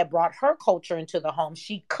one that brought her culture into the home.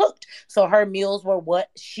 She cooked. So her meals were what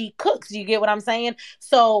she cooks. You get what I'm saying?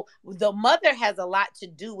 So the mother has a lot to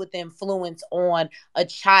do with influence on a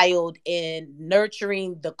child in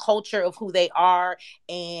nurturing the culture of who they are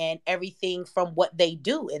and everything from what they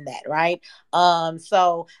do in that, right?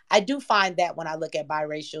 So I do find that when I look at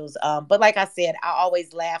biracials. But like I said, I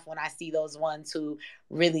always laugh when I see those ones who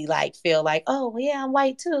really like feel like, oh well, yeah, I'm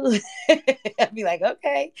white too. I'd be like,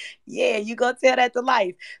 okay, yeah, you gonna tell that to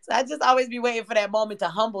life. So I just always be waiting for that moment to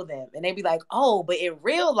humble them, and they be like, oh, but in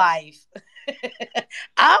real life,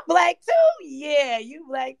 I'm black too. Yeah, you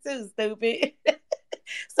black too, stupid.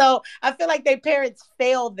 So I feel like their parents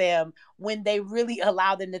fail them when they really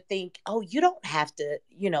allow them to think, oh, you don't have to,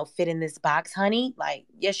 fit in this box, honey. Like,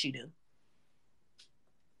 yes, you do.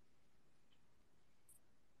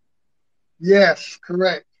 Yes,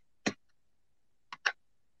 correct.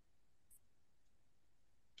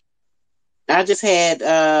 I just had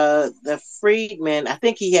the Freedman. I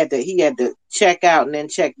think he had to check out and then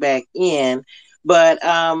check back in. But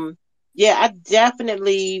yeah, I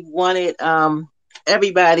definitely wanted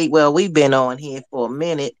everybody. Well, we've been on here for a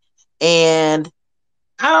minute, and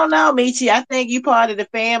I don't know, Michi. I think you part of the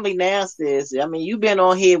family now, sis. I mean, you've been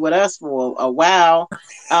on here with us for a while.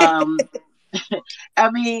 Um,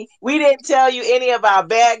 I mean, we didn't tell you any of our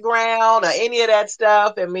background or any of that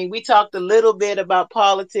stuff. I mean, we talked a little bit about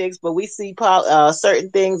politics, but we see certain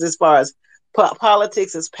things as far as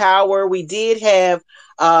politics as power. We did have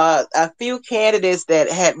a few candidates that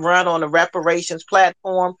had run on the reparations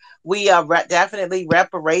platform. We are definitely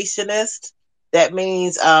reparationists. That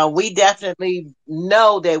means we definitely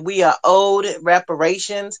know that we are owed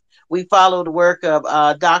reparations. We follow the work of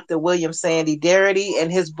Dr. William Sandy Darity and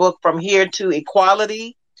his book From Here to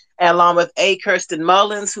Equality, along with A. Kirsten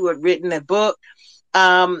Mullins, who had written a book.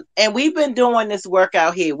 And we've been doing this work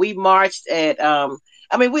out here. We marched at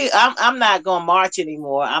I'm not gonna march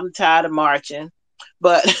anymore. I'm tired of marching.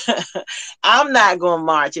 But I'm not going to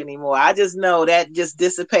march anymore. I just know that just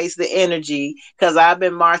dissipates the energy because I've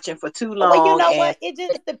been marching for too Well, you long. know And what? It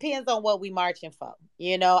just depends on what we marching for.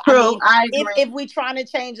 I true, mean, I if agree. we trying to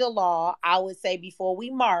change a law, I would say before we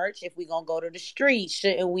march, if we gonna go to the street,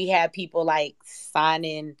 shouldn't we have people like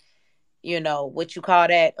signing, what you call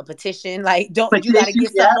that, a petition? Like, don't you got to Petitions,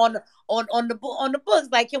 get yeah. something on the books?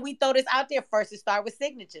 Like, can we throw this out there first to start with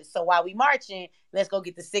signatures? So while we marching, let's go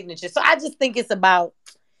get the signatures. So I just think it's about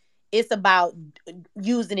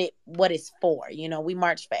using it what it's for. We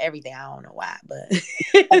march for everything. I don't know why, but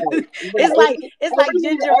it's Right. And like we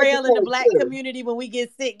need to ginger ale in the educate black too. community when we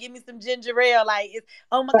get sick. Give me some ginger ale. Like,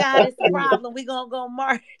 oh my God, it's a problem. We gonna go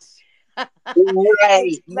march.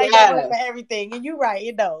 Right. Like that work Yeah. for everything. And you're right,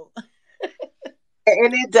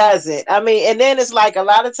 And it doesn't. I mean, and then it's like a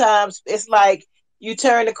lot of times it's like you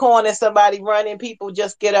turn the corner and somebody running, people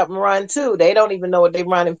just get up and run too. They don't even know what they're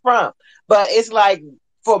running from. But it's like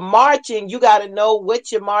for marching, you got to know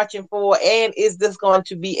what you're marching for and is this going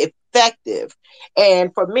to be effective?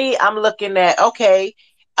 And for me, I'm looking at okay,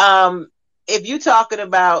 um, if you're talking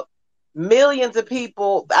about millions of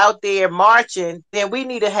people out there marching, then we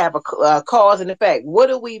need to have a cause and effect.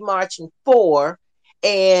 What are we marching for?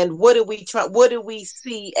 And what do we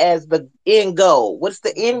see as the end goal? What's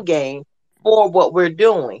the end game for what we're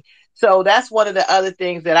doing? So that's one of the other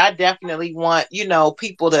things that I definitely want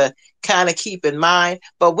people to kind of keep in mind.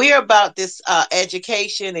 But we're about this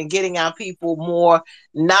education and getting our people more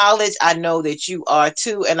knowledge. I know that you are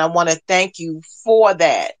too, and I want to thank you for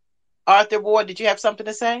that. Arthur Ward, did you have something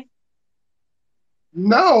to say?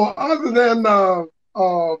 No, other than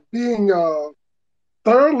being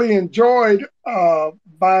thoroughly enjoyed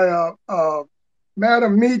by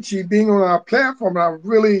Madam Mechee being on our platform. I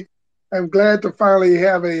really am glad to finally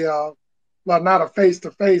have well, not a face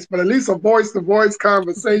to face, but at least a voice to voice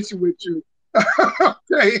conversation with you.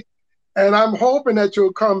 Okay. And I'm hoping that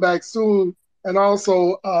you'll come back soon and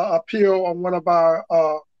also appear on one of our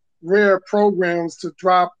rare programs to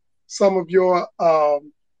drop some of your uh,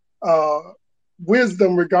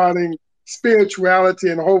 wisdom regarding spirituality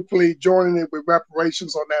and hopefully joining it with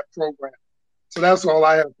reparations on that program. So that's all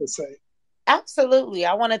I have to say. Absolutely.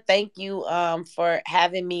 I want to thank you for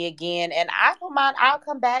having me again. And I don't mind, I'll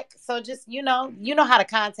come back. So just you know how to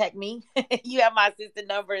contact me. You have my assistant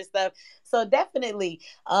number and stuff. So definitely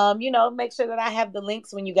make sure that I have the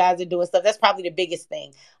links when you guys are doing stuff. That's probably the biggest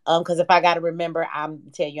thing. Because if I gotta remember, I'm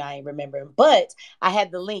tell you I ain't remembering. But I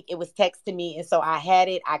had the link, it was text to me, and so I had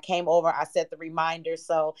it. I came over, I set the reminder.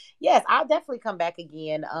 So yes, I'll definitely come back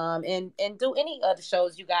again and do any other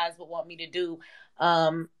shows you guys would want me to do.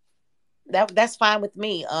 that's fine with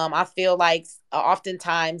me. I feel like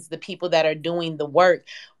oftentimes the people that are doing the work,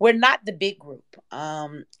 we're not the big group.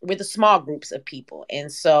 We're the small groups of people,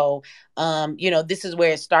 and so this is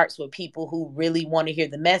where it starts with people who really want to hear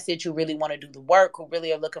the message, who really want to do the work, who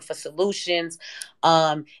really are looking for solutions,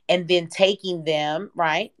 and then taking them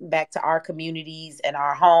right back to our communities and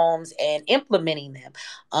our homes and implementing them.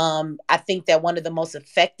 I think that one of the most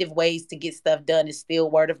effective ways to get stuff done is still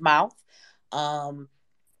word of mouth. Um,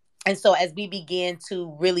 and so, as we begin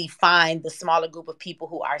to really find the smaller group of people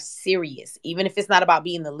who are serious, even if it's not about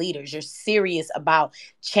being the leaders, you're serious about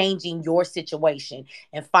changing your situation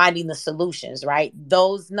and finding the solutions, right?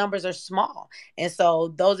 Those numbers are small. And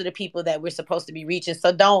so, those are the people that we're supposed to be reaching.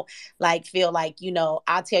 So, don't like feel like,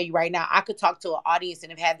 I'll tell you right now, I could talk to an audience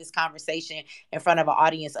and have had this conversation in front of an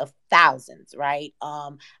audience of thousands, right?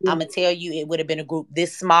 I'm gonna tell you, it would have been a group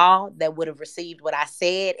this small that would have received what I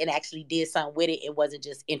said and actually did something with it. It wasn't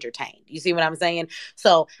just entertained. You see what I'm saying?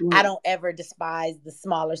 So I don't ever despise the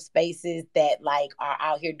smaller spaces that like are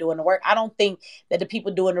out here doing the work. I don't think that the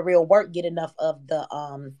people doing the real work get enough of the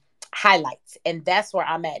highlights, and that's where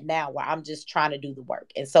I'm at now, where I'm just trying to do the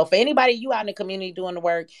work. And so for anybody, you out in the community doing the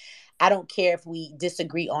work, I don't care if we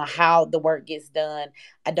disagree on how the work gets done.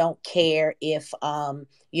 I don't care if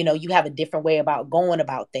you have a different way about going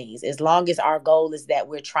about things. As long as our goal is that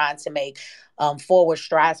we're trying to make forward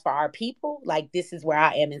strides for our people, like this is where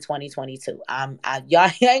I am in 2022.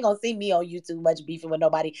 Y'all ain't gonna see me on YouTube much beefing with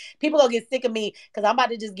nobody. People gonna get sick of me because I'm about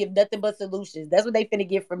to just give nothing but solutions. That's what they finna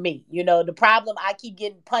get from me. The problem, I keep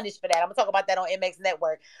getting punished for that. I'm gonna talk about that on MX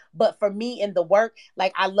Network. But for me in the work,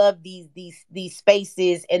 like I love these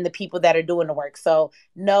spaces and the people that are doing the work. So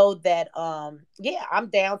know that yeah, I'm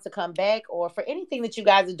down to come back, or for anything that you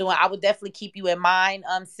guys are doing. I would definitely keep you in mind,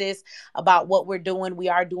 sis, about what we're doing. We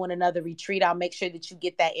are doing another retreat. I'll make sure that you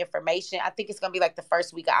get that information. I think it's gonna be like the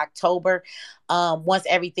first week of October, once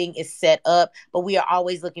everything is set up. But we are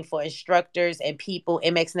always looking for instructors and people.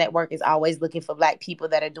 MX Network is always looking for Black people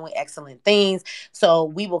that are doing excellent things. So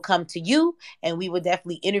we will come to you and we will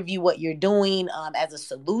definitely interview what you're doing as a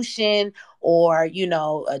solution, or a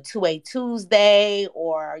 2A Tuesday,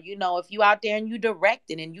 or if you out there and you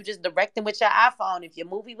directing and you just directing with your iPhone, if your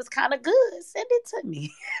movie was kind of good, send it to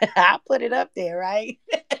me. I'll put it up there, right?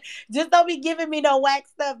 Just don't be giving me no whack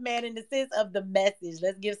stuff, man, in the sense of the message.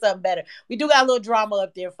 Let's give something better. We do got a little drama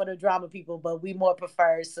up there for the drama people, but we more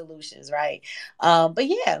prefer solutions, right? But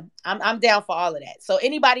yeah, I'm down for all of that. So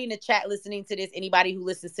anybody in the chat listening to this, anybody who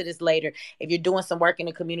listens to this later, if you're doing some work in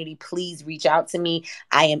the community, please reach out to me.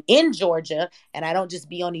 I am in Georgia, and I don't just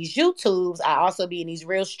be on these YouTubes. I also be in these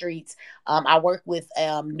real streets. I work with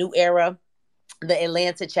New Era, the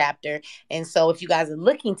Atlanta chapter. And so if you guys are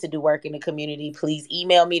looking to do work in the community, please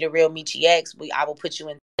email me, the real Mechee X. I will put you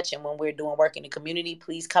in touch. And when we're doing work in the community,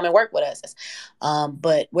 please come and work with us.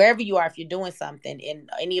 But wherever you are, if you're doing something in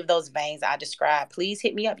any of those veins I described, please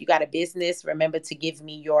hit me up. You got a business, remember to give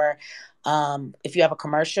me your if you have a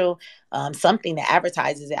commercial, something that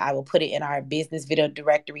advertises it, I will put it in our business video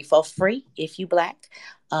directory for free if you Black.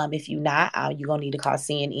 If you not, you're gonna need to call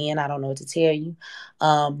CNN. I don't know what to tell you.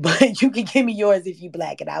 But you can give me yours if you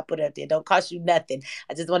Black, and I'll put it up there. Don't cost you nothing.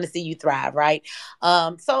 I just want to see you thrive, right?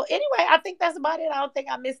 So anyway, I think that's about it. I don't think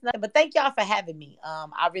I missed nothing. But thank y'all for having me.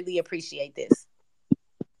 I really appreciate this.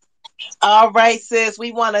 All right, sis.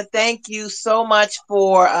 We want to thank you so much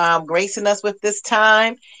for gracing us with this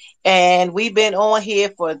time. And we've been on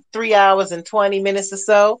here for 3 hours and 20 minutes or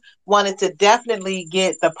so. Wanted to definitely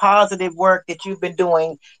get the positive work that you've been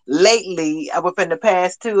doing lately within the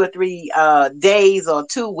past 2 or 3 days or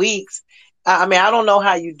 2 weeks. I mean, I don't know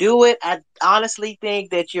how you do it. I honestly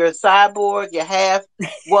think that you're a cyborg, you're half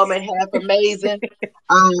woman, half amazing,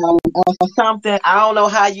 or something. I don't know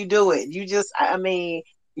how you do it. I mean,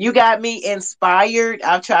 you got me inspired.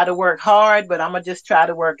 I'll try to work hard, but I'm going to just try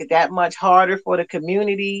to work that much harder for the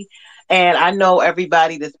community. And I know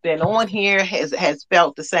everybody that's been on here has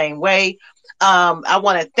felt the same way. I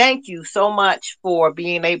want to thank you so much for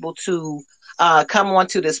being able to come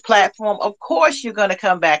onto this platform. Of course, you're going to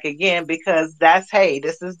come back again because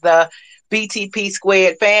this is the BTP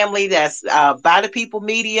Squared family. That's By the People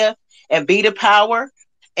Media and Be the Power.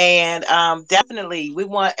 And definitely, we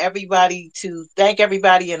want everybody to thank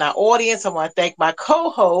everybody in our audience. I want to thank my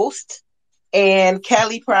co-host and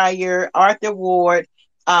Kelly Pryor, Arthur Ward,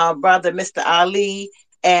 brother Mr. Ali,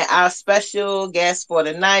 and our special guest for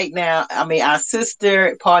the night. Our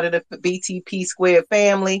sister, part of the BTP Squared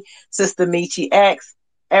family, Sister Mechee X.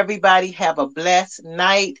 Everybody have a blessed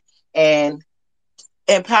night and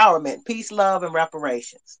empowerment, peace, love, and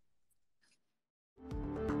reparations.